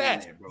bringing the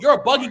stats. You're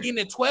a buggy getting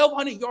in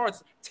 1,200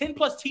 yards, 10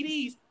 plus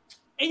TDs,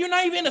 and you're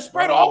not even in a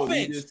spread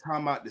offense. You just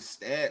talking about the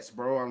stats,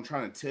 bro. I'm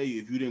trying to tell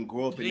you, if you didn't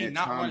grow up in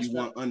that time, you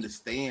won't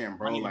understand,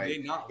 bro.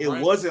 Like,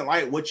 it wasn't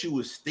like what you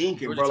was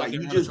thinking, bro. Like,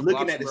 you just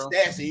looking at the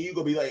stats and you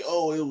gonna be like,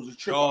 oh, it was a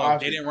triple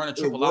option. They didn't run a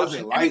triple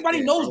option.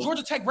 Everybody knows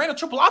Georgia Tech ran a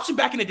triple option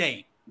back in the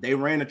day. They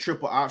ran a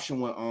triple option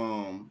with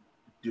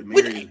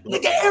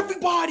look at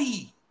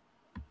everybody.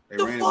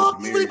 The fuck?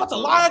 You really about to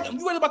lie? You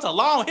really about to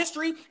lie on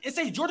history and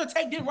say Georgia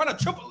Tech didn't run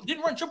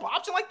triple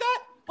option like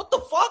that? What the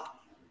fuck?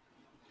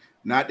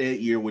 Not that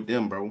year with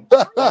them, bro.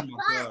 Oh my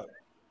god,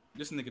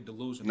 this nigga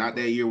delusional. Not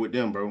that year with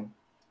them, bro.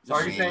 So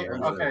are you saying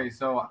okay?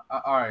 So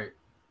all right,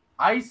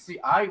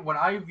 when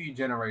I view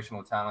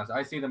generational talents,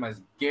 I see them as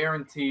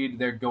guaranteed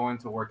they're going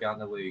to work out in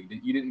the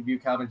league. You didn't view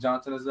Calvin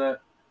Johnson as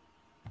that?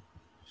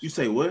 You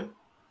say what?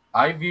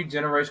 I view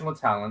generational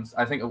talents.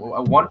 I think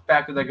one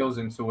factor that goes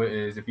into it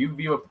is if you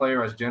view a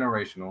player as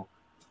generational,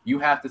 you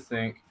have to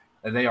think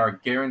that they are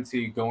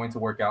guaranteed going to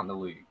work out in the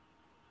league.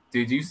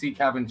 Did you see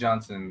Calvin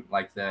Johnson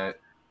like that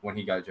when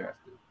he got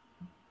drafted?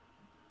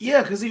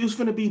 Yeah, because he was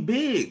finna be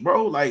big,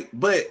 bro. Like,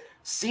 but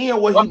seeing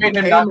what he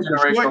became in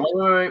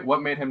Detroit,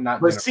 what made him not?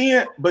 But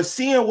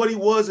seeing what he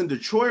was in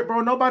Detroit,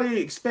 bro, nobody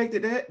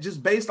expected that.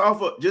 Just based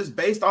off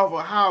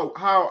of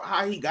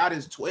how he got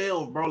his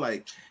 12, bro.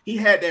 Like, he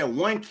had that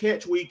one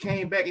catch where he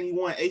came back and he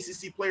won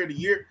ACC Player of the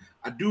Year.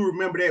 I do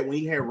remember that when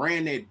he had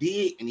ran that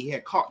dig and he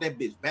had caught that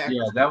bitch back.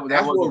 Yeah,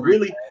 that's what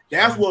really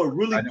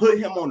put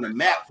him on the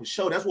map for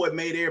sure. That's what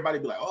made everybody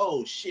be like,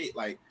 oh shit,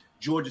 like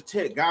Georgia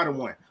Tech got him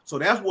one. So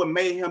that's what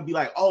made him be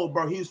like, oh,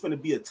 bro, he was going to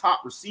be a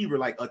top receiver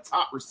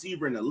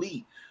in the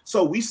league.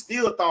 So we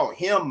still thought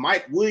him,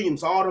 Mike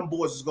Williams, all them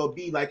boys was going to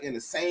be like in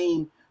the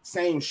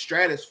same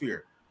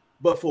stratosphere.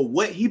 But for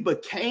what he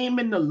became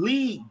in the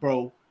league,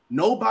 bro,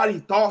 nobody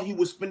thought he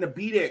was going to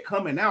be that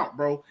coming out,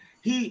 bro.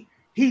 He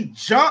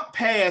jumped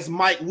past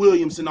Mike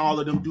Williams and all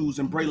of them dudes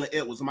and Braylon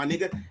Edwards, my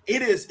nigga.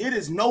 It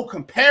is no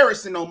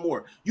comparison no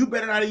more. You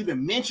better not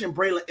even mention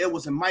Braylon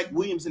Edwards and Mike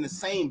Williams in the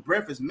same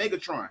breath as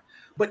Megatron.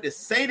 But to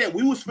say that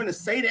we was finna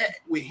say that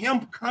with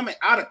him coming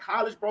out of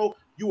college, bro,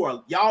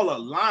 y'all are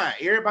lying.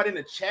 Everybody in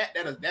the chat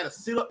that'll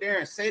sit up there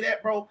and say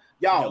that, bro,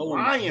 y'all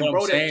lying,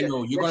 bro.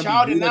 That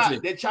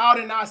y'all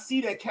did not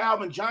see that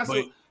Calvin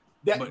Johnson.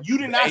 That you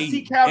did not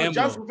see Calvin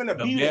Johnson finna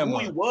be who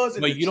he was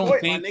in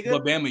Detroit, my nigga.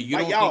 But Bama, you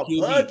don't think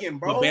he'll be,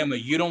 bro. But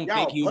Bama, you don't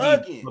think he'll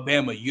be, but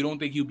Bama, you don't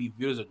think he'll be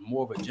viewed as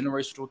more of a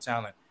generational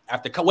talent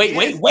after. Wait.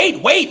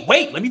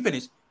 Let me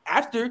finish.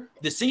 After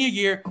the senior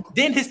year,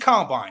 then his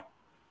combine.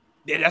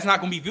 That's not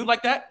gonna be viewed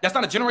like that. That's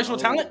not a generational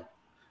talent.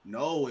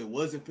 No, it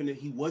wasn't finna.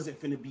 He wasn't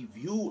finna be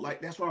viewed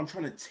like. That's what I'm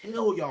trying to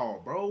tell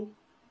y'all, bro.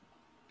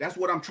 That's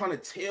what I'm trying to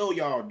tell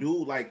y'all,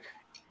 dude. Like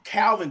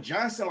Calvin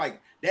Johnson,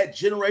 like. That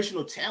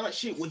generational talent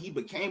shit when he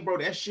became, bro,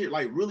 that shit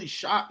like really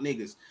shocked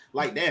niggas.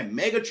 Like that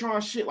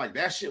Megatron shit, like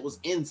that shit was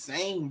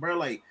insane, bro.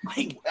 Like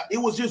it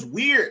was just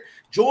weird.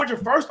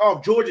 First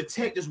off, Georgia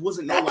Tech just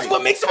wasn't no like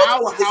what makes him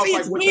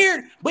it's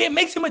weird, but it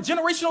makes him a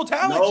generational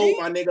talent. No,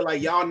 my nigga,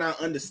 like y'all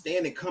not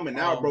understanding coming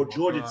out, bro.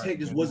 Georgia Tech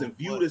just wasn't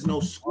viewed as no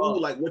school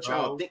like what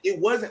y'all think. It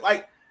wasn't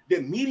like the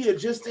media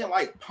just didn't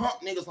like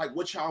pump niggas like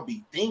what y'all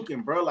be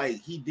thinking, bro.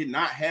 Like he did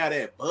not have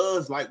that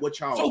buzz like what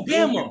y'all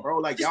thinking, bro.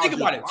 Like just y'all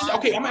think about it.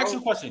 Okay, I'm asking you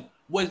a question.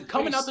 Was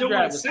coming out the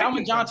draft, was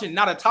Calvin Johnson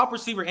not a top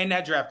receiver in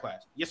that draft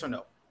class? Yes or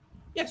no?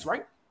 Yes,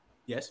 right?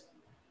 Yes.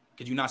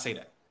 Could you not say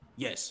that?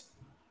 Yes.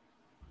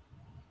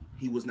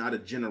 He was not a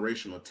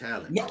generational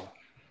talent. No. Bro.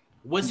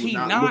 Was he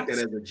not looked at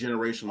as a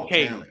generational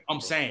talent?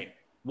 I'm saying,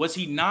 was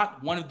he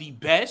not one of the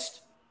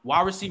best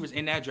wide receivers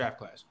in that draft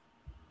class?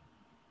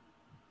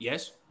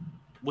 Yes.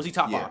 Was he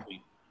top 5?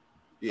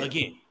 Yeah.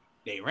 Again,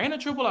 they ran a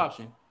triple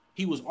option.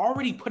 He was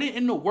already putting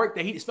in the work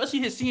that especially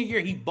his senior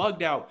year, he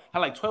bugged out, had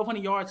like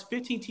 1,200 yards,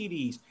 15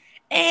 TDs,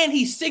 and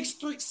he's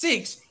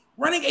 6'6",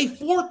 running a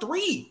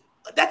 4.3.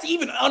 That's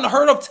even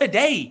unheard of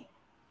today.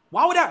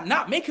 Why would that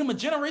not make him a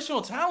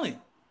generational talent?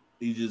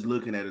 He's just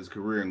looking at his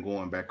career and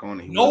going back on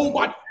it.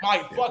 My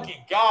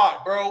fucking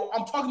God, bro.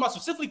 I'm talking about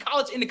specifically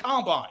college in the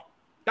combine.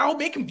 That would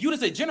make him viewed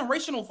as a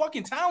generational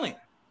fucking talent.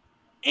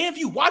 And if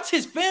you watch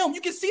his film, you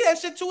can see that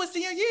shit to his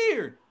senior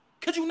year.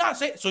 Could you not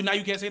say? So now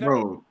you can't say that,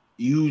 bro.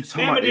 You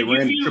talking about they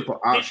ran the triple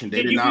option?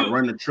 They did not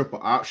run the triple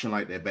option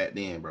like that back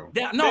then, bro.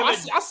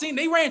 I seen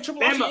they ran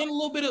triple option in a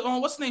little bit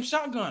of what's the name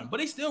shotgun, but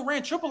they still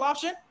ran triple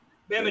option.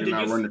 Bama did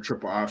not run the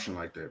triple option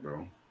like that,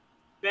 bro.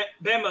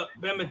 Bama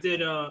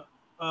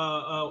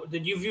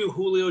did you view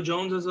Julio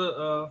Jones as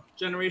a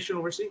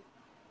generational receiver?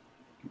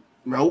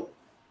 Nope.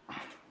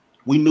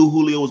 We knew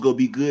Julio was gonna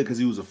be good because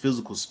he was a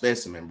physical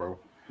specimen, bro.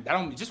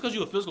 Just because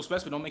you're a physical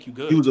specimen don't make you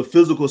good. He was a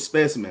physical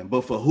specimen,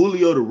 but for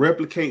Julio to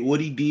replicate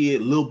what he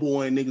did, little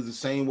boy and niggas the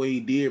same way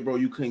he did, bro,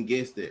 you couldn't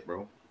guess that,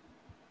 bro.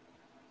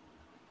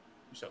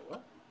 So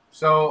what?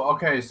 So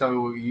okay,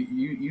 so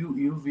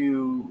you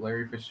view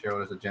Larry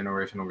Fitzgerald as a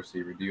generational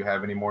receiver. Do you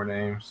have any more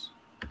names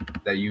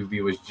that you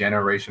view as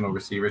generational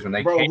receivers when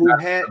they came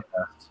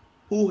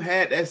who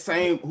had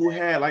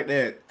like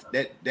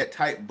that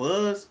type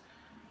buzz?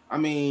 I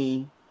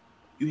mean,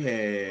 you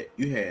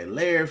had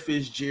Larry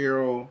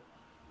Fitzgerald.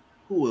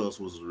 Who else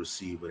was a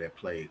receiver that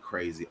played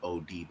crazy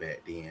OD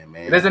back then,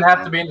 man? It doesn't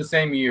have to be in the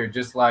same year,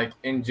 just like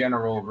in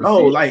general. No,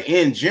 like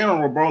in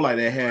general, bro. Like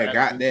they had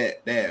got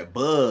that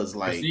buzz.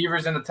 Like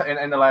receivers in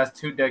the last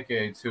 2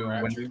 decades who,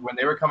 when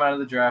they were coming out of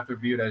the draft, were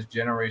viewed as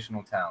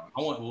generational talent.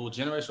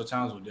 Generational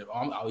talents were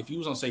different. If you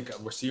was gonna say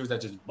receivers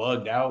that just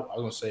bugged out, I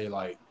was gonna say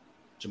like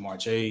Jamar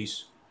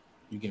Chase.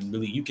 You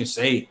can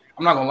say,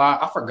 I'm not gonna lie,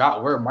 I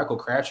forgot where Michael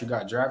Crabtree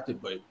got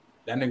drafted, but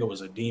that nigga was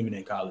a demon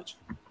in college.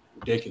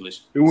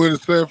 Ridiculous. He went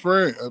to San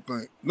Fran, I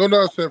think. No,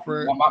 not San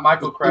Fran.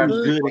 Michael Crabtree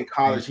was good in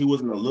college. He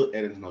wasn't looked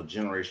at as no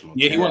generational.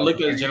 Yeah, he wasn't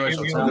looked at as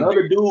generational talent.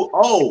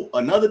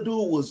 Another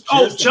dude was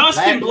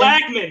Justin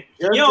Blackman.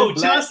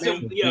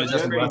 Justin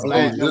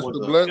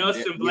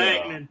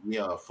Blackman.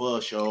 Yeah,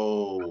 for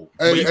sure.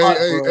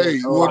 Hey.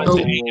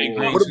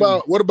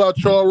 What about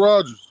Charles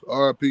Rogers?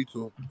 R.I.P.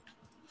 to him.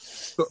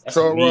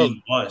 Charles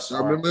Rogers.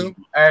 Remember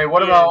him? Hey,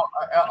 what about?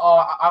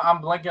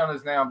 I'm blanking on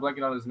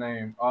his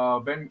name.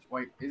 Ben.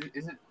 Wait,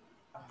 is it?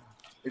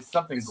 It's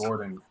something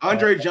Gordon.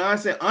 Andre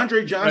Johnson.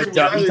 You talking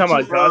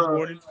about Josh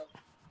Gordon?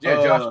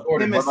 Yeah, Josh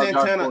Gordon.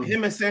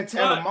 Him and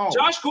Santana Moss.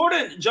 Josh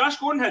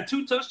Gordon had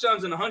 2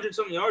 touchdowns and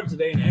 100-something yards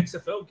today in the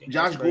XFL game.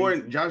 Josh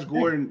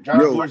Gordon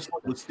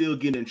was still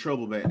getting in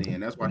trouble back then.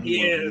 That's why he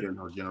wasn't in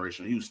her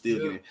generation. He was still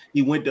getting.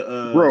 He went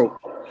to bro.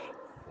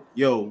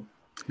 Yo,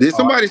 did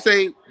somebody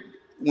say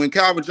when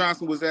Calvin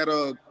Johnson was at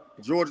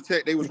Georgia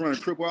Tech, they was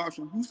running triple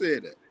option? Who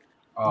said that?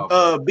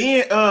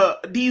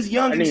 These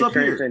youngins up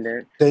here.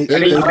 They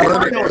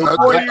run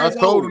it. I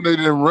told them they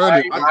didn't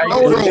run it.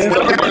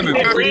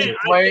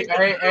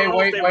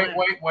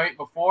 Wait.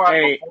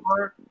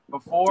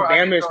 Before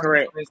Bam is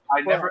correct.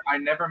 I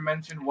never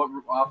mentioned what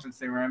offense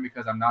they ran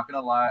because I'm not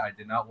gonna lie, I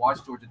did not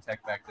watch Georgia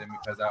Tech back then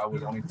because I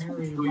was only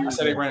 2 years. I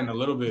said they ran a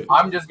little bit.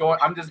 I'm just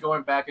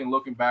going back and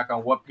looking back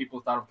on what people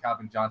thought of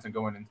Calvin Johnson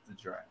going into the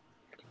draft.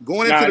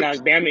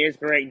 Bama is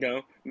correct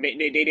though.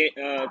 They did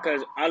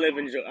because I live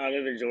in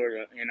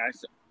Georgia, and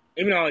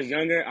even though I was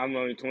younger, I'm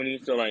only 20,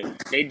 so like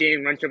they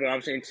didn't run triple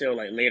option until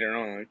like later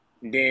on.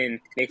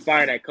 Then they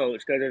fired that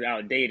coach because it was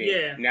outdated.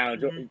 Yeah. Now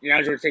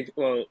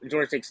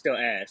Georgia Tech's still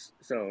ass.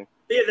 So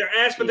yeah, they're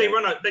ass, but they're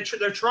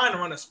trying to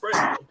run a spread.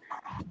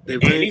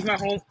 And he's my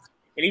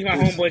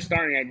homeboy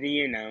starting at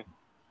DN now.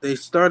 They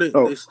started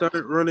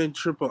running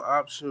triple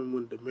option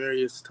when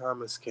Demaryius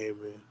Thomas came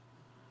in.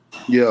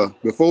 Yeah.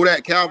 Before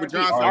that, Calvin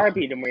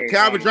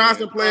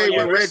Johnson played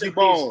with Reggie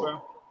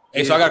Ball.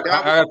 Hey, so I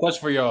got a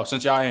question for y'all.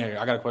 Since y'all ain't here,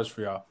 I got a question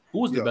for y'all.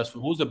 Who's the best?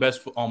 Who's the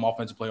best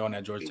offensive player on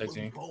that Georgia Tech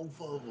team?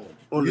 Both of them.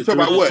 You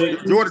talking about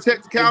what? Georgia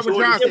Tech, Calvin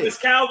Johnson. It was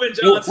Calvin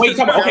Johnson. Wait.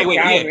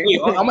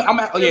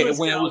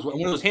 When it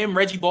was him,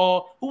 Reggie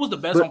Ball, who was the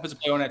best offensive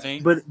player on that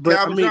team? But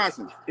Calvin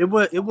Johnson. It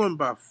wasn't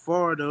by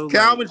far though.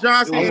 Calvin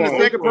Johnson, and the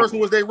second person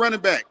was their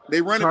running back.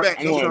 They running back.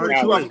 I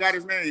forgot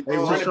his name.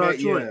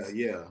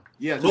 Yeah.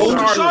 He was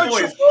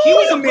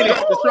a minute.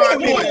 You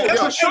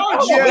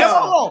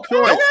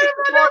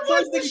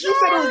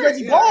said it was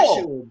Reggie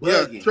Ball.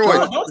 Yeah,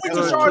 Troy. You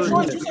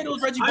said it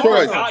was Reggie Ball.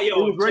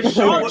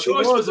 Rashard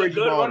was a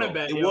good running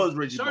back. It was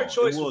Reggie Ball. It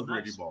was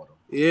Reggie Ball.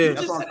 Yeah,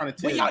 that's what I'm trying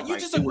to tell you. You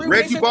just agree.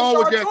 Reggie Ball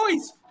was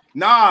just.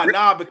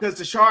 Nah, because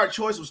the Shard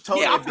choice was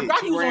told I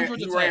forgot he was on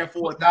Georgia Tech. ran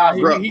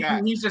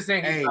 4,000. He's just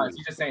saying he's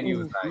just saying he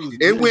was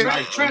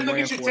nice. Trent, look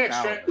at your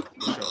text, Trent.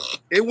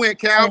 It went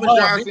Calvin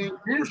Johnson,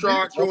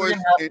 Rashard Choice,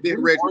 and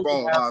then Reggie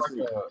Ball.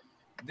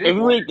 If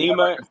we really think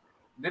about it,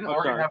 didn't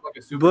Oregon have like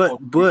a Super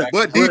Bowl?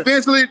 But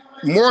defensively,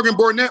 Morgan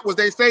Burnett was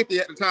their safety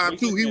at the time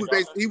too. He was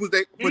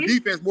for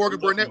defense. Morgan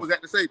Burnett was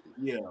at the safety.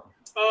 Yeah.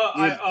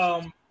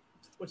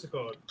 What's it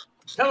called?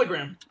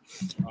 Telegram.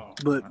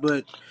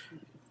 But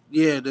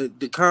yeah, the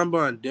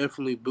combine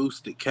definitely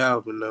boosted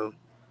Calvin though,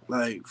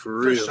 like for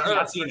real. Sure,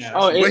 I've seen that.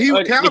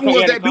 Calvin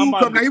was that dude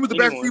coming out. He was the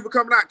best receiver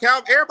coming out.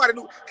 Calvin, everybody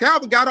knew.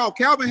 Calvin got off.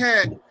 Calvin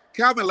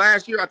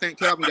last year. I think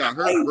Calvin got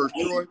hurt versus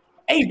Troy.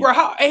 Hey, bro.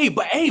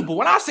 But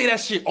when I say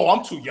that shit,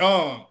 I'm too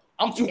young.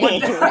 I'm too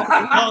young.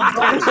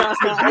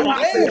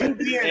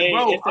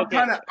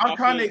 I'm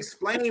trying to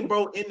explain,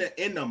 bro.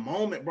 In the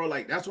moment, bro.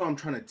 Like that's what I'm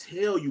trying to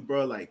tell you,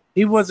 bro. Like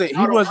he wasn't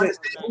head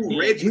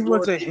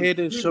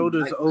and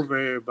shoulders over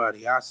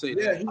everybody. I say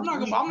that. I'm not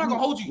gonna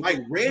hold you.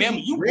 Like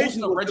Reggie, you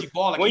boasting of Reggie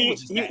Ball like he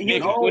was just that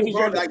nigga. Y'all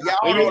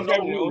don't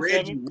know who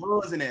Reggie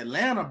was in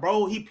Atlanta,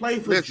 bro. He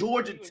played for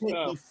Georgia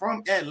Tech. He's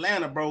from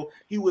Atlanta, bro.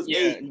 He was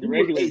a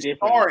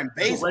star in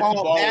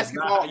baseball,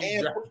 basketball,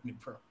 and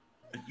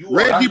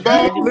Reggie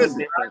Ball,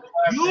 listen.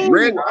 I'm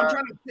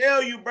trying to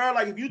tell you, bro.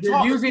 Like if you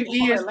talk using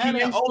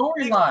ESPN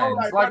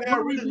storylines, like I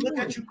really look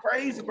at you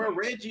crazy, bro.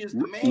 Reggie is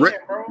the man,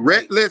 bro.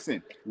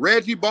 Listen,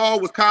 Reggie Ball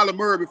was Kyler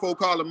Murray before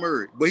Kyler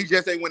Murray, but he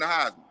just ain't win a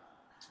Heisman.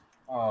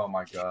 Oh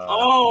my God.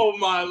 Oh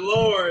my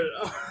Lord.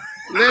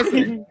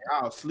 Listen,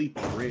 y'all sleep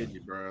on Reggie,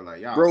 bro.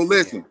 Like y'all, bro.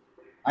 Listen.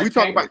 I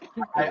can't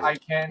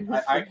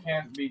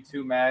be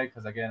too mad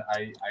because again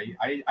I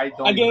don't know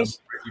what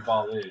Reggie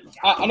Ball is.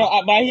 I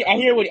know, but I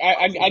hear what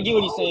I get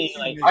what he's saying.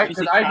 Like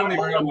because I don't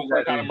even know who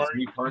that is.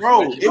 Me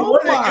personally, bro,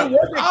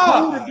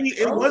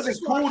 it wasn't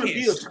cool to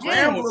be a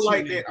scrambler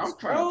like that. I'm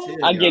trying to tell you.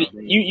 I get it.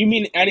 You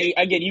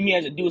mean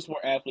as a dual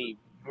sport athlete,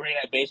 great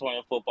at baseball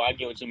and football. I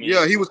get what you mean.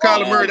 Yeah, he was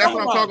Kyler Murray. That's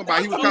what I'm talking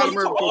about. He was Kyler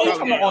Murray before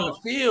Kyler Murray. On the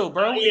field,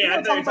 bro. Yeah,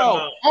 I'm talking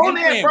about. On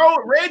that, bro.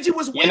 Reggie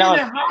was winning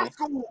in high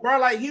school, bro.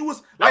 Like he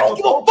was. I don't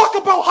give a fuck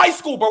about high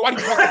school, bro. Why do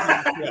you talk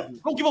about that?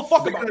 Don't give a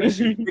fuck about this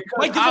shit.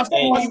 Like,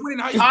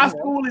 high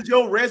school is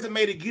your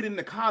resume to get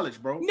into college,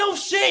 bro. No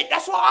shit.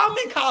 That's why I'm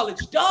in college.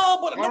 Duh,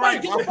 but nobody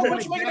gives a fuck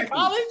what you in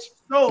college.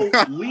 So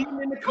leading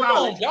into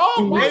college,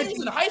 y'all. Why was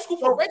in high school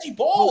for Reggie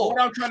Ball?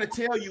 What I'm trying to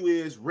tell you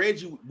is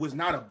Reggie was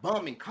not a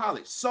bum in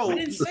college. So I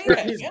didn't say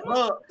that,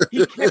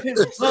 he kept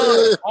his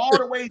blood all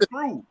the way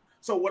through.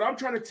 So what I'm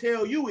trying to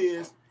tell you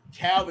is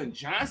Calvin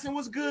Johnson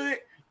was good,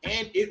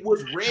 and it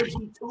was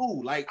Reggie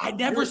too. Like I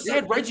never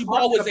said Reggie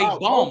Ball was a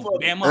bum,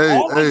 man.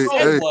 All I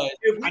said was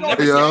if we don't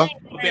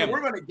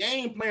we're gonna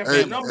game plan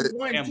for number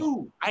 1 and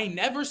 2. I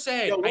never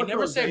said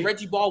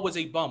Reggie Ball was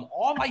a bum.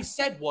 All I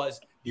said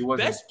was the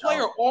best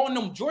player on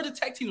them Georgia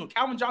Tech teams when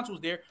Calvin Johnson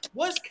was there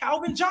was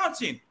Calvin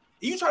Johnson.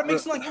 You try to make it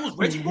seem like it was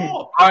Reggie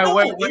Ball. All right,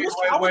 wait. Wait,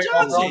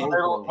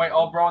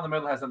 all bro in the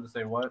middle has something to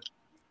say. What?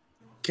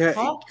 I'm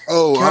about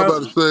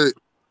to say.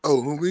 Oh,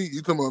 who me?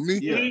 You talking about me?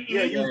 Yeah,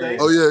 you.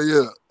 Oh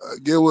yeah.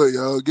 Get what,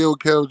 y'all? Get where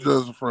Calvin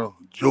Johnson from?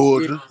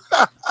 Georgia.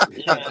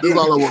 That's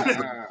all I want to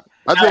say.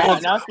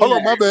 Hold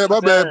on, my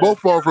bad. Both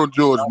fall from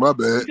Georgia. My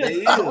bad.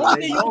 The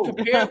only thing you can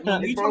compare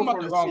when you talking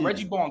about the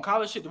Reggie Ball and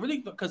college shit, really,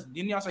 because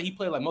didn't y'all say he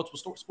played like multiple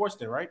sports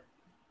there, right?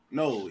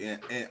 No, and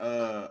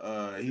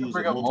he was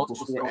a multiple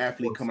sport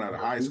athlete coming out of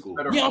high school.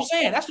 Yeah, I'm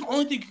saying that's the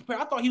only thing you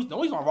compare. I thought he was the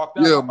only one rocked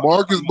out. Yeah,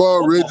 Marcus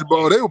Ball, Reggie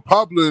Ball, they were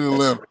popular in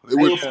Atlanta. They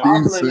went to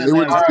Stevenson.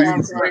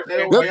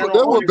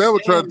 That's what Bev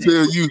was trying to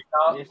tell you.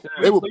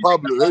 They were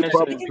popular. They were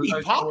popular. He can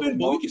be popping,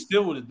 but we can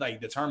still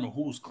like determine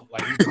who's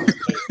like.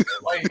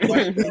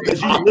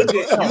 Because you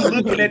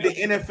looking at the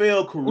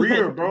NFL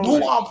career, bro.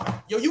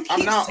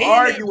 I'm not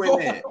arguing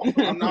that.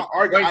 I'm not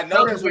arguing. I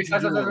know that's what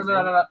you're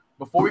doing.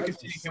 Before we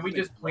continue, can we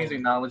just please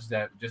acknowledge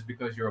that just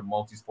because you're a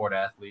multi-sport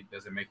athlete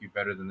doesn't make you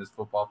better than this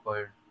football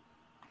player?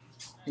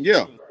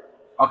 Yeah.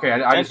 Okay,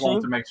 I just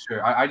wanted to make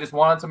sure. I just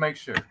wanted to make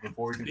sure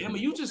before we continue. Damn,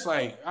 you just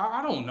like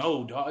I don't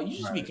know, dog. You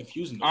just be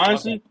confusing.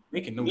 Honestly,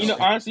 making no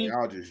honestly,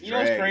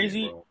 what's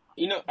crazy?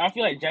 I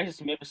feel like Jackson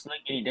Smith is still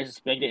getting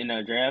disrespected in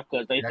the draft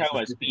because they talk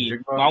about speed.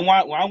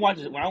 Jigba? When I watch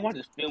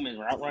his film and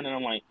route running,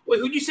 I'm like, wait,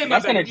 who'd you say?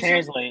 that's gonna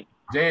translate.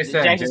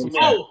 Jackson Smith.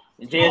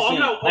 I'm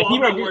not. I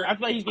feel I'm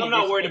like he's getting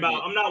not worried disrespected.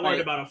 about. I'm not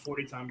worried about a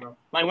 40 time, bro.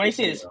 Like when I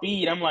say his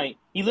speed, I'm like,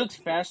 he looks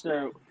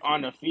faster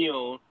on the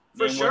field.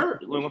 For sure.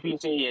 When people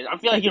say he is, I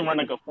feel like he'll run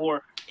like a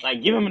 4.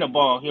 Like give him the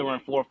ball, he'll run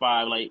 4 or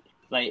 5. Like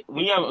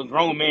when you have a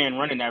grown man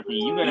running after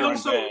you, gotta run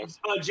fast.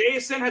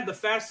 JSN had the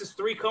fastest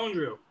 3-cone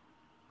drill.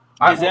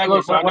 Exactly.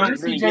 Look, when I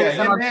see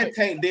him and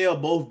Tank Dale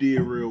both did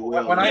real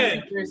well. When I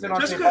see Jason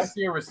on tape, I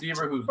see a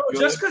receiver who's good.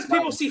 Just because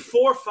people see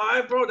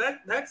 4.5, bro,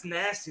 that's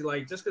nasty.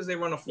 Like just because they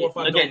run a 4.5.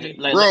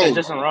 Look at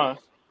Justin Ross.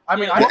 I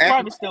mean, he's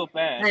probably still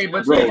fast. Hey,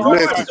 but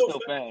still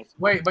fast.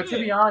 Wait, but to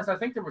be honest, I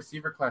think the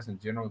receiver class in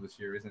general this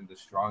year isn't the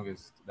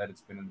strongest that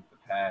it's been in the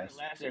past.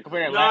 I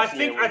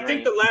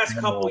think the last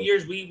couple of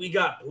years we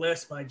got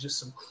blessed by just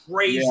some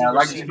crazy. Yeah,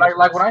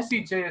 like when I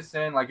see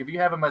JSN, like if you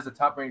have him as a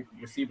top-ranked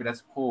receiver,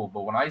 that's cool.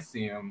 But when I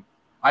see him,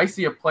 I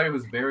see a player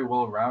who's very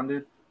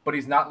well-rounded, but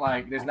he's not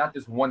like there's not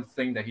this one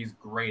thing that he's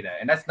great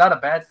at, and that's not a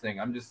bad thing.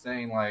 I'm just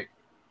saying like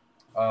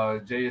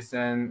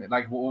JSN,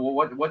 like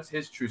what's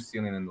his true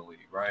ceiling in the league,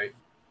 right?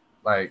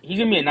 Like he's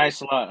gonna be a nice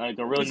slot, like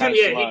a really nice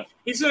slot.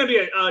 He's gonna be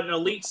an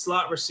elite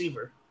slot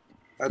receiver.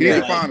 He need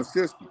to find a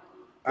system.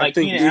 I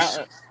think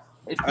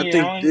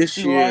this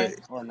year,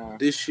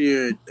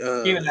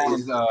 Keenan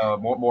Allen's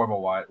more of a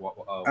wide.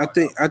 I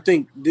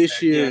think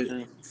this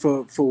year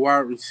for wide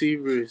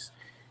receivers,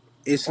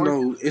 it's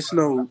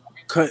no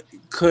clear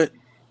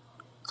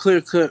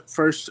cut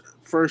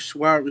first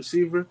wide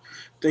receiver.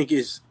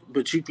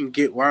 But you can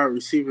get wide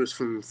receivers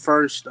from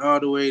first all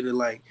the way to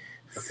like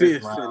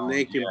fifth, and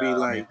they can be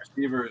like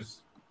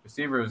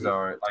receivers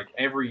are like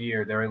every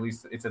year they're at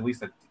least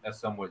a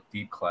somewhat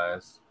deep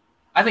class.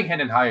 I think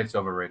Hendon Hyatt's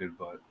overrated,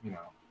 but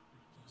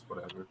it's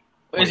whatever.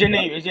 Is your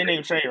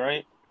name Trey,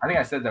 right? I think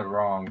I said that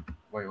wrong.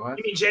 Wait, what?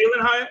 You mean Jalen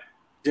Hyatt?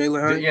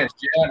 Yes,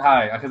 Jalen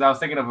Hyatt, because I was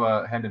thinking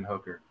of Hendon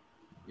Hooker.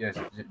 Yes,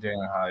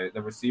 Jalen Hyatt,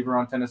 the receiver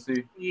on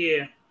Tennessee.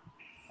 Yeah.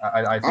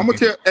 I'm gonna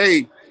tell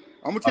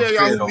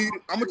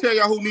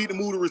y'all who need to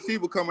move the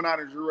receiver coming out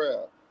of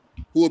Giraffe.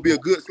 Who will be a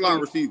good slot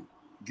receiver?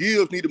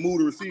 Gibbs need to move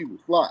the receiver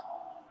slot.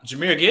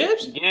 Jameer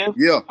Gibbs?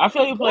 Yeah. I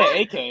feel you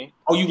play AK.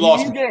 Oh, you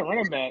lost me. He's a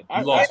running back.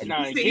 I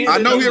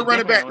know he's a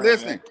running back.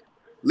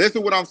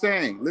 Listen what I'm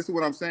saying.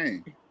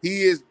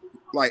 He is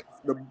like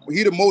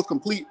the most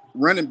complete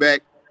running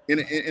back in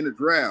the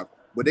draft.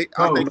 But I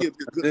think he'll be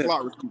a good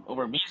slot receiver.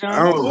 Over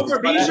Bijan? Over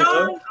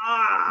Bijan?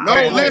 No,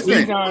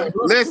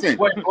 listen.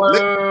 Wait.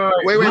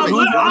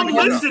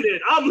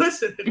 I'm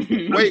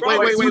listening. Wait.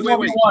 He's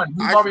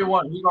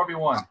already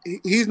won.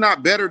 He's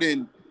not better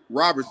than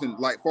Robertson,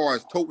 like far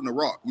as toting the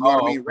rock. You know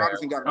what I mean? Okay.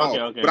 Robertson got it all.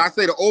 Okay. But I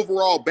say the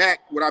overall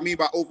back, what I mean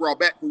by overall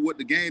back for what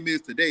the game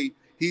is today,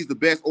 he's the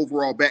best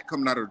overall back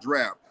coming out of the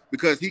draft.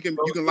 Because you can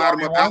line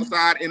him up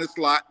outside in a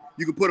slot.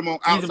 You can put him on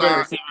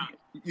outside.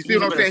 You see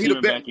what I'm saying? He's the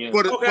best.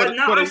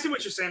 I see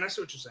what you're saying.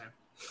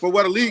 For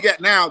what the league at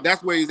now,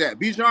 that's where he's at.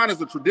 Bijan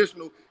is a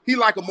traditional. He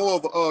like a more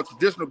of a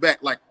traditional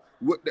back, like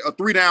a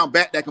 3-down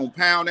back that can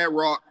pound that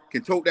rock,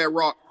 can tote that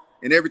rock,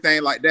 and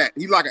everything like that.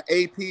 He like an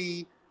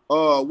AP.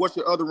 What's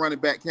your other running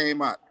back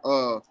came out?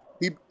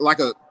 He like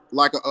a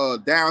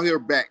downhill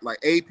back, like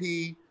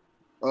AP,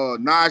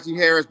 Najee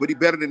Harris, but he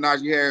better than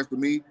Najee Harris to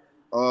me.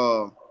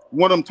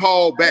 One of them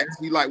tall backs.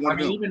 He like one of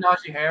them. Even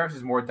Najee Harris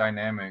is more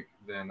dynamic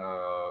than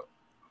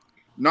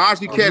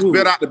Najee catch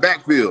better out the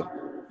backfield.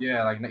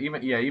 Yeah,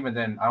 even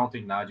then, I don't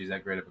think Najee's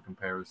that great of a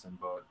comparison,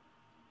 but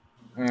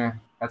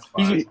that's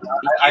fine.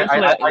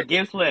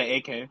 Gibbs play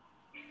AK.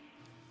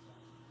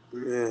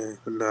 Yeah,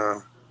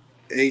 nah.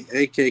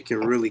 AK can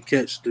really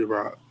catch the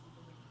rock.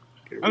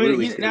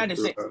 He's not the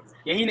same.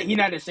 Yeah, he's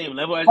not the same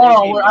level as.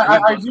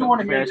 I do want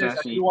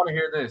to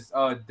hear this.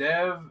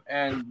 Dev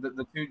and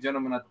the two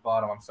gentlemen at the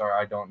bottom. I'm sorry,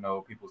 I don't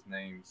know people's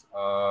names.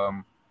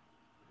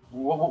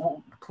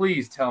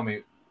 Please tell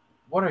me,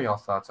 what are y'all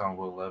thoughts on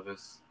Will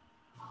Levis?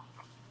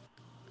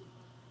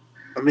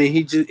 I mean,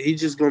 he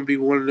just gonna be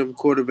one of them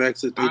quarterbacks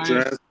that they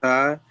draft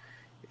high,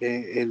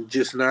 and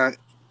just not.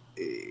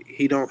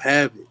 He don't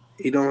have it.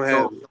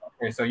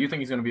 Okay, so you think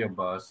he's gonna be a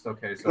bust?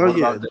 Okay, so what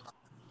about this?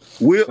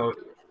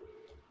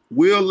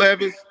 Will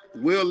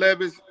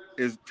Levis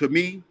is, to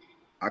me,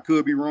 I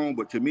could be wrong,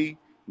 but to me,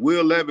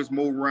 Will Levis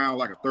moved around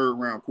like a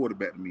 3rd-round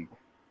quarterback to me.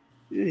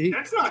 Yeah,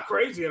 that's not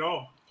crazy at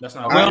all. That's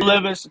not Will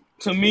Levis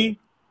to me.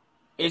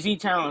 Is he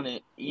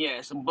talented?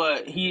 Yes,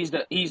 but he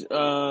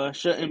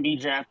shouldn't be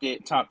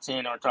drafted top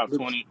 10 or top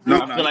 20.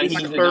 I feel like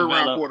he's a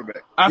 3rd-round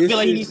quarterback. I feel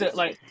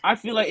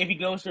like if he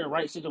goes to the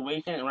right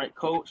situation and right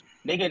coach,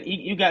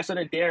 you got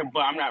something there. But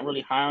I'm not really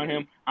high on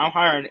him. I'm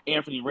higher on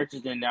Anthony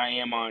Richardson than I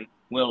am on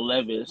Will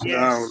Levis.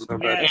 Yes.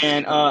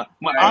 And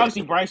but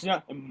obviously Bryce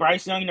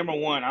Young number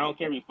 1. I don't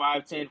care if he's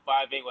 5'10",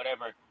 5'8",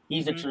 whatever.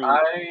 He's the truth.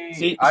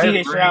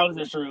 CJ Stroud is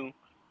the truth.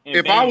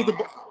 If I was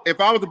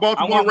the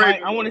Baltimore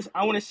Ravens,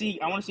 I want to see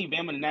Bama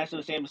in the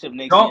national championship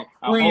next year.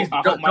 Please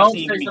don't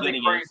say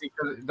something crazy.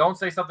 Don't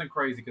say something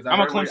crazy because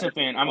I'm a Clemson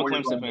fan.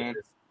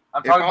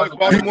 I'm talking about the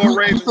Baltimore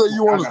Ravens.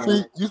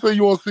 You say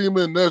you want to see him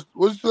in next.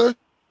 What you say?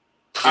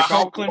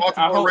 Hopefully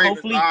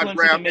Clemson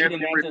can make the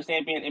national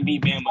champion and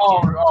beat Bama.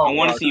 I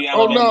want to see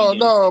Oh Alabama.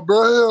 no,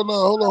 bro, hell no.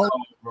 Hold on.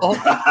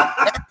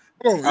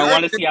 I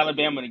want to see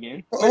Alabama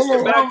again.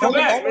 Mr.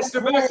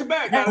 Back to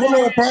back. Hold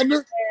on,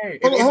 partner.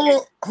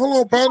 Hold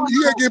on, partner.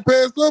 You gotta get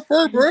past up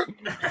first, bro.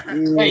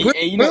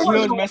 Hey, you know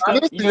what's messed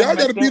up? I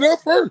gotta beat up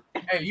first.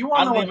 Hey, you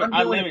want to know what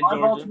I'm doing if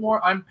I'm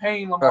Baltimore? I'm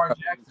paying Lamar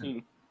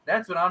Jackson.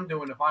 That's what I'm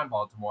doing if I'm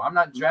Baltimore. I'm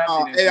not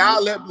drafting. Hey,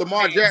 I'll let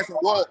Lamar Jackson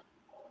walk.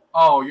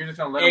 Oh, you're just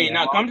gonna let him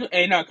walk? Come to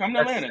Atlanta. Come to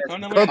Atlanta.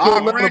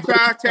 I'll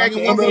franchise tag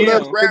him one more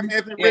draft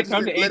Anthony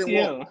Richardson.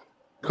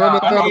 Come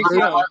to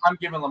ATL. I'm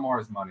giving Lamar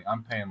his money.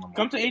 I'm paying Lamar.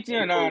 Come to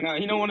ATL. No,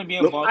 he don't want to be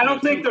in Baltimore. I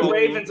don't think the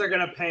Ravens are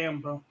gonna pay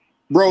him, bro.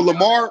 Bro,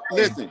 Lamar,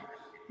 listen.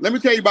 Let me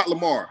tell you about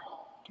Lamar.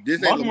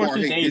 This ain't Baltimore's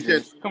Lamar. It's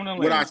just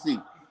what I see.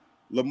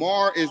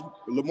 Lamar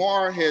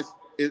has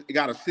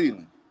got a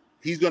ceiling.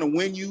 He's gonna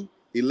win you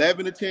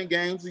 11 to 10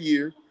 games a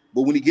year,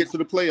 but when he gets to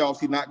the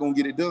playoffs, he's not gonna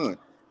get it done.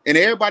 And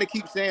everybody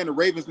keeps saying the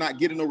Ravens not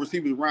getting no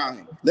receivers around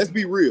him. Let's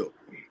be real.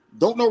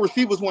 Don't no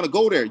receivers want to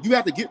go there. You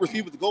have to get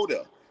receivers to go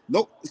there.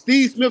 No,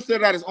 Steve Smith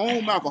said out his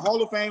own mouth, a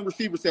Hall of Fame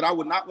receiver said, I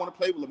would not want to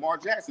play with Lamar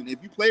Jackson.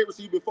 If you played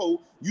receiver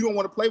before, you don't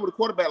want to play with a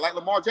quarterback like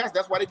Lamar Jackson.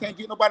 That's why they can't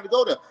get nobody to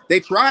go there. They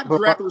tried to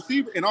draft the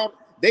receiver and all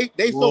they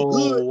so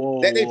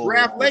good that they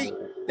draft late.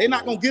 They're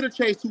not gonna get a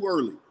chase too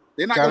early.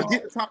 They're not gonna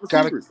get the top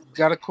receivers.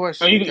 Got a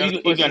question.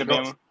 You got it,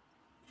 Bama.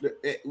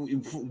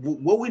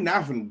 What we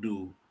not gonna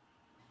do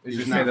is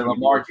just say that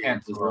Lamar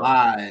can't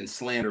lie and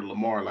slander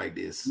Lamar like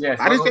this. Yes,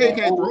 I didn't say he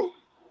can't throw.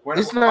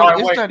 It's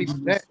not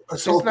even that.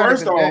 So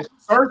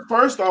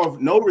first off,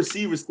 no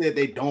receiver said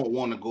they don't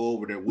want to go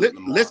over there with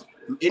Lamar.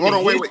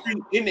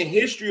 In the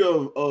history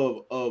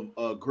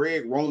of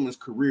Greg Roman's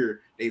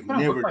career, they've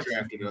never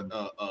drafted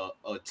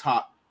a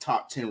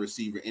top 10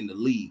 receiver in the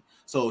league.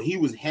 So he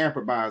was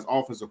hampered by his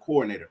offensive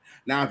coordinator.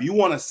 Now, if you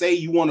want to say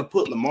you want to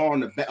put Lamar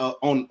up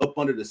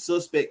under the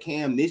suspect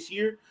cam this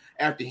year,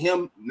 after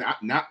him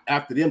not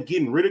after them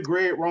getting rid of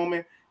Greg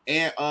Roman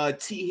and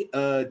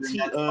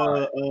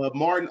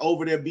Martin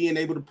over there being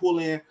able to pull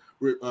in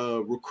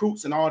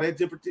recruits and all that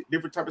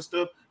different type of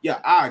stuff, yeah,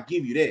 I'll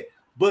give you that.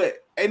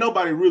 But ain't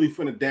nobody really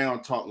finna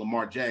down talk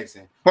Lamar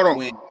Jackson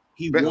when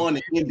he won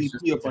an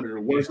MVP up under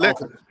the worst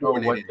offensive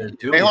coordinator.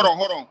 Hey, hold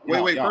on.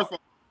 Wait.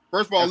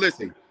 First of all,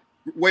 listen.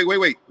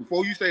 Wait.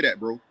 Before you say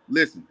that, bro,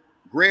 listen.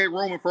 Greg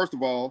Roman, first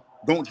of all,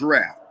 don't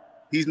draft.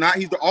 He's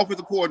the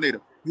offensive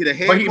coordinator. He the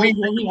head coach.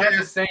 He has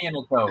a say in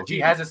it, though. He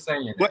has a say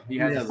in it. But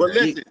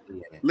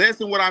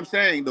listen what I'm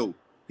saying, though.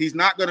 He's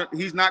not at the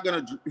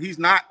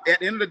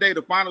end of the day,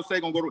 the final say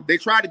gonna go to, they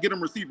tried to get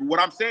him receiver. What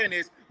I'm saying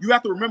is you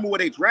have to remember where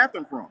they draft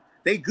him from.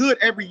 They good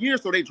every year,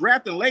 so they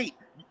drafting late.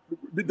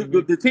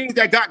 The teams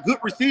that got good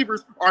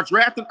receivers are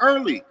drafting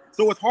early.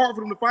 So it's hard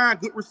for them to find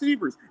good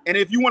receivers. And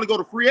if you want to go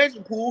to free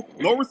agent pool,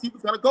 no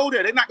receivers got to go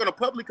there. They're not going to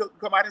publicly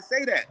come out and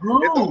say that. If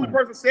the only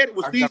person said it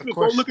was Steve Smith,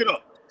 go look it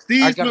up.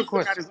 Steve Smith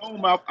said out his own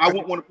mouth, I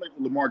wouldn't want to play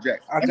for Lamar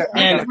Jackson. I got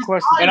a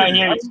question. And I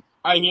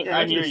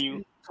hear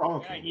you.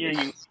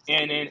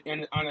 And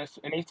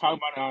they talk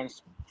about it on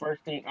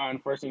first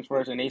things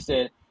first, and they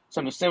said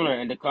something similar.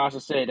 And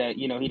DeCosta said that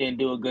he didn't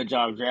do a good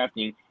job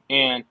drafting.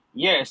 And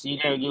yes, you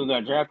didn't do a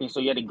good drafting, so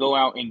you had to go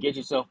out and get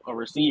yourself a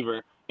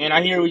receiver. And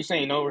I hear what you're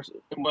saying,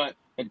 but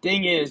the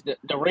thing is,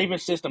 the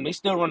Ravens system, they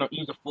still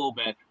use a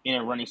fullback in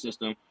a running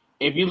system.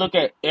 If you look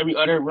at every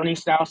other running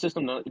style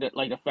system,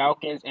 like the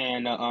Falcons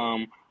and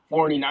the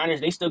 49ers,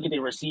 they still get their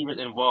receivers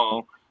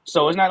involved.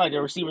 So it's not like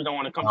the receivers don't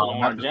want to come to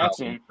Lamar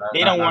Jackson.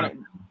 They don't want to.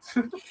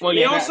 Well,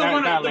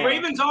 the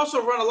Ravens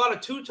also run a lot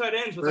of two tight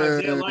ends with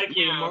Isaiah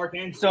Likely and Mark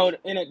Andrews. So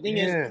and the thing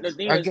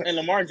is, and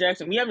Lamar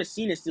Jackson, we haven't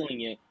seen his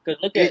ceiling yet.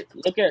 Because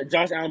look at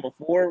Josh Allen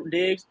before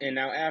Diggs and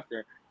now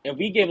after. If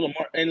we give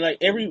Lamar, and like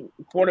every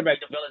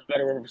quarterback develops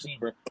better with a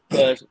receiver,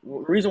 because the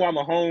reason why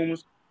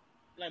Mahomes,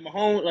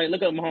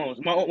 look at Mahomes.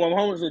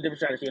 Mahomes is a different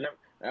strategy.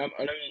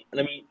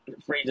 Let me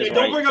phrase this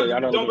don't right. Bring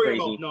up, don't bring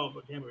him up. No,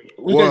 but can't bring it.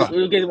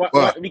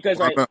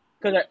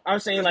 Because I'm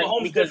saying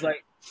Mahomes,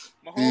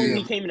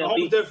 he came in the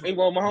league.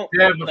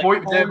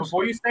 Mahomes,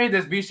 before you say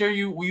this, be sure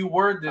you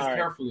word this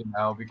carefully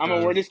now. Because I'm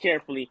gonna word this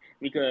carefully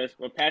because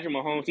when Patrick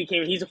Mahomes,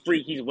 he's a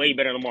freak. He's way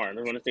better than Lamar. I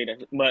want to say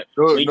that, but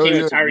when he came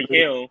with Tyreek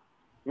Hill.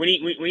 When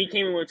he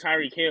came in with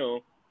Tyreek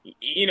Hill,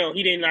 he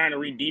didn't learn how to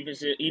read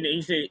defenses.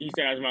 He said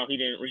out his mouth he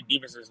didn't read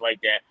defenses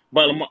like that.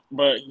 But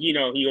he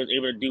was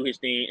able to do his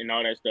thing and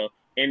all that stuff.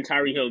 And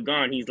Tyreek Hill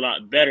gone, he's a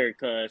lot better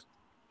because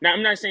now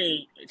I'm not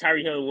saying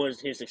Tyreek Hill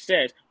was his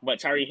success, but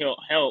Tyreek Hill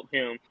helped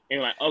him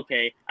and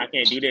okay, I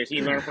can't do this.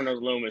 He learned from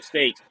those little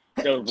mistakes.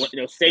 Those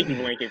safety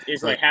blankets.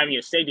 It's like having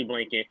a safety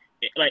blanket.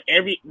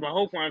 My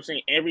whole point I'm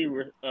saying every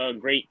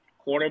great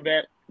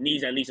quarterback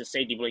needs at least a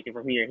safety blanket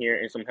from here and here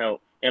and some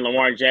help. And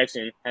Lamar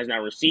Jackson has not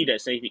received that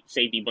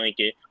safety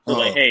blanket.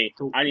 So hey,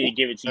 I need to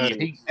give it to you.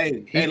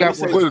 He got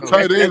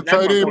tight end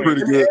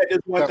pretty good.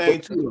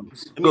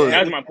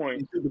 That's my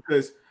point.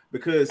 Because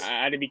because I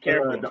had to be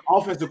careful. The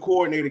offensive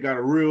coordinator got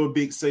a real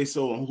big say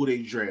so on who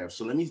they draft.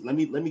 So let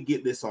me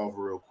get this off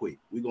real quick.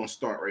 We're gonna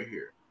start right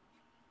here.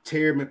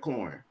 Terry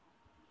McLaurin.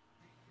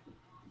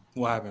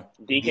 What happened?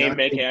 DK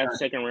Metcalf,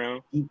 second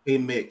round.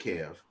 DK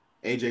Metcalf,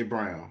 AJ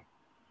Brown,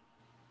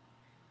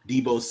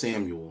 Deebo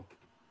Samuel.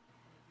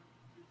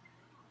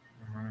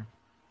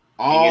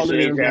 All of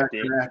them got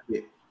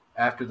drafted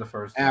after the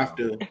first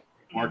after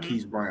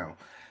Marquise Brown.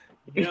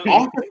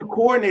 Offensive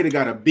coordinator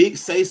got a big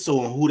say so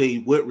on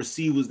what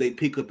receivers they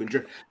pick up and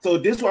draft. So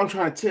this is what I'm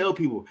trying to tell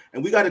people,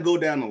 and we got to go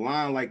down the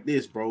line like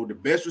this, bro. The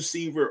best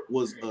receiver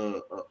was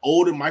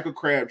older Michael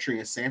Crabtree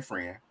in San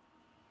Fran.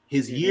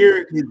 His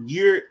year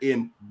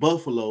in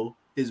Buffalo,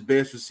 his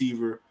best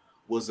receiver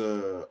was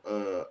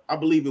I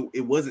believe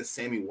it wasn't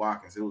Sammy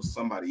Watkins, it was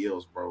somebody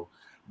else, bro.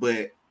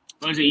 But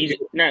was it easy?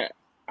 Nah,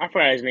 I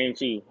forgot his name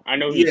too. I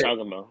know who you're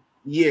talking about.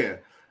 Yeah.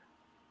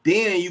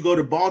 Then you go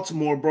to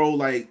Baltimore, bro,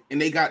 like, and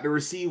they got the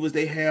receivers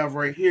they have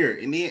right here.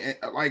 And then,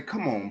 like,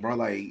 come on, bro,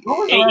 like. And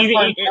only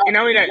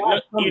that,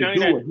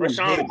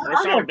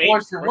 Rashawn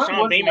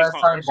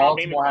Bateman.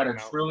 Baltimore had a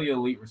truly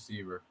elite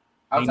receiver.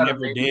 They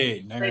never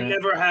did. They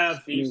never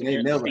have.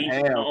 They never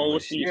have.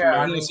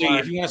 Yeah,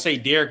 if you want to say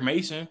Derek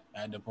Mason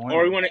at the point,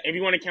 or if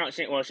you want to count,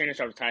 Shannon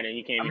Sharp's tight end,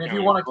 you can't. I mean, if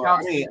you want to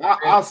count,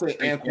 I'll say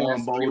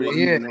Anquan Bolden.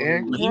 Yeah,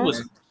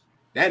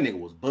 that nigga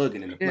was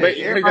bugging in the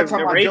play. Everybody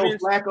talking about Joe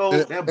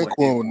Flacco. That boy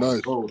was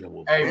nice.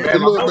 Hey,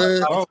 look,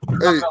 man.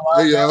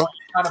 Hey, y'all.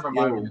 Kind of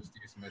reminded me of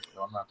Steve Smith,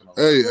 though. I'm not gonna.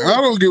 Hey, I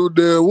don't give a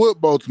damn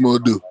what Baltimore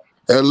do.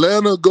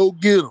 Atlanta, go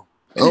get them.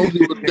 I don't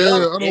give a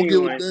damn. I don't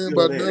give a damn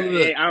about none of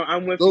that. Hey,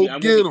 I'm with you. Go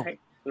get them.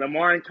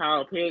 Lamar and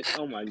Kyle Pitts.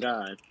 Oh my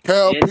God.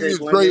 Kyle Pitts,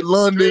 Drake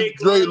London, me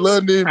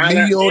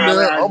on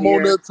there. I'm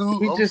on there too.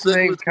 He just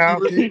named Kyle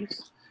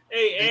Pitts.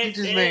 Hey, he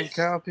just named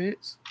Kyle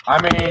Pitts. I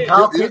mean,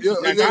 Kyle Pitts. Yeah,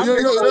 that's Kyle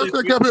Pitts.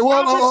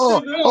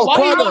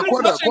 Quiet down.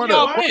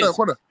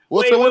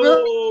 What's that one there?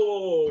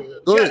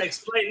 You gotta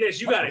explain this.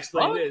 You gotta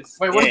explain this.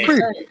 Wait, what is he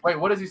saying? Wait,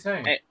 what is he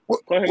saying?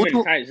 Go ahead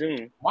and tight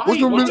zoom.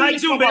 Tight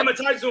zoom, baby,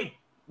 tight zoom.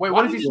 Wait,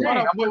 what is he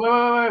saying?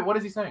 Wait, what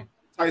is he saying?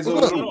 Tight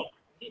zoom.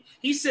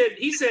 He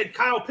said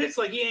Kyle Pitts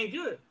like he ain't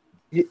good.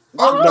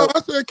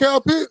 I said Kyle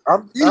Pitts.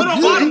 Bottom,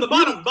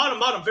 very bottom.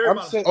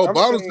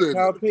 Bottom said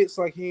Kyle Pitts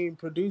like he ain't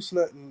produced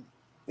nothing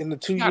in the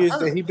 2 years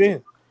that he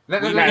been. He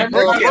just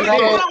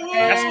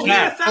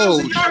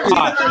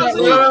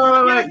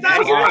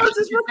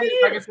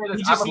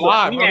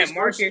lied.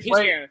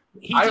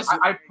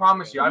 I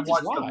promise you, I've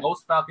watched the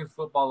most Falcons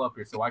football up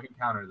here, so I can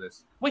counter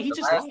this. Wait, he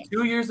just lied.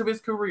 2 years of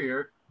his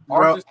career,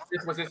 Arthur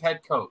Smith was his head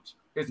coach.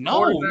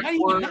 Not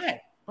even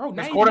that. Bro,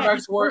 his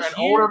quarterbacks were an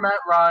older Matt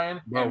Ryan.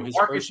 Bro, his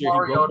first year,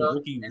 he broke the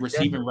rookie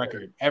receiving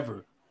record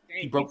ever.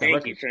 He broke the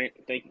record.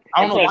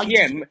 I don't know why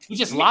he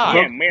just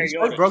lied.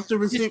 Broke the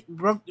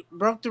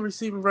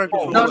receiving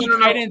record. No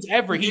tight ends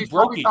ever. He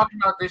broke it. Talking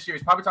about this year.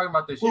 He's probably talking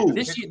about this year.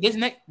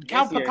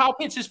 Kyle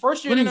Pitts, his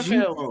first year in the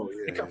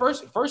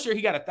NFL. First year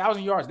he got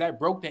 1,000 yards. That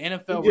broke the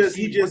NFL.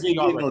 He just didn't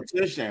get no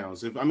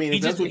touchdowns. If I mean,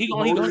 he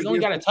only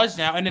got a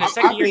touchdown, and then the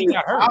second year he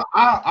got hurt.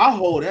 I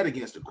hold that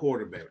against the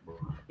quarterback, bro.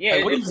 Yeah,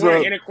 in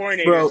a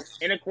coordinator.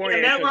 In a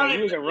coordinator.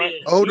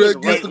 Hold that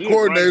against the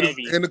coordinator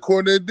and the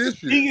coordinator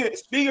this year.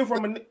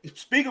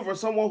 Speaking for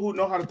someone who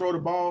know how to throw the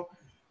ball,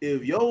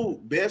 if your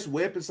best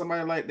weapon,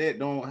 somebody like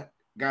that,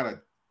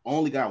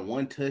 only got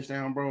one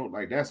touchdown, bro,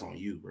 like that's on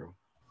you, bro.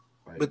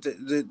 Like, but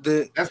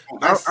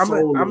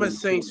I'm a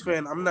Saints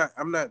fan. I'm not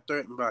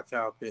threatened by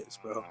Kyle Pitts,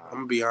 bro. I'm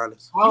gonna be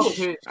honest. Hold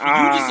on.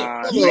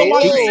 I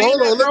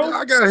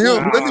got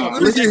him.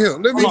 Let me get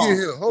him.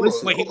 Hold on.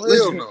 Wait,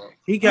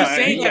 he's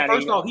saying that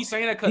first off. He's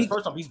saying that because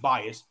first off he's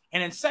biased,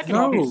 and then second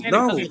off, he's saying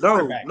that because he's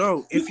quarterback.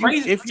 No. If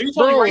you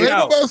bro, ain't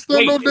nobody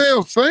still no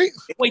damn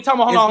Saints. Wait,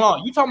 hold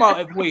on. You talking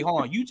about? Wait,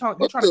 hold on. You trying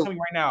to tell me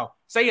right now?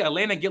 Say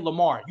Atlanta get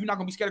Lamar. You not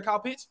gonna be scared of Kyle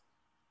Pitts?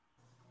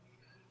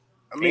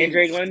 I mean, and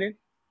Drake London.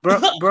 Bro,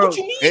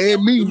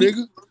 and me,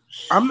 nigga.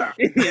 I'm not.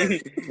 What's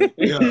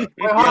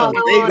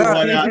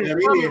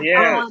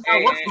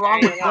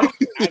wrong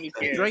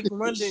with Drake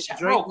London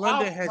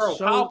has shown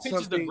Kyle Pitts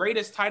something. is the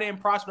greatest tight end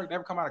prospect to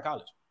ever come out of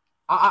college.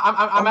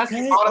 I'm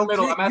asking bottom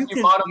middle. I'm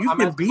asking bottom. You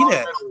can be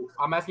that.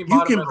 I'm asking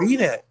bottom middle. You can be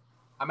that.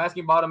 I'm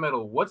asking bottom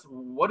middle.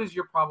 What is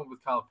your problem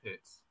with Kyle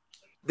Pitts?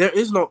 There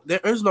is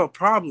no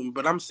problem.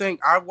 But I'm saying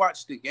I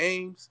watch the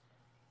games.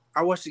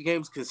 I watch the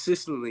games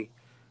consistently.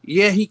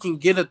 Yeah, he can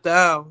get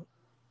 1,000.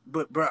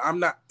 But bro, I'm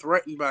not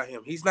threatened by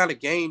him. He's not a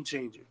game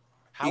changer.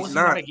 How is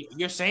not?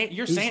 You're saying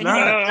he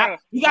not.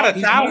 He got a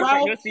thou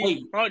wow.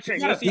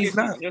 He's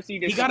not.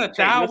 He got a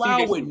thou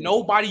wow with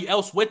nobody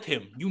else with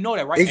him. You know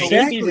that, right?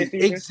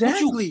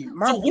 Exactly.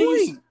 My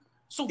point.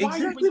 So why are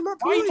you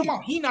talking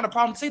about he not a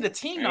problem? Say the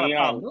team not a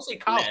problem. Don't say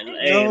Kyle.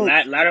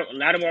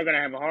 Lattimore gonna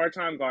have a hard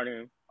time guarding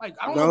him. Like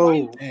I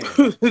don't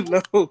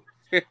know. No.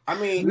 I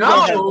mean,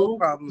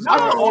 problems. I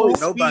can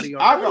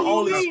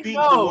only speak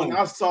to when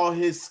I saw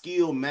his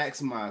skill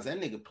maximized.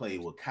 That nigga played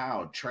with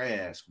Kyle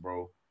Trask,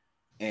 bro.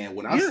 And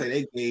when I say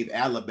they gave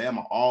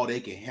Alabama all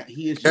they can,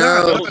 he is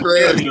Bro,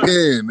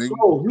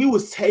 he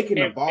was taking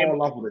the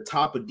ball off of the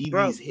top of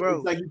DB's head.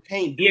 It's like you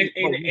can't do it.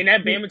 And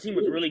that Bama team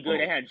was really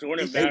good. They had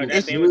Jordan Bell.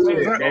 That Bama team was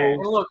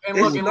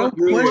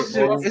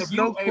It's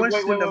no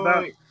question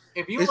about.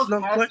 If you look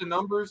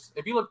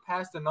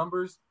past the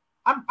numbers,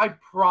 I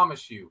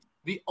promise you,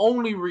 the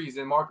only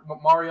reason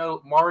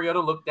Mariota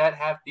looked that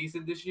half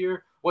decent this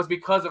year was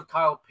because of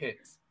Kyle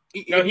Pitts.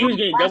 He was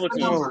getting double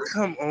teamed. Oh,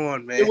 come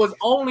on, man. It was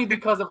only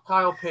because of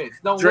Kyle Pitts.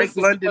 No, Drake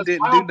London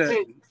didn't do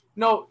nothing.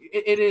 No,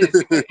 it is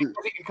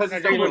because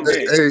he's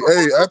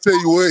hey, I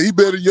tell you what, he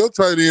better than your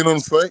tight end on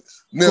the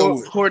Saints.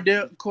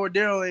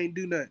 Cordero ain't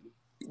do nothing.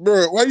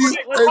 Bro, why you?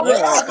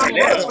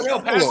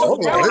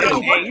 Hold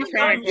on. You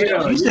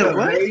said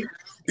what?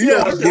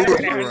 Yeah,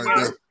 right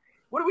now.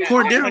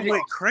 Cordero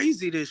went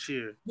crazy this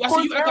year. Yeah, so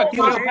you act like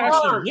Kyle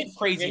Patterson went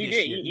crazy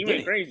this year. He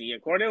went crazy. Yeah,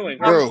 Cordero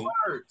went crazy.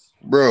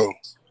 Bro.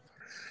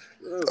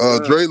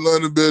 Drake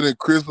London better than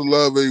Chris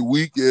Olave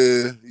weak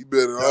ass. He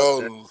better than all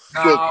of them.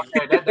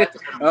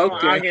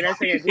 Okay. Hey,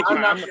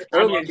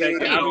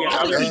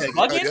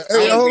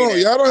 hold on.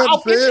 Y'all don't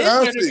have to say it.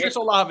 I see. Chris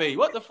Olave.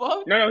 What the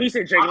fuck? No, he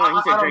said Drake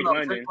London. He said Drake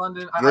London.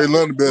 Drake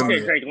London better He than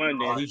said Drake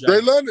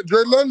London.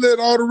 Drake London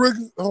led all the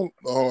rookies. Hold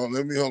on. Hold on.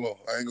 I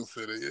ain't gonna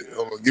say that yet.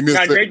 Hold on. Give me a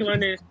second. Drake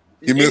London.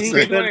 Give me a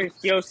second.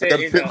 Skill set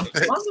is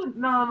London.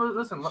 No,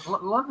 listen.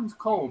 London's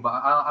cold, but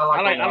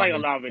I like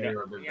Olave.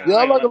 Yeah,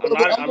 I like Olave.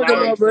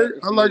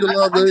 I like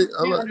Olave.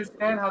 I don't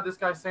understand how this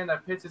guy's saying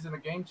that Pitts isn't a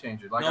game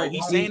changer. Like, no,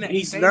 he's saying that.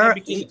 He's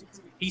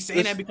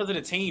saying that because of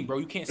the team, bro.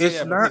 You can't say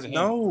that. It's not.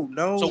 No.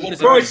 So what is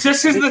it? Bro, it's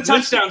just the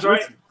touchdowns,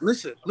 right?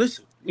 Listen.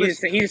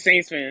 He's a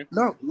Saints fan.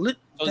 No,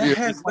 that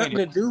has nothing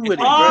to do with it,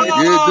 bro.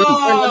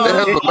 That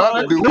has a lot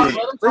to do with it.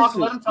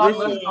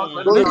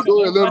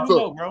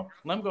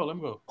 Let him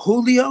go.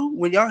 Julio,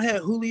 when y'all had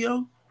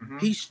Julio,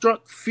 he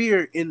struck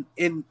fear in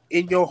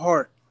your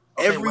heart.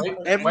 Every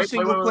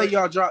single play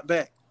y'all dropped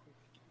back.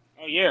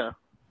 Oh yeah,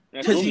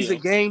 because he's a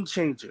game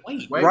changer.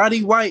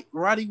 Roddy White.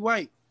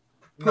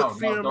 Put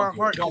fear in my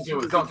heart. Don't do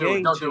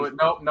it.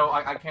 No,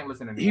 I can't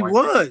listen anymore.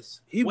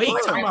 He was.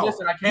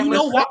 I can't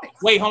listen.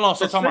 Wait, hold on.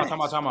 So time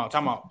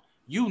out.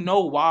 You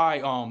know why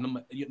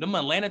them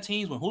Atlanta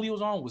teams when Julio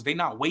was on, was they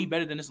not way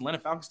better than this Atlanta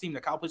Falcons team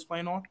that Kyle Pitts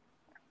playing on?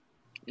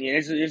 Yeah,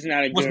 it's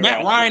not a good. Was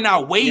Matt Ryan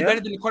not way better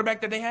than the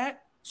quarterback that they had?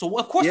 So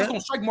of course it's gonna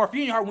strike more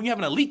fear in your heart when you have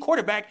an elite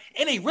quarterback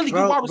and a really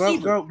good wide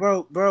receiver.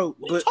 Bro. What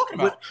are you talking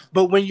about?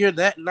 But when you're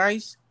that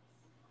nice,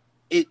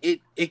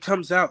 it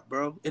comes out,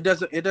 bro. It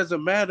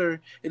doesn't matter.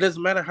 It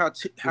doesn't matter how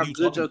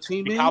good your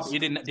team is.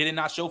 Did it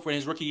not show for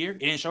his rookie year? It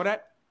didn't show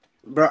that,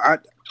 bro.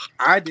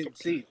 I didn't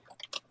see it.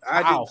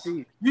 I didn't see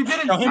it. You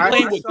didn't know him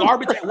playing with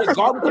garbage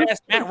ass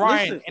Matt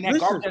Ryan and that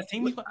garbage ass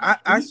team.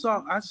 I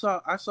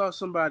saw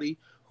somebody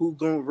who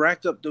gonna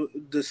rack up the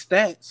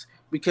stats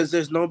because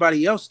there's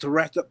nobody else to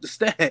rack up the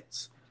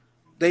stats.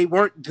 They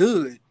weren't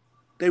good.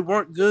 They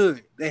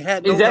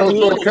had no.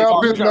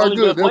 Kyle Pitts not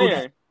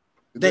good.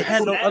 They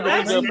had no other.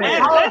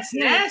 That's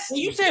nasty.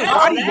 You said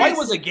Roddy White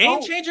was a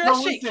game changer?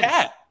 That shit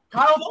cap.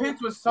 Kyle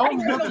Pitts was so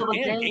much of a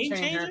game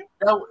changer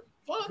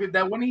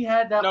that when he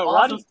had that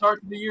awesome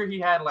start to the year he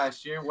had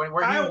last year, where he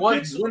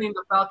was winning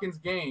the Falcons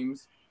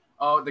games,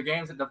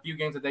 the few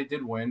games that they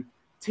did win,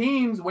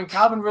 teams, when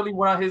Calvin really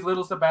went on his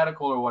little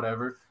sabbatical or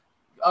whatever,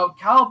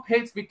 Kyle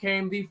Pitts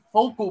became the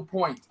focal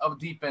point of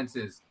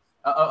defenses.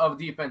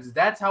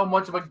 That's how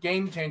much of a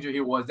game changer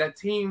he was. That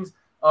teams,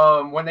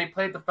 when they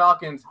played the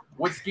Falcons,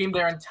 would scheme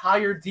their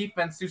entire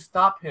defense to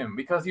stop him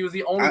because he was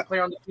the only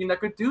player on the team that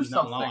could do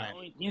something.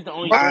 He's the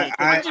only.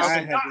 I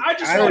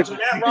just want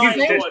Matt Ryan.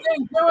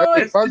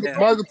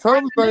 Michael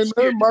Thomas ain't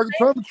nothing. Michael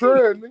Thomas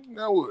trash.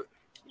 Now what?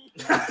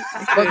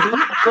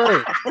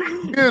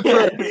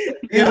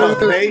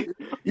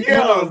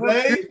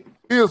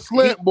 He a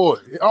slant boy.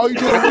 All you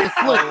do is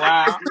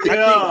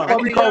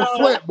slant. We call him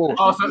slant boy.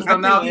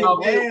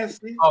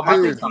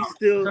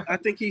 I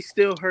think he's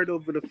still hurt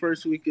over the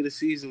first week of the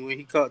season when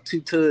he caught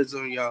 2 tuds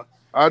on y'all.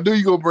 I knew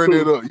you gonna bring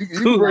that up.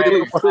 You bring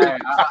it up.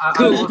 I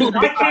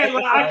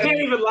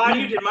can't even lie to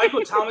you. Did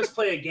Michael Thomas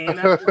play a game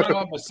after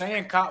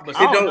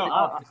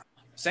that?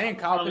 Saying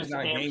Kyle is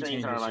not a game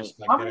changer. How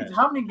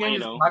many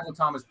games has Michael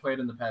Thomas played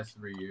in the past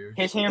 3 years?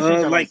 His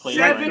hamstrings are like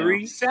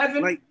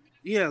 7.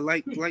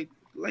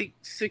 Like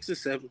 6 or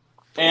 7.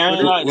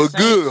 Well,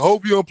 good.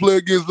 Hope you don't play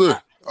against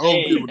her. I'm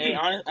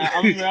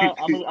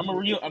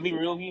be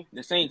real with you.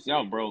 The Saints,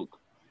 y'all broke.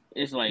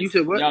 It's like you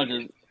said what?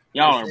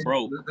 Y'all are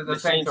broke. The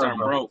Saints are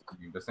broke.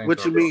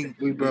 What you mean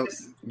we broke?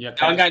 Y'all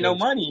got no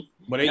money.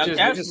 But they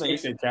just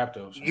fixed their cap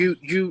though. You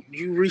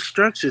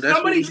restructure.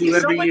 That's what we do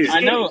every year.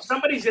 I know.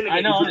 Somebody's in the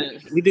game.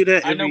 We do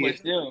that. I know, but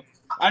still.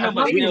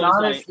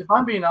 If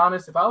I'm being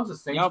honest, if I was a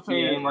Saints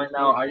fan right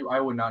now, I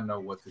would not know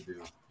what to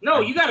do. No,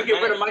 you got to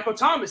get rid of Michael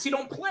Thomas. He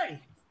don't play,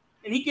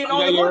 and he getting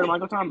all the money.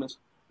 Michael Thomas.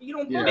 You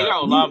don't play. They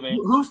got Olave.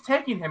 Who's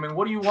taking him, and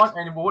what do you want?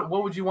 And what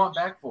would you want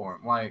back for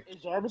him? Like,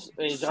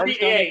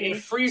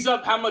 it frees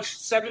up how much?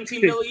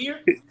 $17 million a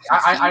year.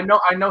 I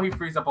know he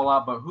frees up a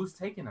lot, but who's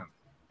taking him?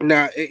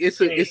 Nah,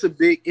 it's a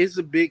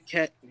big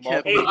cap.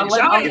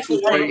 Unless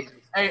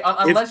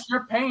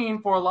you're paying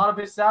for a lot of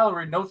his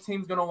salary, no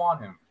team's gonna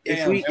want him.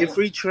 If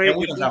we trade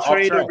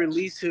or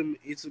release him,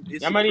 it's a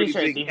pretty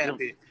big cap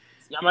hit.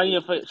 Y'all might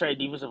need to trade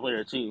defensive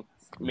player too.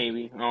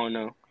 Maybe, I don't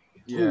know.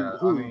 Yeah,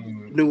 Who? I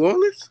mean, New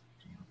Orleans.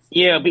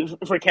 Yeah,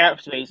 for cap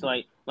space,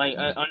 like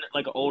an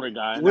older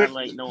guy, not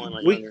like no one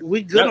like younger.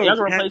 We good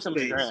y'all on cap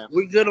space.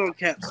 We good on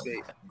cap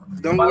space.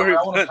 Don't worry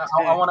about that.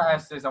 I want to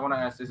ask this.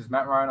 Is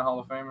Matt Ryan a Hall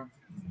of Famer?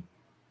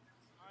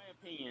 My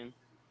opinion.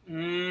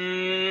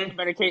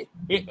 Better case.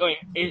 Does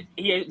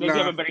he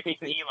have a better case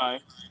than Eli?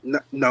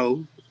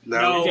 No.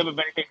 Does he have a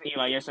better case than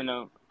Eli? Yes or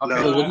no? Okay.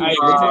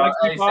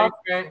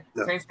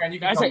 Saints fan, you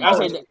can come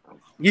last.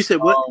 You said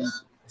what?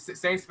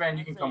 Saints fan,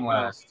 you can come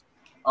last.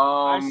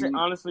 I said,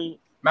 honestly,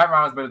 Matt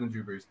Ryan's better than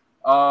Drew Brees.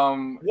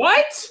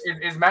 What?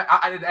 Is Matt?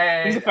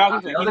 He's a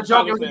Falcons fan. It was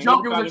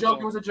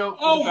a joke.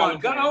 Oh my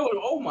god!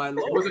 Oh my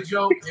lord! It was a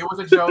joke. Oh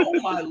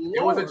my lord!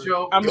 It was a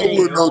joke. That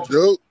wasn't no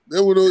joke.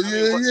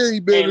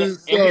 He better than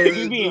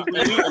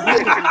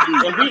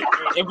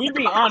If we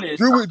be honest,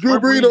 Drew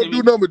Brees don't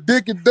do nothing but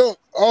dick and dunk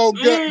all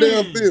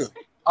goddamn field.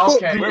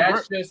 Okay,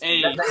 that's just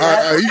he better.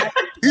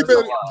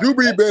 Drew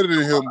Brees better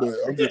than him, but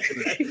I'm just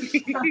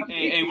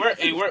saying.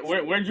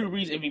 Where Drew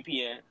Brees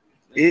MVP at?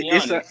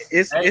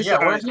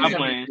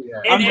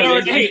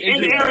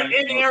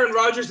 Aaron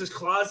Rodgers'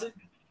 closet.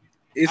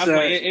 Is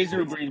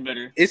Drew Brees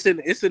better? It's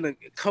in a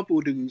couple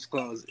dudes'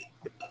 closet.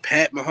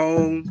 Pat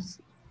Mahomes.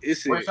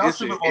 It's in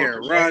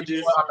Aaron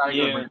Rodgers.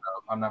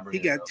 I'm not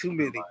bringing he got too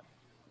many.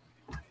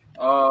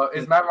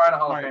 Is Matt Ryan a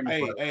Hall of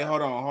Famer? Hey,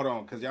 hold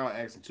on, because y'all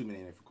asking too many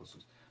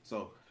questions.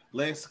 So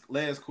last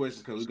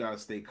question, because we gotta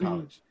stay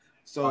college.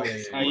 So I'm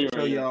gonna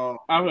tell y'all.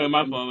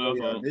 My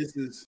fault. This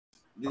is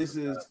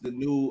the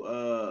new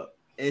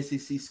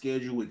SEC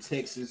schedule with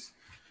Texas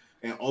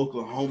and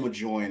Oklahoma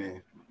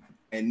joining,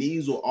 and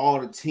these are all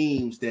the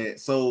teams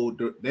that. So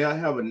they'll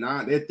have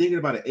they're thinking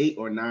about an 8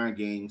 or 9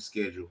 game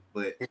schedule,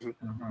 but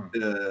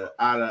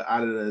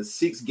out of the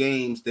 6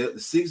 games, the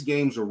 6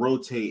 games will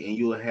rotate, and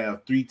you'll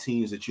have 3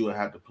 teams that you will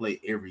have to play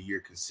every year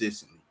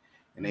consistently.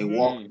 And they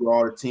walk through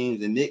all the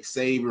teams, and Nick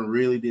Saban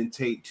really didn't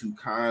take too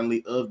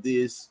kindly of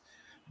this.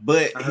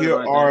 But here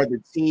are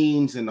the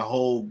teams and the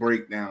whole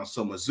breakdown.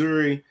 So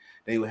Missouri,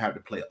 they would have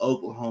to play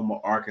Oklahoma,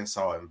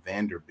 Arkansas, and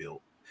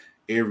Vanderbilt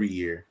every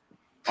year.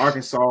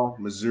 Arkansas,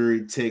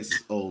 Missouri,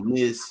 Texas, Ole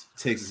Miss,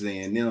 Texas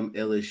A&M,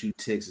 LSU,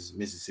 Texas,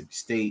 Mississippi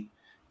State.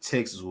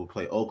 Texas will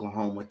play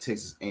Oklahoma,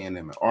 Texas A&M,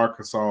 and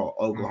Arkansas.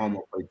 Oklahoma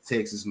will play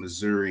Texas,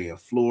 Missouri, and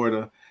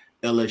Florida.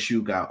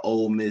 LSU got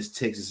Ole Miss,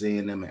 Texas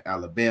A&M, and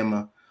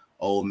Alabama.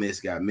 Ole Miss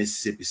got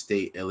Mississippi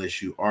State,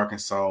 LSU,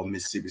 Arkansas.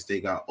 Mississippi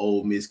State got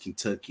Ole Miss,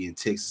 Kentucky, and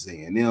Texas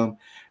A&M.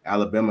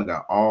 Alabama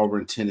got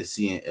Auburn,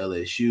 Tennessee, and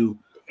LSU.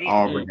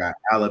 Auburn got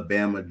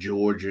Alabama,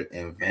 Georgia,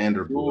 and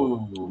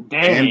Vanderbilt.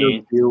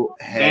 Vanderbilt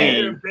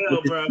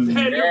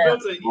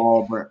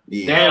Auburn.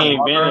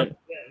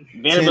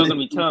 Vanderbilt's gonna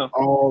be tough.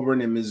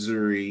 Auburn and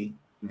Missouri.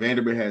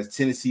 Vanderbilt has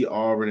Tennessee,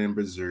 Auburn, and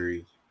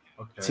Missouri.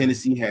 Okay.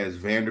 Tennessee has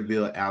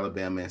Vanderbilt,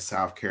 Alabama, and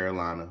South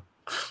Carolina.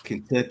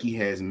 Kentucky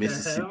has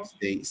Mississippi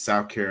State,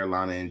 South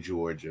Carolina, and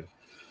Georgia.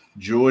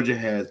 Georgia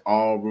has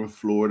Auburn,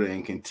 Florida,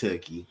 and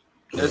Kentucky.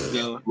 Let's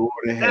go.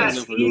 Florida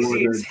has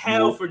easy as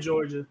hell for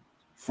Georgia.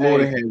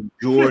 Florida has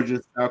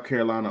Georgia, South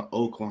Carolina,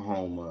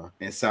 Oklahoma,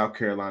 and South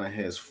Carolina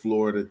has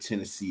Florida,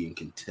 Tennessee, and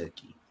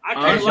Kentucky.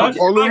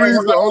 Only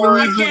reason for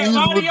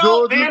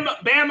Georgia.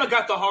 Bama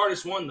got the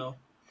hardest one though.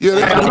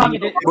 Yeah,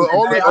 but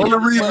only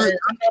reason.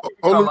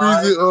 Go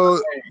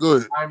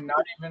ahead.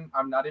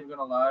 I'm not even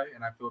gonna lie,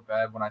 and I feel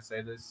bad when I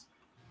say this.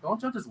 Don't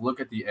y'all just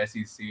look at the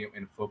SEC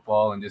in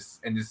football and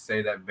just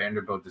say that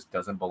Vanderbilt just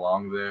doesn't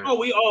belong there?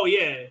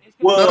 Yeah.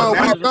 Well,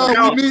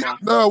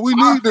 we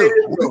need them.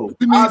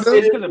 We need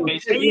them.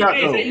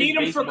 They need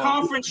them for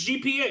conference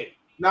GPA.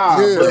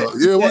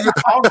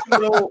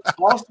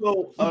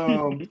 Also,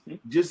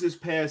 just this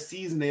past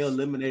season, they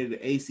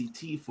eliminated the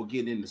ACT for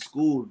getting into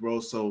schools,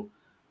 bro. So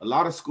a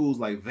lot of schools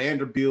like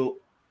Vanderbilt,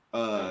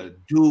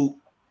 Duke,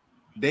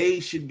 they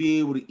should be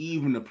able to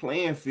even the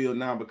playing field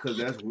now, because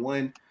that's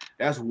one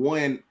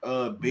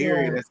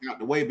barrier that's out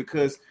the way,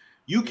 because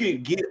you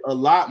can get a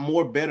lot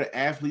more better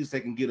athletes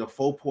that can get a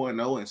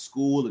 4.0 in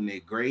school and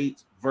their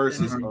grades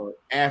versus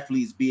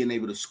athletes being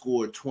able to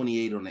score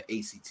 28 on the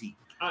ACT.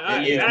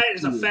 That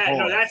is a fact.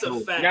 No, that's a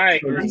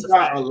fact. So you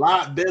got a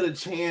lot better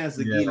chance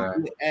of getting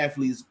good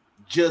athletes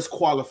just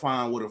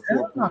qualifying with a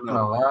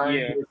 4.0.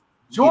 Yeah.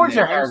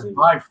 Georgia has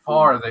by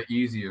far the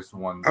easiest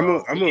one.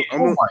 Honestly,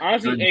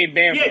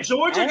 Bama. Yeah,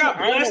 Georgia got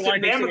blessed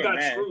and Bama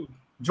got screwed.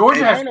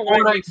 Georgia has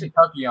Florida and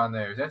Kentucky on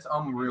there. That's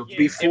unreal.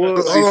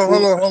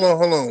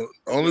 Hold on.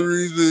 Only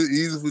reason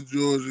easy for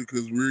Georgia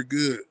because we're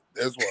good.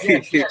 That's why.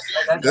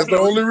 That's the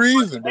only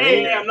reason, bro.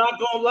 Hey, I'm not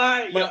gonna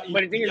lie. But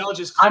the thing y'all is,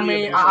 just. I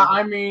mean,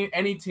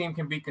 any team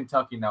can beat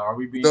Kentucky now. Are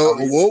we being?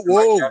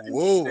 Whoa!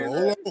 Hold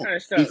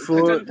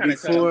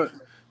on.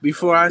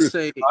 Before I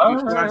say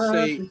any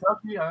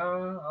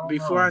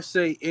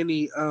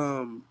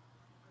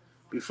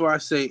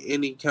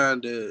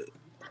kind of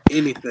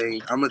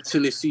anything. I'm a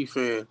Tennessee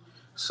fan,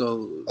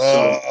 so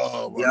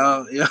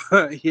y'all can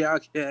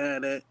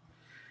have that.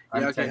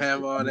 Y'all can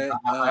have all that.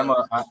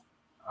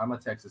 I'm a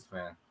Texas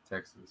fan.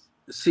 Texas.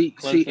 See,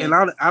 and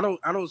I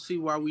don't see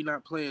why we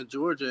not playing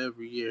Georgia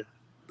every year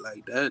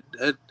like that.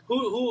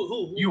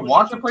 Who you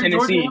want to play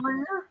Tennessee? Georgia every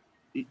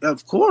year?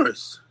 Of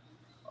course.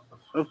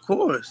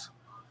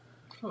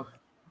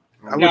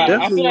 I would I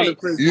definitely feel want to like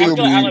play. You I don't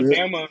feel like mean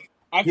Alabama.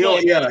 I You feel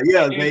don't, like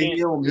Zay, you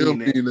don't You don't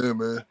mean that. mean that,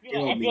 man.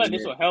 I feel like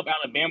this will help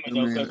Alabama You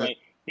though, mean because that. like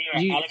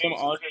Alabama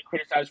always get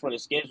criticized for the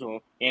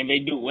schedule, and they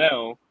do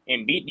well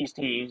and beat these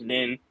teams,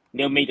 then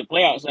they'll make the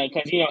playoffs. Like,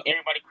 because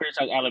everybody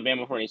criticizes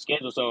Alabama for their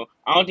schedule, so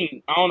I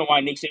don't know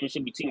why Nick Saban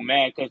should be too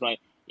mad, because like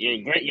you're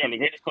the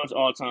greatest coach of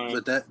all time.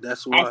 But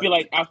that's why. I feel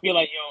like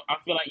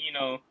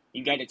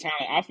you got the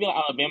talent. I feel like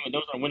Alabama,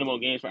 those are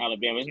winnable games for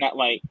Alabama. It's not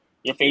like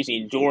you're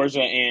facing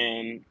Georgia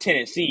and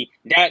Tennessee.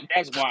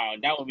 That's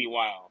wild. That would be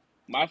wild.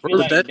 But I feel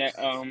But like that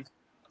and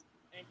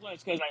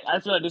plus, because like, I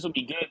feel like this will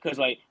be good because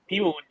like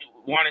people would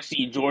want to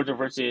see Georgia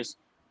versus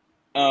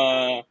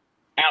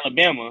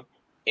Alabama,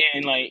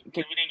 and like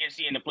because we didn't get to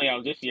see it in the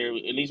playoffs this year,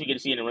 at least we get to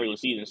see it in the regular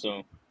season.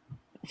 So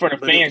for the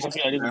fans, I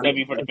feel like this is a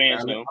W for the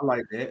fans though. I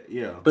like that.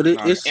 Yeah. But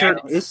it's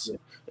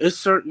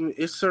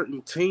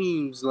certain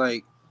teams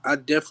like I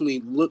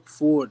definitely look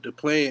forward to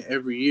playing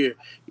every year.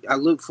 I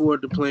look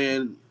forward to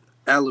playing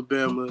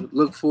Alabama,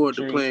 look forward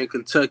to playing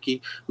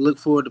Kentucky, look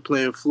forward to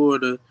playing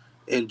Florida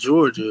and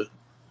Georgia,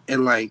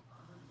 and like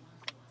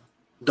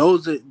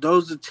those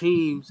are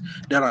teams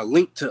that are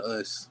linked to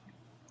us.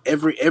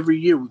 Every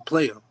year we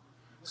play them,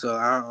 so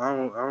I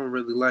don't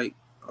really like.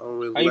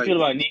 How you feel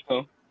about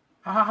Nico?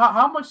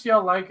 How much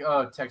y'all like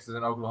Texas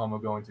and Oklahoma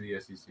going to the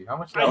SEC? How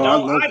much? I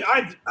don't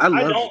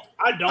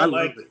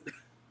like it.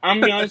 I'm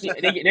gonna be honest,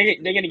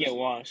 they're gonna get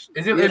washed.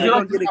 Is it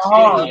like?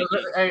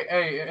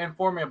 Hey,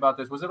 inform me about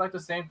this. Was it like the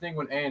same thing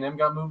when A&M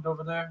got moved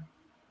over there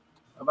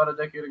about a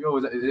decade ago?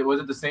 Was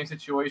it the same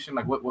situation?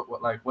 Like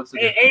what's the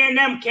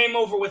A&M came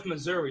over with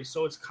Missouri,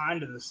 so it's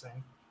kind of the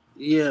same.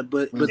 Yeah,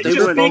 but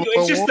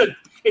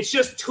it's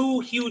just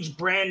two huge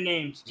brand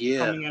names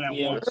coming in at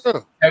once.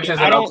 Texas,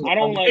 I don't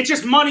like. It's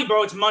just money,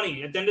 bro. It's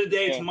money. At the end of the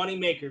day, it's money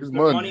makers. It's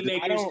They're money. money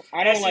makers.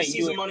 I don't like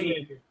SEC's a money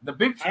maker. The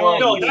Big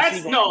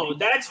 12.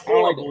 That's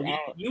horrible.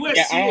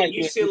 USC and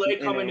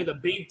UCLA coming to the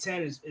Big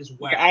Ten is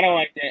whack. I don't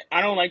like that.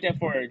 I don't like that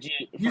for the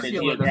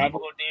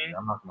geographical thing.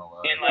 I'm not gonna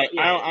lie. And like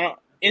I don't.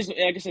 It's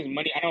like I said,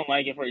 money. I don't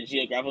like it for the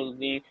geographical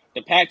thing.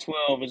 The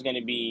Pac-12 is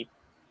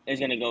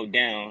gonna go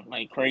down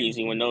like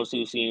crazy when those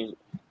two teams.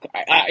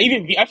 I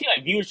feel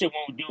like viewership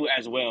won't do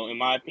as well in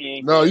my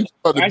opinion. No, you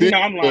talking about the Big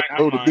 12. I'm lying.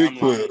 The Big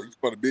 12. You talking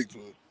about the Big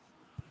 12.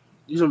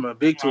 You talking about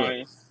Big 12?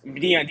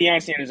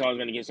 Deion Sanders is always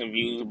gonna get some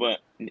views, but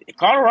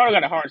Colorado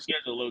got a hard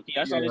schedule, low key.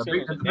 I saw this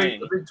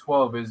the Big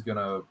 12 is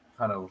gonna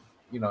kind of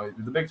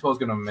the Big 12 is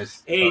gonna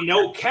miss. Hey,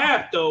 no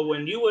cap though.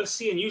 When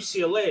USC and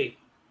UCLA,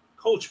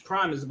 Coach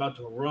Prime is about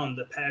to run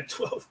the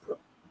Pac-12, bro.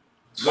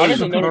 He's about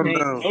to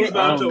run. He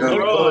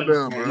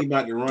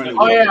about to run.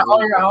 Oh yeah.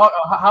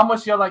 How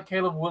much y'all like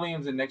Caleb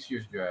Williams in next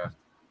year's draft?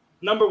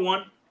 Number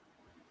 1.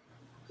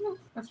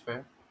 That's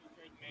fair.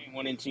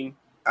 1 and 2.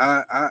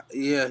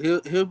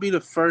 He'll be the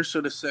first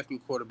or the second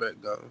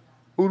quarterback going.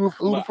 Who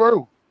the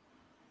first?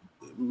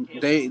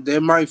 They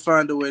might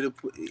find a way to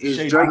put.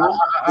 Is Drake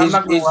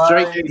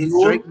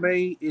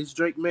May?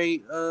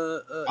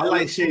 I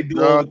like Shea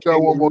Duro.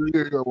 Got one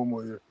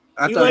more year.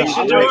 I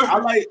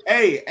like.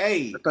 Hey,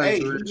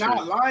 he's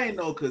not lying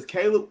though, because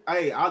Caleb.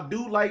 Hey, I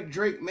do like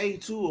Drake May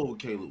too over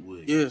Caleb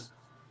Williams.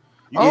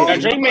 Yeah.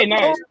 Drake May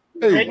nice.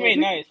 Drake May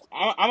nice.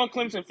 I'm a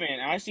Clemson fan.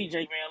 I see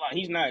Drake May a lot.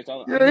 He's nice.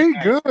 He's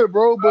nice. Good,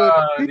 bro.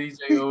 But he's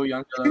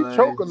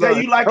choking. Yeah,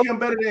 you like him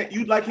better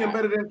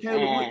than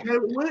Caleb.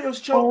 Caleb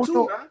Williams choke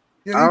too, man.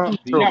 Yeah,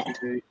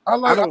 I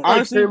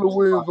like Caleb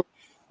Williams.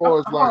 I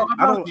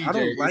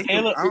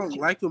don't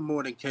like him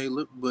more than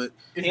Caleb, but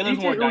Caleb's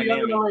more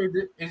dynamic.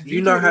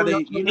 You know how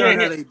they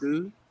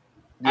do.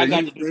 I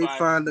got they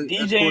find a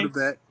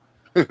quarterback.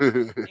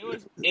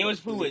 It was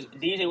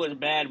DJ was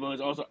bad, but it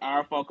was also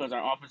our fault because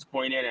our offensive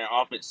coordinator and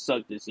our offense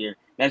sucked this year.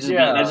 That's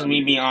just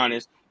me being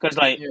honest. Because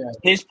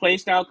his play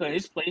style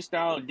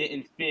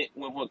didn't fit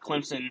with what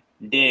Clemson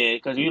did.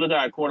 Because if you look at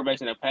our quarterbacks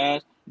in the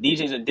past,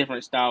 DJ's a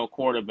different style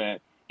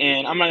quarterback.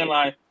 And I'm not gonna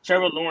lie,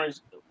 Trevor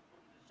Lawrence.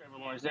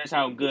 That's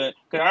how good.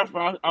 Because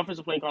our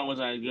offensive play calling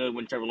wasn't as good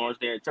when Trevor Lawrence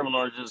there. Trevor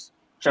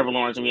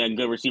Lawrence, and we had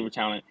good receiver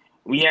talent.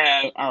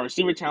 Our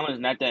receiver talent is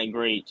not that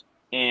great.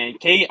 And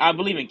I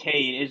believe in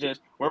Cade. It's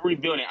just we're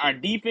rebuilding. Our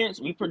defense,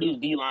 we produce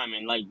D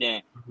linemen like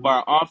that,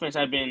 but our offense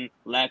has been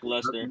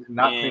lackluster.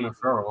 Not Cleveland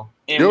Farrell.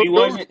 And we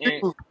wasn't.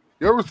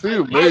 Your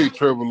receiver made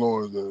Trevor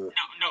Lawrence. The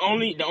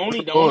only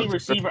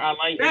receiver I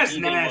like is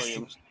DJ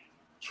Williams.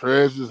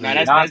 Trash is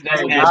that's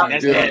nasty.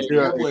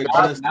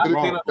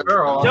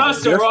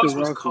 Justin Ross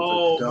was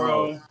cold,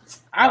 bro.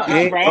 I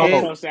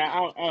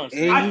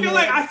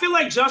feel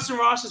like Justin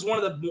Ross is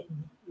one of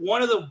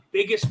the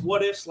biggest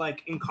what ifs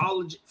like in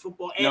college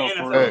football and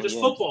NFL,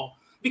 football.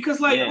 Because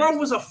bro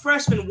was a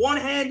freshman,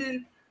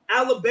 one-handed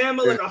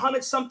Alabama,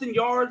 100-something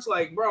yards,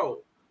 bro.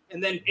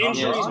 and then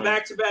injuries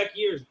back-to-back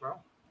years, bro.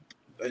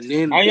 And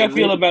then, How y'all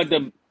feel about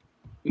the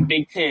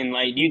Big Ten?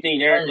 Like, do you think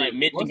they're like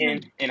Michigan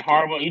wasn't- and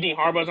Harbaugh? You think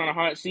Harbaugh's on a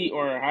hot seat,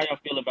 or how y'all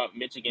feel about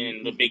Michigan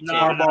and the Big Ten?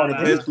 Harbaugh,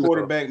 the best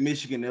quarterback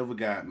Michigan ever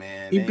got,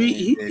 man. He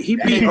beat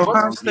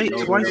Ohio State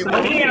twice in a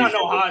But he ain't row. on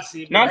no hot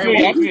seat. Not bro.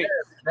 for I feel.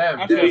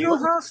 He beat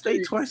Ohio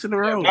State twice in a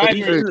row. I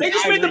agree. They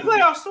just made the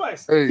playoffs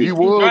twice. Hey, he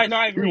was on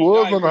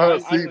the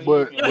hot seat,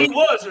 but Yeah, he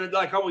was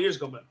like a couple years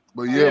ago, but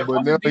but now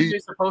wasn't he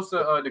DJ supposed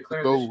to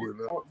declare this over year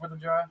now. for the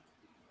draft,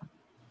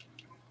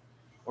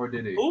 or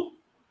did he? who?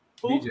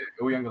 DJ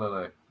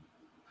Uyunglele.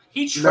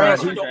 He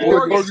transferred to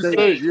Oregon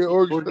State. Yeah,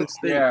 Oregon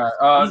State. Yeah,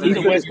 He's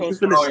a West Coast.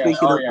 He's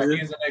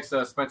the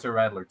next Spencer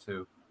Rattler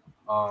too.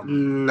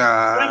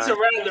 Nah. Spencer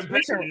Rattler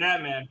better than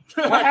that, man.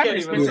 What happened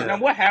to Spencer? Now,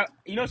 what happened?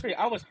 You know,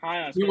 I was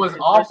high on Spencer. He was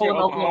His awful first year in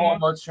at Oklahoma,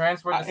 but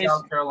transferred to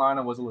South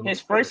Carolina was a little. His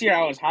first year,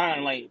 I was high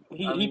on. Like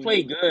he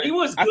played good. He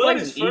was I good played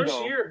his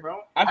first year, bro.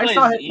 I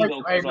saw played him his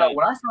ego. play.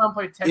 When I saw him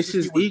play Texas, It's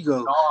his he was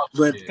ego, dog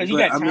but shit. Because he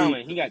got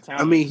talent. He got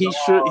talent. I mean, he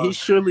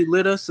surely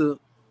lit us up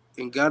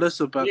and got us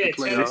up out the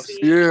playoffs. Tennessee.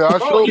 Yeah, I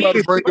sure about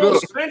to break it up.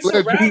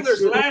 Spencer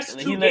Rattler's last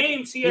He two lit-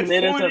 games, he he had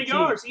lit us 400 up, too.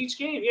 yards each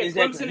game. Yeah,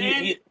 Exactly. Clemson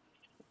and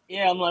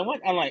Yeah, I'm like,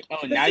 what? I'm like, oh,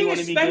 the now you thing want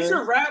is, to be Spencer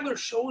good? Rattler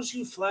shows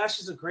you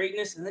flashes of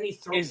greatness, and then he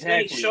throws,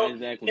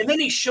 Exactly. and then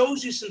he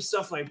shows you some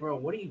stuff like, bro,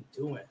 what are you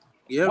doing?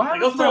 Yeah,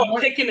 Like, he'll throw a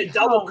pick in a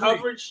double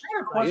coverage.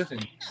 I got a question.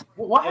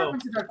 What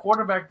happened to that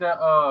quarterback that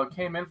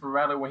came in for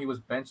Rattler when he was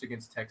benched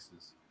against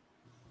Texas?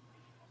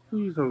 who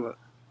you talking about?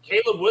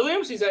 Caleb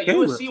Williams, he's at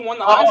Caleb. USC, won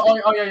the Heisman.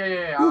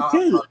 Yeah.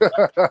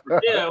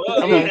 Yeah,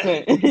 well,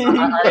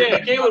 yeah,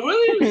 Caleb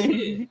Williams.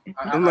 Yeah.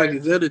 I'm like,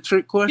 is that a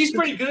trick question? He's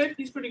pretty good.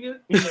 He's pretty good.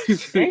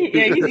 He's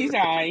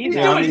all right. He's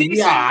doing all right.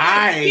 decent.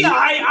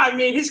 I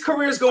mean, his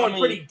career's going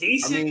pretty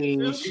decent. I mean,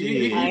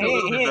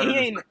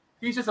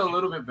 He's just a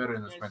little bit better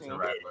than Spencer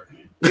Rattler.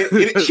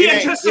 Yeah,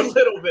 just a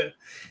little bit.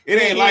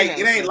 It ain't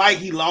like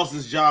he lost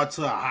his job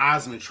to a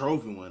Heisman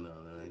Trophy winner.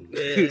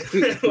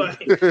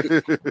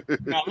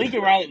 Now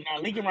Lincoln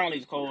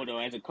Riley's cold though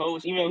as a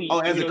coach. Even though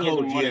as a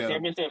coach,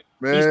 championship,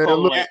 Man, he's cold.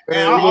 look, Like,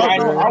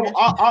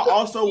 I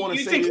also want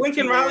to say, you think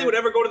Lincoln Riley would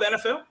ever go to the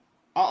NFL?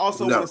 I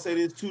also want to say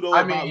this too, though,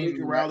 about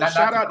Lincoln Riley.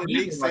 Shout out to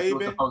Nick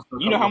Saban.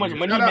 You know how much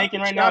money he's making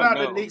right now? Shout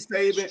out to Nick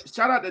Saban.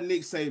 Shout out to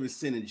Nick Saban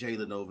sending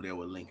Jalen over there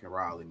with Lincoln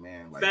Riley,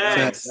 man. Like,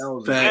 Facts. that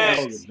was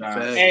Hey,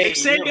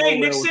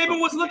 Nick Saban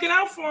was looking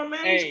out for him,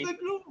 man. Hey, I'm a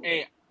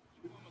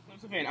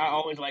Clemson fan. I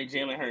always like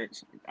Jalen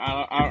Hurts.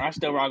 I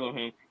still rock with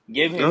him.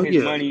 Give him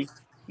his money.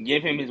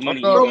 Give him his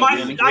money. Bro, I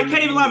can't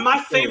even lie. My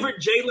favorite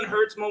Jalen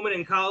Hurts moment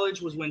in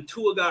college was when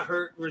Tua got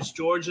hurt versus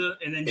Georgia,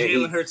 and then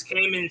Jalen Hurts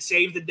came in and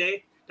saved the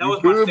day. That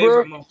was my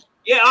favorite moment.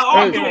 Yeah,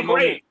 I'm doing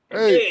great.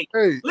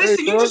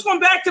 Listen, you just went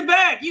back to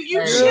back.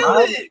 You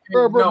chilling.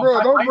 Bro,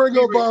 don't bring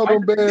up all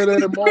them bad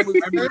ass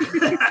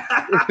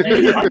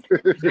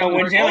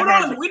moments. Hold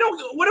on,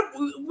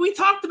 we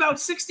talked about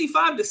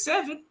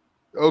 65-7.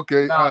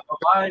 Okay. My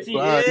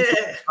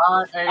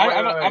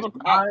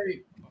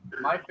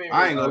favorite.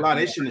 I ain't gonna lie,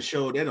 they shouldn't have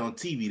showed that on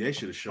TV. They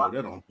should have showed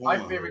that on my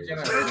favorite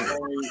generation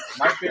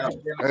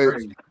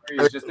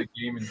is just a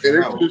game in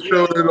general. They should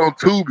show it on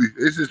Tubi.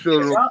 They should show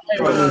it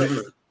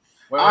on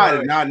I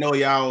did not know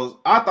y'all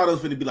I thought it was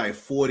going to be like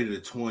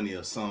 40-20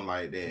 or something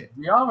like that.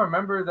 Do y'all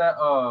remember that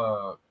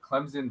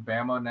Clemson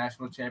Bama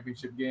national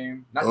championship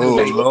game?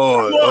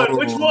 Lord.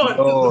 Which one?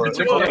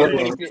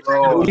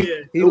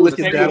 He's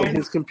looking down at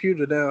his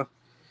computer now.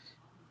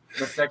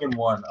 The second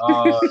one.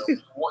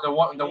 The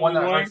one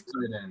that Hurts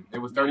put it in. It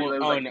was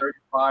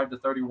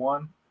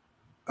 35-31.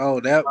 Oh,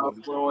 that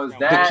one. What was The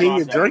that?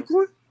 King of Drake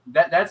one?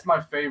 That's my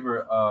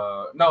favorite.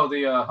 No,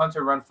 the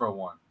Hunter Renfro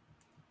one.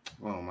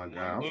 Oh my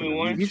God!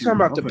 You talking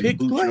about the pick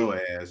play? Your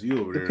ass.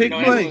 You over there? The pick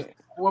play.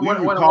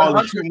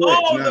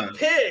 The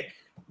pick.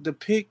 The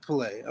pick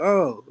play.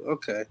 Oh,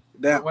 okay.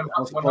 That was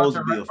supposed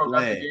to be a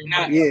flag.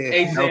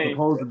 Yeah, that was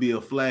supposed to be a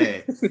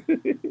flag.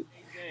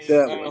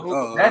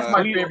 That's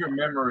my favorite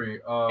memory.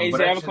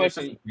 But I have a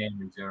question. Game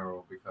in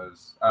general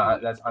because I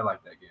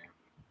like that game.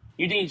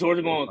 You think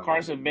Georgia going with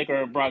Carson Beck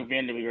or Brock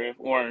Vandagriff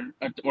or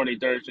the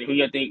third string? Who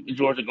you think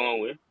Georgia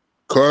going with?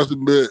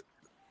 Carson Beck.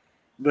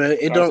 But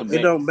it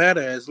don't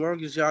matter as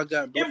long as y'all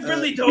got. It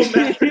really don't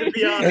matter. To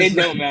be honest, it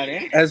don't matter.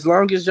 As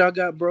long as y'all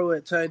got bro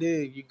at tight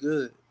end, you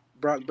good.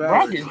 Brock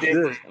is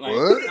good.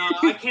 What?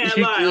 I can't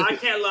lie. I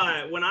can't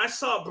lie. When I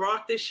saw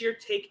Brock this year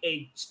take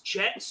a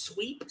jet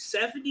sweep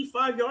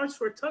 75 yards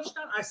for a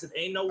touchdown, I said,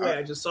 "Ain't no way."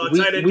 I just saw a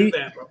tight end do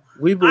that, bro.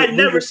 I'd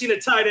never seen a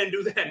tight end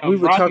do that. We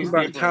were talking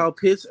about Kyle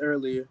Pitts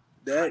earlier.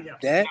 That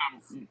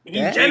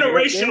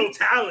generational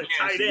talent,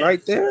 tight end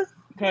right there.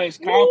 Because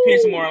Kyle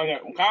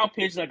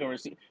Pitts like a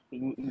receiver.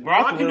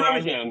 Brock can do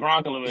everything.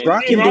 Brock can do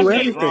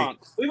everything.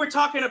 We were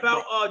talking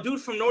about a dude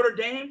from Notre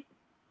Dame.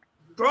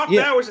 Brock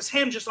Bowers is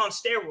him just on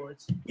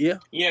steroids. Yeah,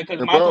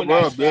 because Michael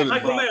Mayer,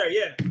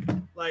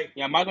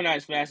 Michael Knight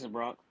is fast as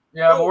Brock.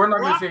 Yeah, but we're not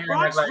going to sit here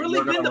and act like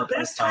really been the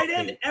best tight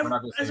end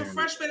ever as a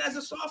freshman, as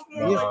a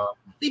sophomore.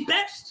 The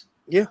best.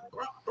 Yeah,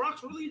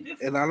 Brock's really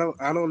different. and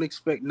I don't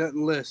expect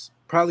nothing less.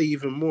 Probably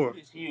even more.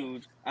 Dude is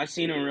huge. I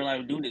seen him in real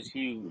life. Dude is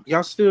huge.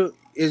 Y'all still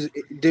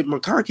did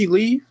McConkey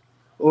leave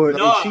or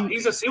No,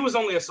 is he was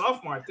only a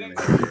sophomore, I think.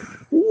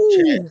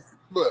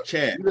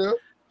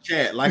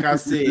 Chat, like I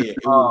said, it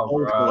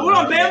Hold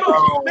on,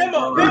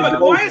 Bama.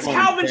 Why is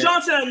Calvin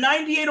Johnson at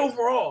 98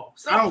 overall?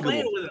 Stop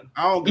playing with him.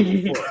 I don't give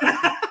a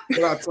fuck.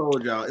 What I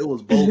told y'all, it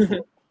was both.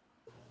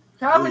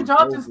 Calvin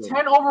Johnson's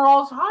 10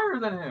 overalls higher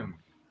than him.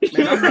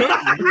 Man, I'm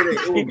not hear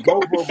that. It was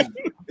both of them.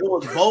 It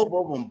was both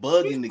of them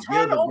bugging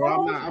together,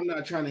 bro. I'm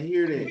not trying to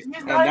hear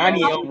that.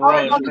 90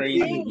 overall is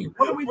crazy.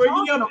 What are we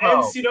bringing up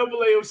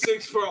NCAA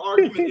 06 for an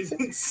argument is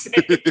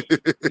insane.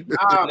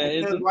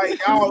 Like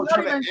y'all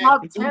trying to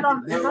top 10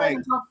 on like,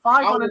 top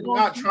 5 I was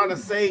not trying to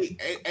say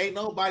ain't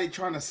nobody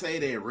trying to say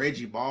that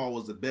Reggie Ball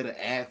was a better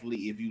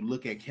athlete if you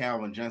look at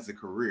Calvin Johnson's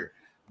career.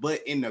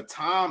 But in the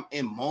time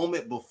and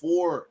moment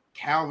before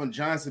Calvin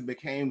Johnson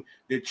became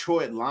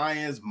Detroit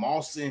Lions,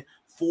 Mawson,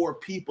 4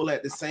 people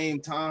at the same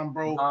time,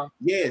 bro.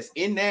 Yes,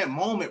 in that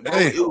moment, bro,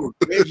 it was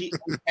Reggie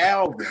and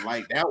Calvin.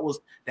 Like that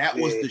was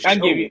the show. I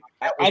give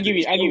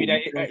you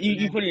that.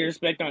 You putting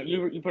respect on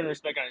you putting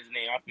respect on his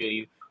name. I feel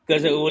you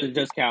because it wasn't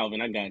just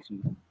Calvin. I got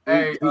you.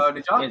 Hey,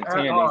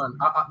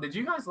 did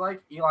you guys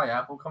like Eli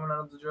Apple coming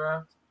out of the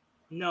draft?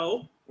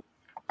 No.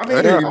 I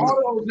mean,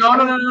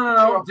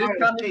 no. This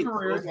kind of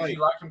career, did you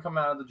like him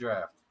coming out of the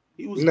draft?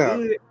 He was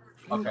good.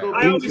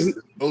 Okay.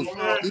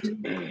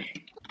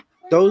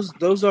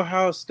 Those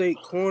Ohio State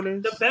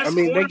corners. The best.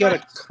 They got a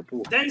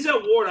couple.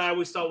 Denzel Ward, I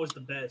always thought was the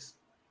best.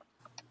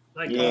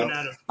 Coming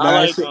out of.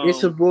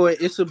 It's a boy.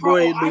 It's a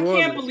boy in New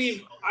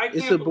Orleans. I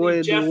can't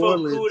believe Jeff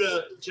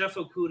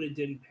Okudah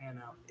didn't pan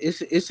out.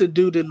 It's a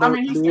dude in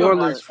New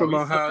Orleans from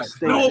Ohio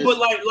State. No, but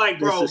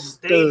bro,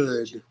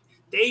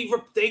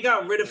 they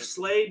got rid of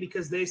Slade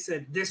because they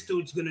said this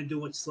dude's gonna do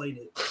what Slade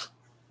did.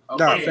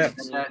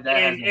 That's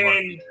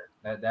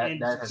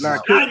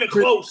not even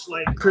close.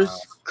 Like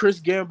Chris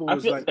Gamble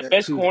was like the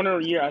best corner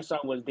year I saw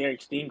was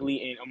Derek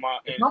Stingley and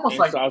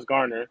Sauce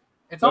Gardner.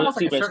 It's almost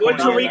like with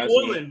Tariq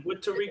Woolen.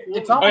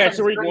 It's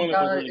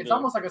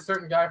almost like a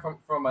certain guy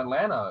from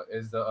Atlanta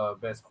is the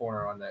best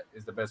corner on that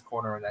in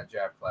that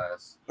draft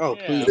class. Oh,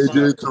 please.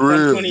 AJ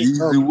Terrell,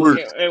 easy work.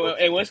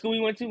 Hey, what school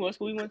you went to?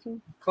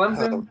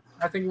 Clemson.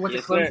 I think he went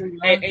to Clemson.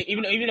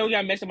 Even though we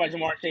got messed up by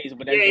Jamar Chase,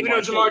 but even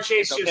though Jamar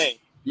Chase okay.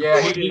 Yeah,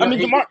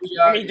 Jamar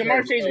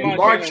Chase.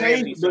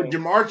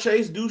 Jamar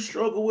Chase do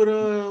struggle with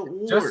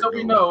Ward. Just so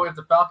we know, if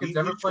the Falcons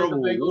ever play the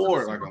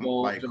Bengals,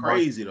 Ward like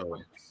crazy though.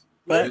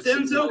 But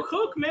Denzel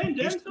Cook, man,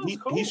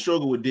 he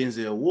struggled with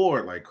Denzel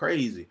Ward like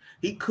crazy.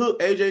 He cooked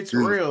AJ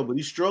Terrell, but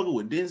he struggled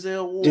with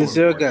Denzel Ward.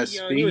 Denzel got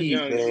speed,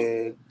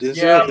 man.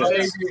 Denzel got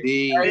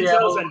speed.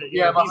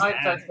 But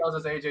hindsight tells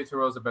us AJ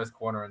Terrell's the best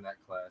corner in that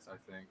class, I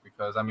think,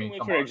 because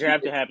wait for a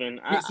draft to happen.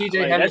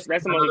 CJ Henderson,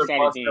 that's the most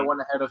exciting team that went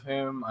ahead of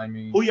him. I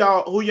mean, who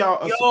y'all?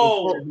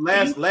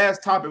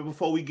 Last topic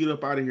before we get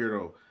up out of here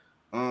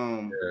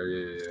though.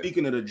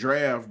 Speaking of the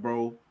draft,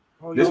 bro.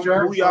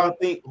 Who y'all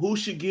think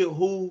should get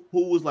who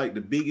was like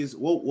the biggest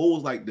what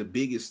was like the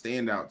biggest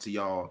standout to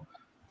y'all?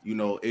 You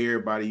know,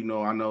 everybody, I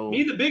know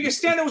me the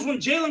biggest standout was when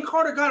Jalen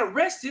Carter got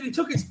arrested and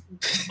took his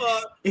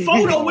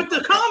photo with the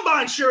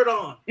Combine shirt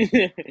on.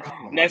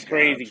 That's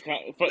crazy.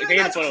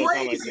 That's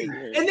crazy.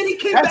 And then he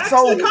came back to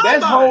the Combine.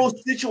 That whole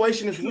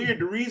situation is weird.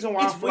 The reason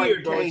why I feel like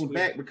he came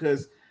back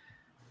because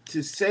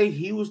to say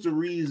he was the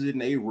reason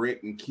they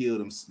wrecked and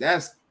killed him,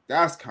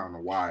 that's kind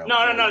of wild. No.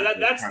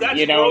 That's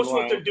gross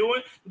what they're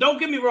doing. Don't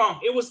get me wrong.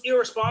 It was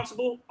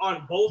irresponsible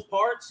on both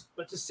parts,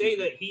 but to say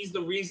that he's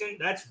the reason,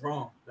 that's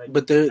wrong.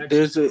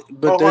 There's a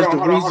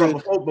reason.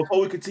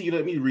 Before we continue,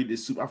 let me read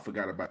this. I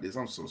forgot about this.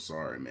 I'm so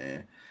sorry,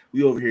 man.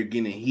 We over here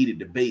getting heated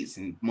debates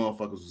and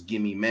motherfuckers was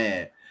getting me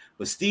mad.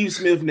 But Steve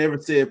Smith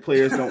never said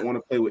players don't want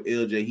to play with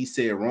LJ. He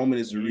said Roman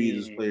is the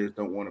reason players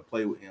don't want to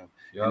play with him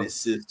in his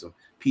system.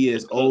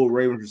 P.S. Old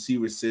Ravens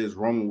receiver says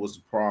Roman was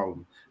the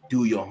problem.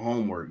 Do your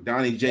homework.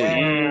 Donnie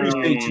J.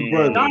 Appreciate you,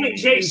 brother. Donnie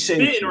J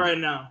spitting right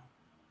now.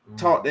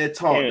 Talk,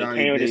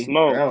 Donnie J.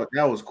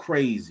 That was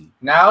crazy.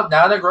 Now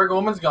that Greg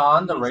Roman's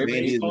gone, the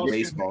Ravens is a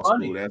baseball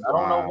school. That's why.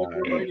 I don't know what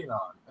we're waiting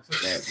on.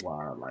 That's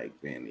why I like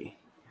Benny.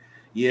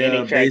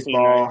 Yeah,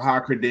 baseball,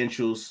 high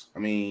credentials. I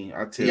mean,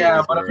 I tell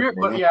you. But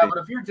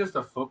if you're just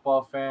a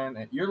football fan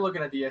and you're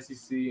looking at the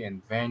SEC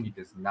and Vandy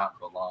does not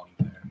belong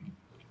there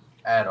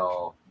at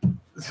all.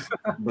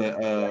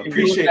 But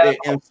appreciate that,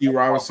 MC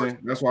Robinson.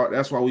 That's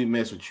why we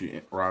mess with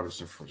you,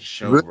 Robinson, for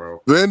sure, bro.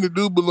 Vandy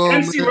do belong.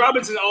 MC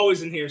Robinson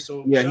always in here,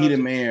 so yeah, he the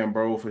man,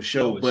 bro, for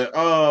sure.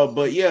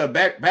 But yeah,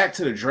 back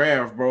to the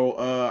draft, bro.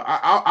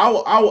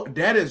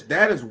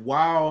 That is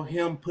wild.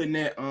 Him putting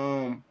that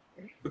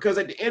because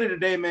at the end of the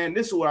day, man,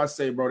 this is what I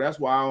say, bro. That's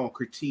why I don't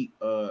critique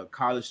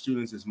college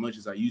students as much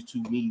as I used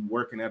to. Me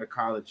working at a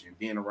college and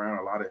being around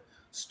a lot of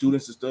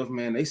students and stuff,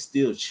 man, they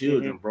still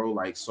children, bro.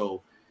 Like,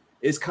 so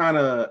it's kind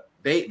of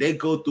they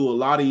go through a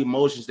lot of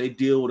emotions. They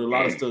deal with a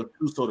lot of stuff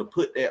too. So to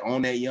put that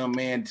on that young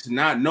man to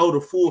not know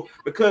the full,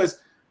 because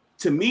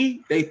to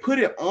me, they put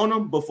it on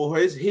him, but for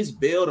his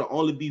bail to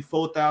only be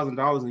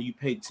 $4,000 and you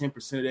pay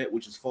 10% of that,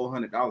 which is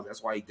 $400.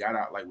 That's why he got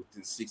out like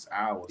within 6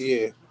 hours.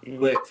 Yeah.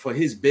 But for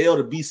his bail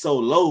to be so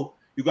low,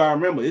 you gotta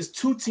remember it's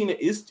two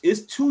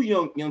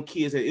young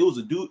kids. It was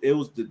a dude, it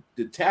was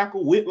the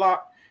tackle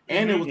Whitlock,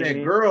 and it was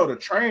that girl, the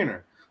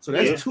trainer. So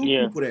that's two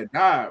people that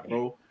died,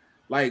 bro.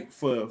 Like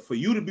for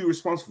you to be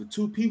responsible for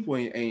two people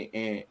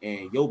and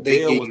your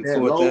bail was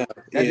that low,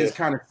 that just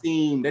kind of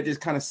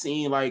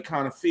seemed like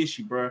kind of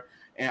fishy, bro.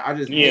 And I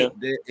just hate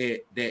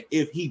that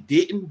if he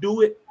didn't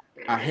do it,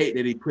 I hate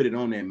that he put it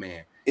on that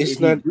man. If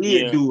he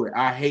did do it,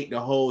 I hate the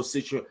whole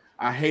situation.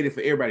 I hate it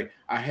for everybody.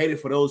 I hate it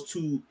for those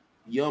two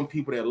young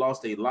people that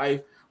lost their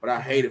life, but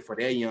I hate it for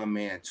that young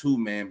man too,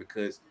 man,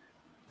 because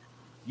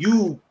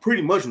you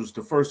pretty much was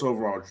the first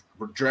overall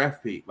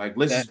draft pick. Like,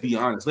 let's just be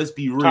honest. Let's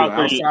be real.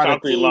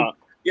 Top three lock.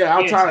 Yeah,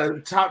 outside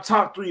of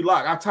top three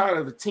lock. Outside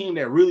of the team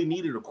that really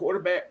needed a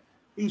quarterback,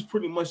 he was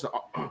pretty much the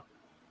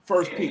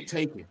first pick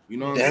taken. You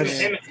know what I'm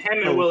saying?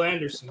 Him and Will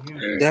Anderson.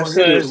 Yeah. That's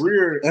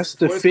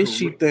the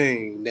fishy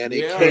thing that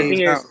it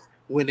came out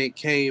when it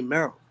came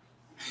out.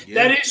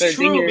 Yeah. That is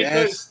true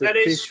because that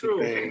is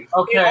true. Okay,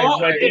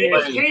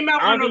 it came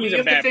out. I don't think he's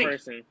a bad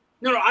person.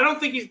 No, I don't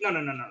think he's no.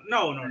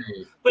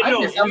 But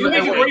no, you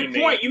make a great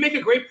point. You make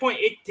a great point.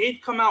 It did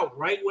come out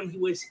right when he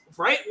was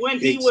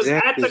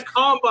at the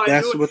combine.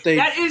 That's what they.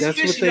 That is that's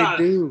fishy. What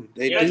they do.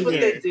 That's what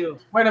they do.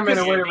 Wait a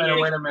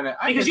minute.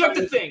 Because you have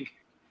to think.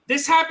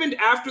 This happened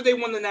after they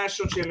won the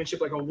national championship,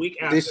 like a week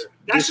after.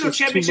 National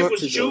championship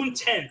was June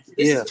 10th.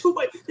 This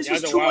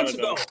was 2 months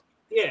ago.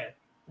 Yeah.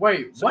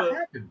 Wait, what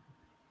happened?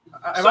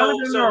 Am I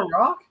living under a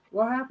rock?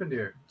 What happened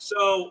here?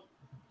 So,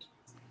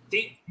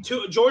 the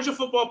Georgia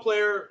football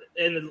player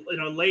and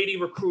a lady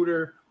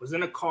recruiter was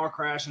in a car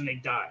crash and they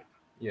died.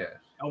 Yeah.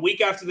 A week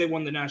after they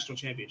won the national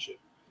championship.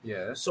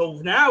 Yeah.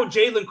 So now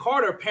Jalen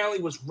Carter apparently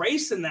was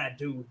racing that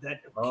dude that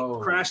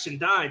crashed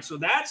and died. So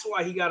that's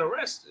why he got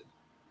arrested.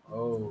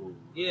 Oh.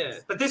 Yeah.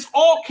 But this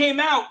all came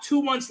out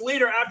 2 months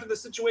later after the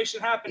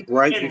situation happened.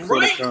 Right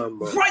before the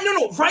combine.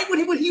 Right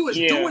when he was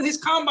doing his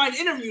combine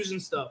interviews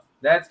and stuff.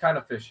 That's kind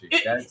of fishy.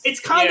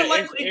 It's kind of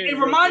like it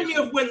reminded me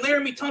of when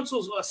Laramie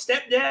Tunsil's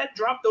stepdad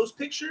dropped those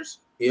pictures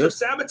to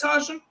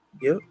sabotage him.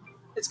 Yep.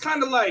 It's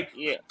kind of like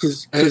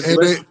because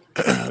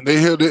they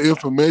had the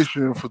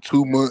information for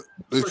 2 months.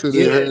 They said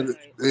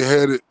they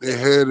had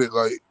it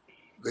like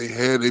they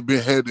had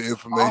the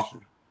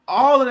information.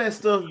 All of that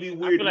stuff be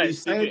weird. The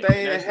same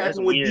thing that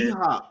happened with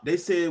D-Hop. They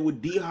said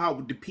with D-Hop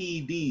with the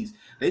PEDs.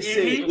 They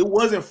said it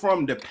wasn't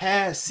from the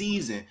past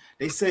season.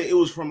 They said it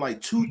was from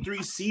like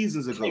 2-3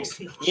 seasons ago.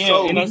 Yeah,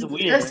 so and that's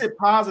weird. Tested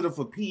positive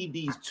for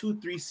PEDs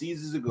 2-3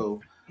 seasons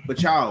ago,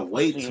 but y'all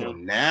wait till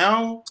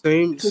now.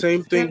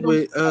 Same thing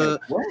with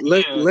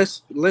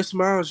Les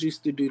Miles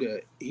used to do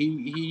that. He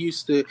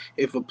used to,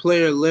 if a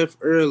player left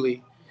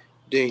early,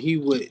 then he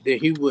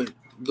would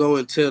go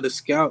and tell the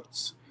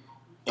scouts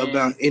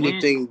about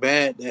anything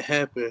bad that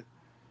happened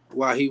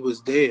while he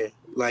was there,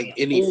 like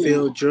any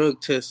failed drug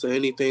tests or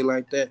anything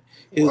like that.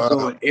 He was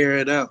going to air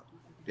it out.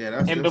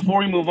 Yeah, and before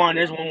we move on,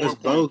 there's one more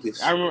point.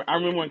 Bogus. I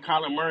remember when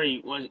Kyler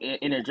Murray was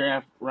in the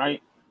draft, right?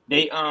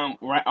 They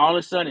right all of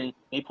a sudden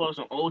they posted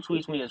some old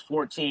tweets when he was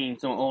 14,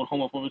 some old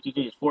homophobic tweets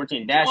when he was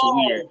 14. That's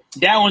weird.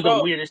 That was the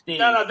weirdest thing.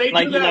 No, they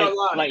do that a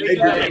lot. What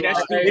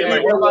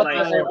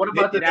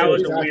about that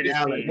was the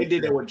weirdest thing. They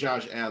did that with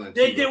Josh Allen.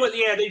 They did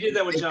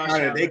that with Josh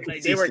Allen.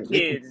 They were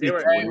kids. They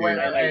were I'm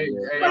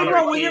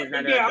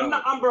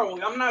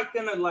not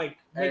gonna like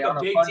make a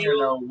big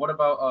deal. What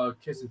about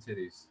kissing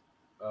titties?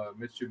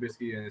 Mitch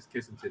Trubisky and his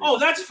kissing titties. Oh,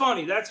 that's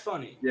funny.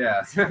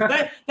 Yeah.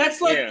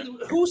 That's like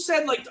who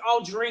said like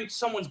I'll drink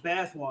someone's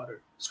bathwater?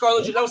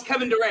 Scarlett. That was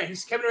Kevin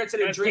Durant. Kevin Durant said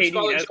drink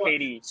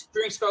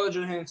Scarlett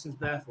Johansson's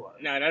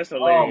bathwater. No, that's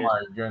hilarious. Oh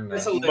my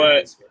goodness.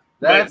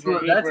 That's a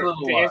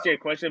little to answer your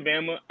question,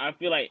 Bama, I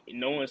feel like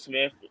Nolan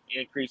Smith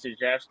increased his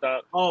draft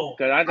stock. Oh,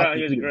 because I thought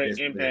he was a great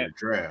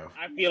impact.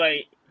 I feel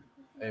like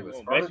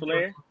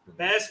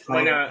best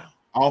player.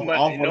 Off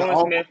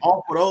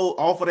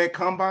of that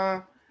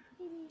combine.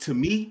 To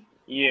me,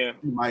 he's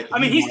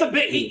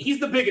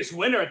the biggest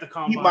winner at the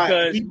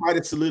combine. He might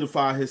have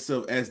solidified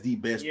himself as the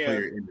best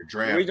player in the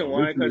draft. The reason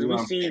why, because we've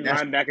seen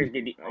linebackers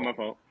get on my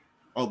phone.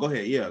 Oh, go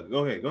ahead. Yeah,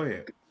 go ahead.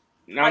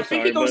 No, I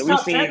think we've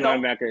seen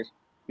linebackers.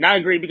 Not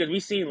agree because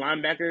we've seen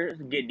linebackers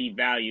get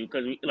devalued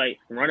because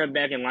running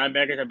back and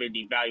linebackers have been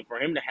devalued. For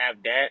him to have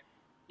that,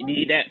 you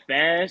need that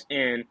fast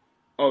and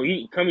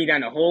you coming down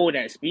the hole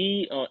that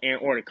speed or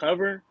to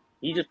cover.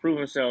 He just proved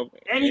himself.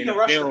 And he can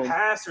rush the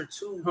passer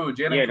too. Who?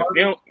 Jalen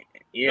Carter?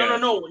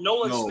 No.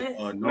 Nolan Smith.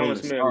 Nolan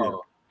Smith.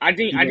 Oh. I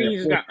think he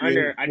just got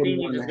under. I think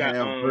he just got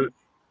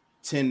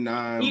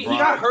 10-9. He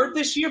got hurt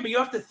this year, but you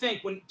have to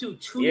think 2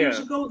 years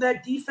ago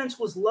that defense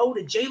was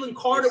loaded. Jalen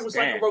Carter was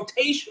like a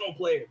rotational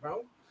player,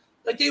 bro.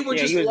 Like they were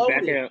just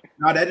loaded.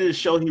 No, that didn't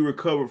show he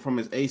recovered from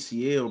his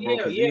ACL,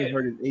 bro. He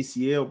hurt his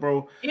ACL,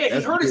 bro. Yeah,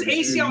 he hurt his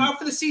ACL out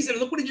for the season.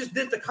 Look what he just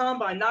did at the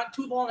combine not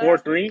too long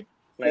 4.3.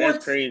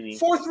 That's crazy.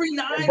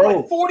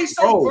 4.39, 40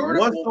 so vertical.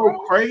 What's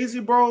so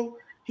crazy, bro?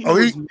 he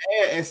was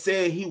mad and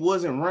said he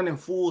wasn't running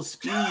full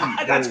speed.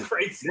 That's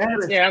crazy.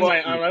 I'm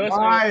like,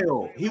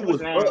 wild. He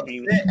was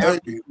upset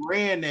after he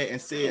ran that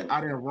and said,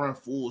 "I didn't run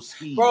full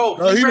speed." Bro,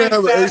 he ran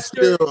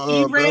faster.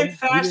 He ran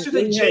faster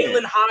than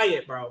Jalen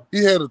Hyatt, bro.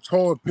 He had a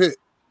torn pit.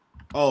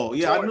 Oh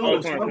yeah, I knew he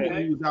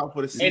was out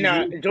for the season.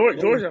 And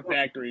Georgia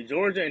factory.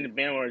 Georgia and the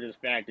Bama are just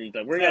factories.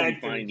 Like, where y'all be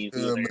finding these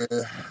people?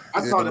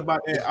 I talked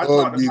about that. I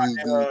talked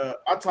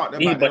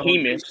about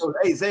that. So,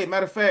 hey, Zay,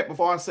 matter of fact,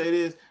 before I say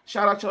this,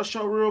 shout out your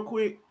show real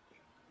quick.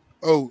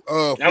 Hey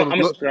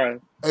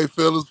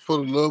fellas, for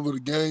the love of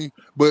the game,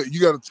 but you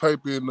got to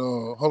type in.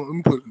 Hold on, let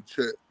me put it in the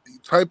chat.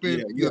 Type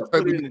in,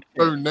 type in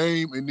their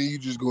name, and then you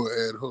just go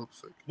add. Hold on a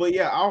second. But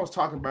yeah, I was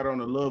talking about on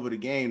the love of the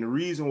game. The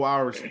reason why I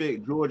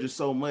respect Georgia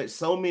so much,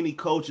 so many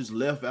coaches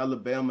left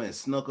Alabama and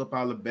snuck up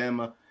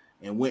Alabama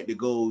and went to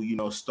go,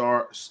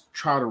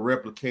 try to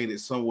replicate it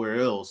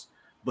somewhere else,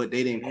 but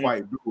they didn't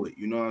quite do it.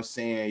 You know what I'm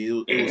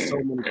saying? It was so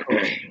many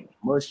coaches.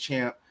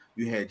 Muschamp,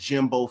 you had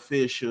Jimbo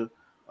Fisher,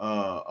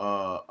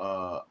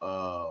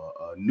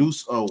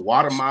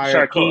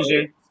 Watermeyer,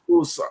 Sarkisian.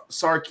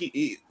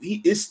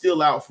 He is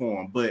still out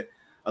for him, but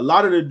a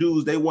lot of the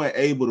dudes, they weren't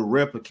able to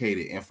replicate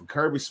it. And for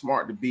Kirby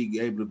Smart to be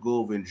able to go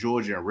over in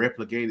Georgia and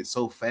replicate it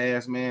so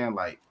fast, man,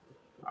 like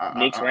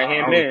Nick's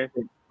right-hand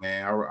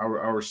man. I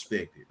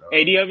respect it.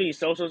 Hey, do you have any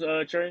socials,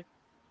 Trey?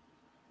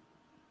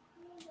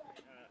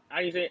 How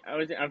do you say?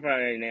 I forgot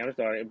your name. I'm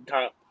sorry.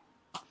 Top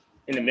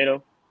in the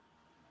middle.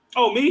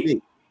 Oh,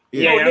 me?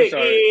 Yeah, I'm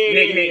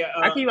sorry. Nick.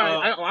 I don't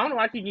know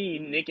why I keep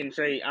getting Nick and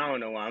Trey. I don't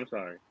know why. I'm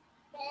sorry.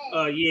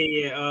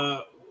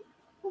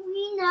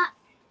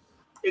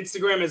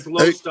 Instagram is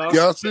low stuff.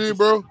 Y'all see it,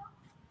 bro?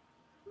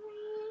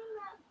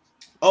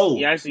 Oh,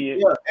 yeah, I see it.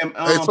 Yeah, and,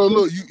 so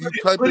look, you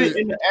type put it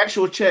in the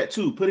actual chat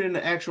too. Put it in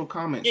the actual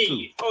comments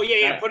too. Oh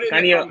yeah. Put it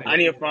in the comments. I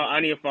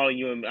need to follow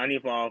you. And I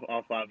need to follow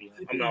all 5 of you.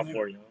 I'm not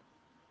for you.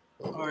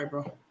 All right,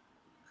 bro.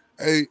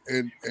 Hey,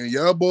 and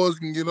y'all boys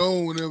can get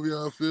on whenever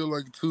y'all feel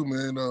like it too,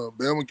 man.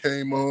 Bama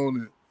came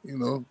on, and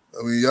y'all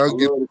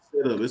get the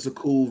setup. It's a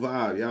cool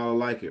vibe. Y'all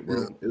like it,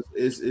 bro. Yeah.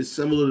 It's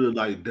similar to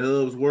like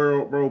Dub's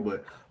World, bro,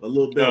 but a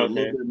little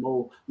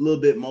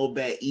bit more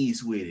back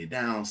east with it,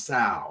 down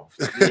south.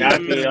 Yeah, I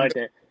feel like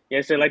that.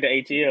 Yeah, so like the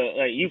ATL.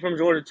 Like, you from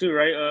Georgia too,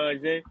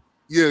 right, Jay?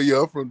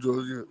 Yeah, I'm from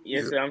Georgia.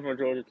 Yes, sir. I'm from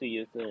Georgia too.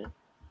 Yes, sir.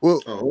 Well,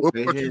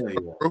 okay.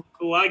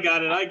 Cool, I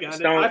got it.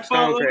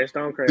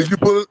 Stonecrest. Did you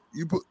put it?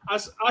 I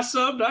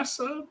subbed.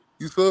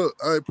 You subbed.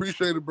 I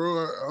appreciate it,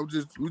 bro.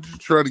 We're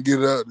just trying to get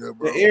it out there,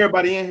 bro.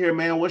 Everybody in here,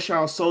 man. What's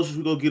y'all socials?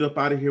 We gonna get up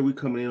out of here. We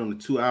coming in on the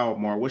 2-hour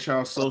mark. What's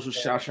y'all socials?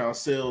 Shout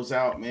yourselves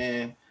out,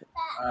 man.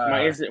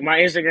 My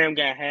Instagram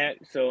got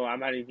hacked, so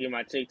I'm about to get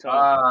my TikTok.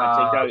 My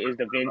TikTok is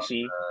Da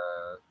Vinci.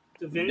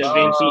 Da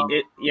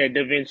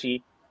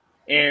Vinci,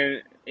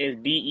 and it's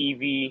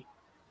DEV.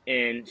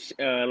 And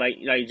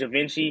like Da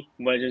Vinci,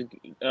 but just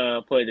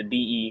put the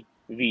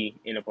DEV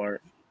in the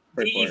part.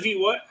 DEV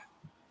what?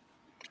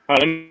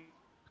 Let me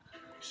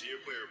see your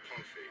player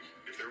pump fake.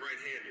 If they're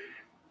right-handed.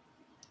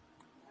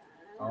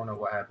 I don't know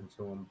what happened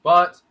to him,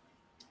 but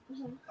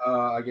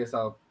I guess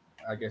I'll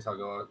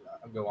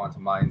go on to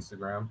my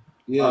Instagram.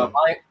 Yeah.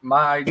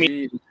 My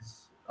ID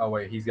is. Oh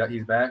wait, he's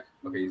back.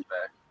 Okay, he's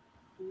back.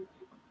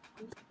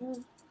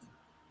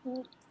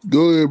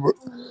 Go ahead, bro.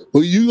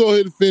 Well, you go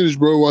ahead and finish,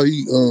 bro. While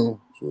he All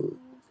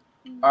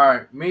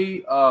right,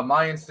 me.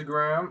 My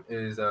Instagram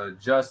is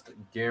just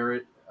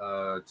Garrett.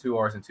 2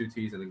 R's and 2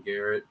 T's and then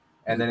Garrett,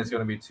 and then it's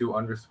going to be 2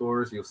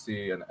 underscores. You'll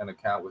see an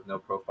account with no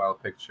profile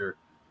picture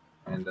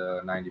and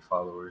 90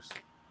 followers.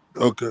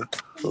 Okay.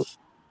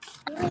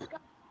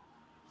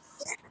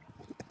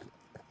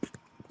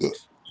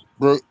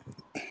 Bro,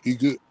 you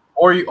good?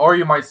 Or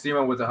you might see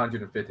one with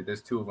 150.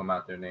 There's 2 of them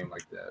out there named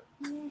like that.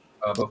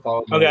 But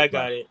follow. Okay, I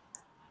got it.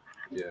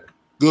 Yeah.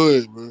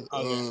 Good, man.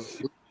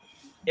 Okay.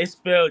 It's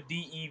spelled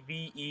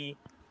DEVENCHY.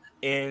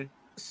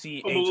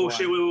 Oh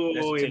shit!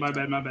 Wait! My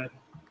bad.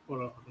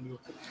 Hold on. Let me go.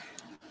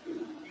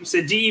 You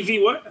said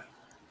DEV what?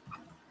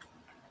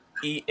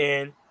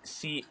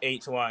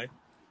 ENCHY.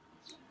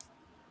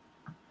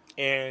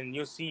 And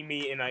you'll see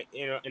me in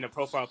a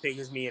profile pic.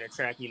 Is me in a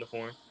track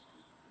uniform.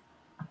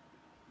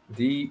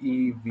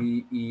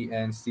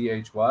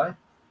 DEVENCHY.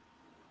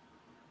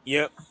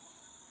 Yep.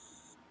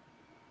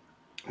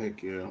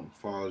 Heck yeah,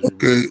 follows you.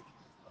 Okay.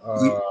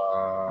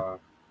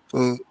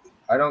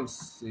 I don't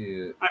see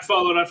it. I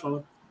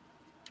followed.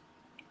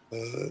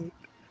 Yeah,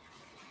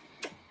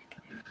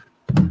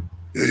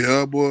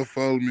 y'all boy,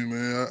 follow me,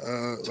 man.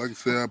 Like I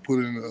said, I put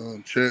it in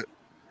the chat,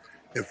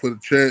 and for the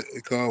chat,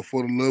 it called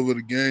For the Love of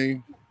the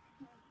Game.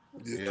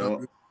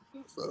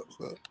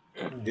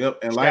 Yep,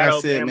 and like I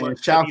said, man,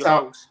 shouts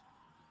out.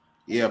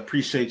 Yeah,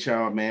 appreciate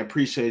y'all, man.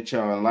 Appreciate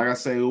y'all. And like I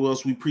say, who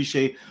else we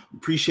appreciate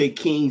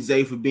King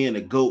Zay for being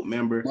a GOAT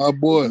member. My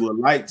boy. If you would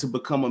like to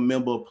become a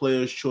member of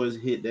Players Choice,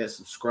 hit that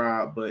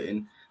subscribe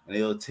button, and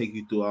it'll take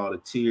you through all the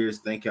tiers.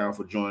 Thank y'all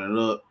for joining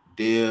up.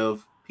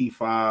 Dev,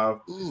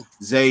 P5,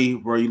 Zay,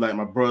 bro, you like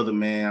my brother,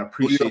 man. I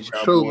appreciate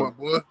y'all my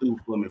boy.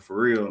 For me, for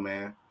real,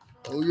 man.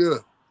 Oh, yeah.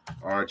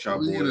 All right, y'all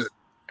boys.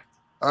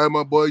 All right,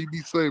 my boy, you be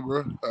safe,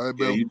 bro. All right,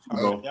 Yeah, bro. you too,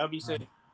 bro. Y'all be safe.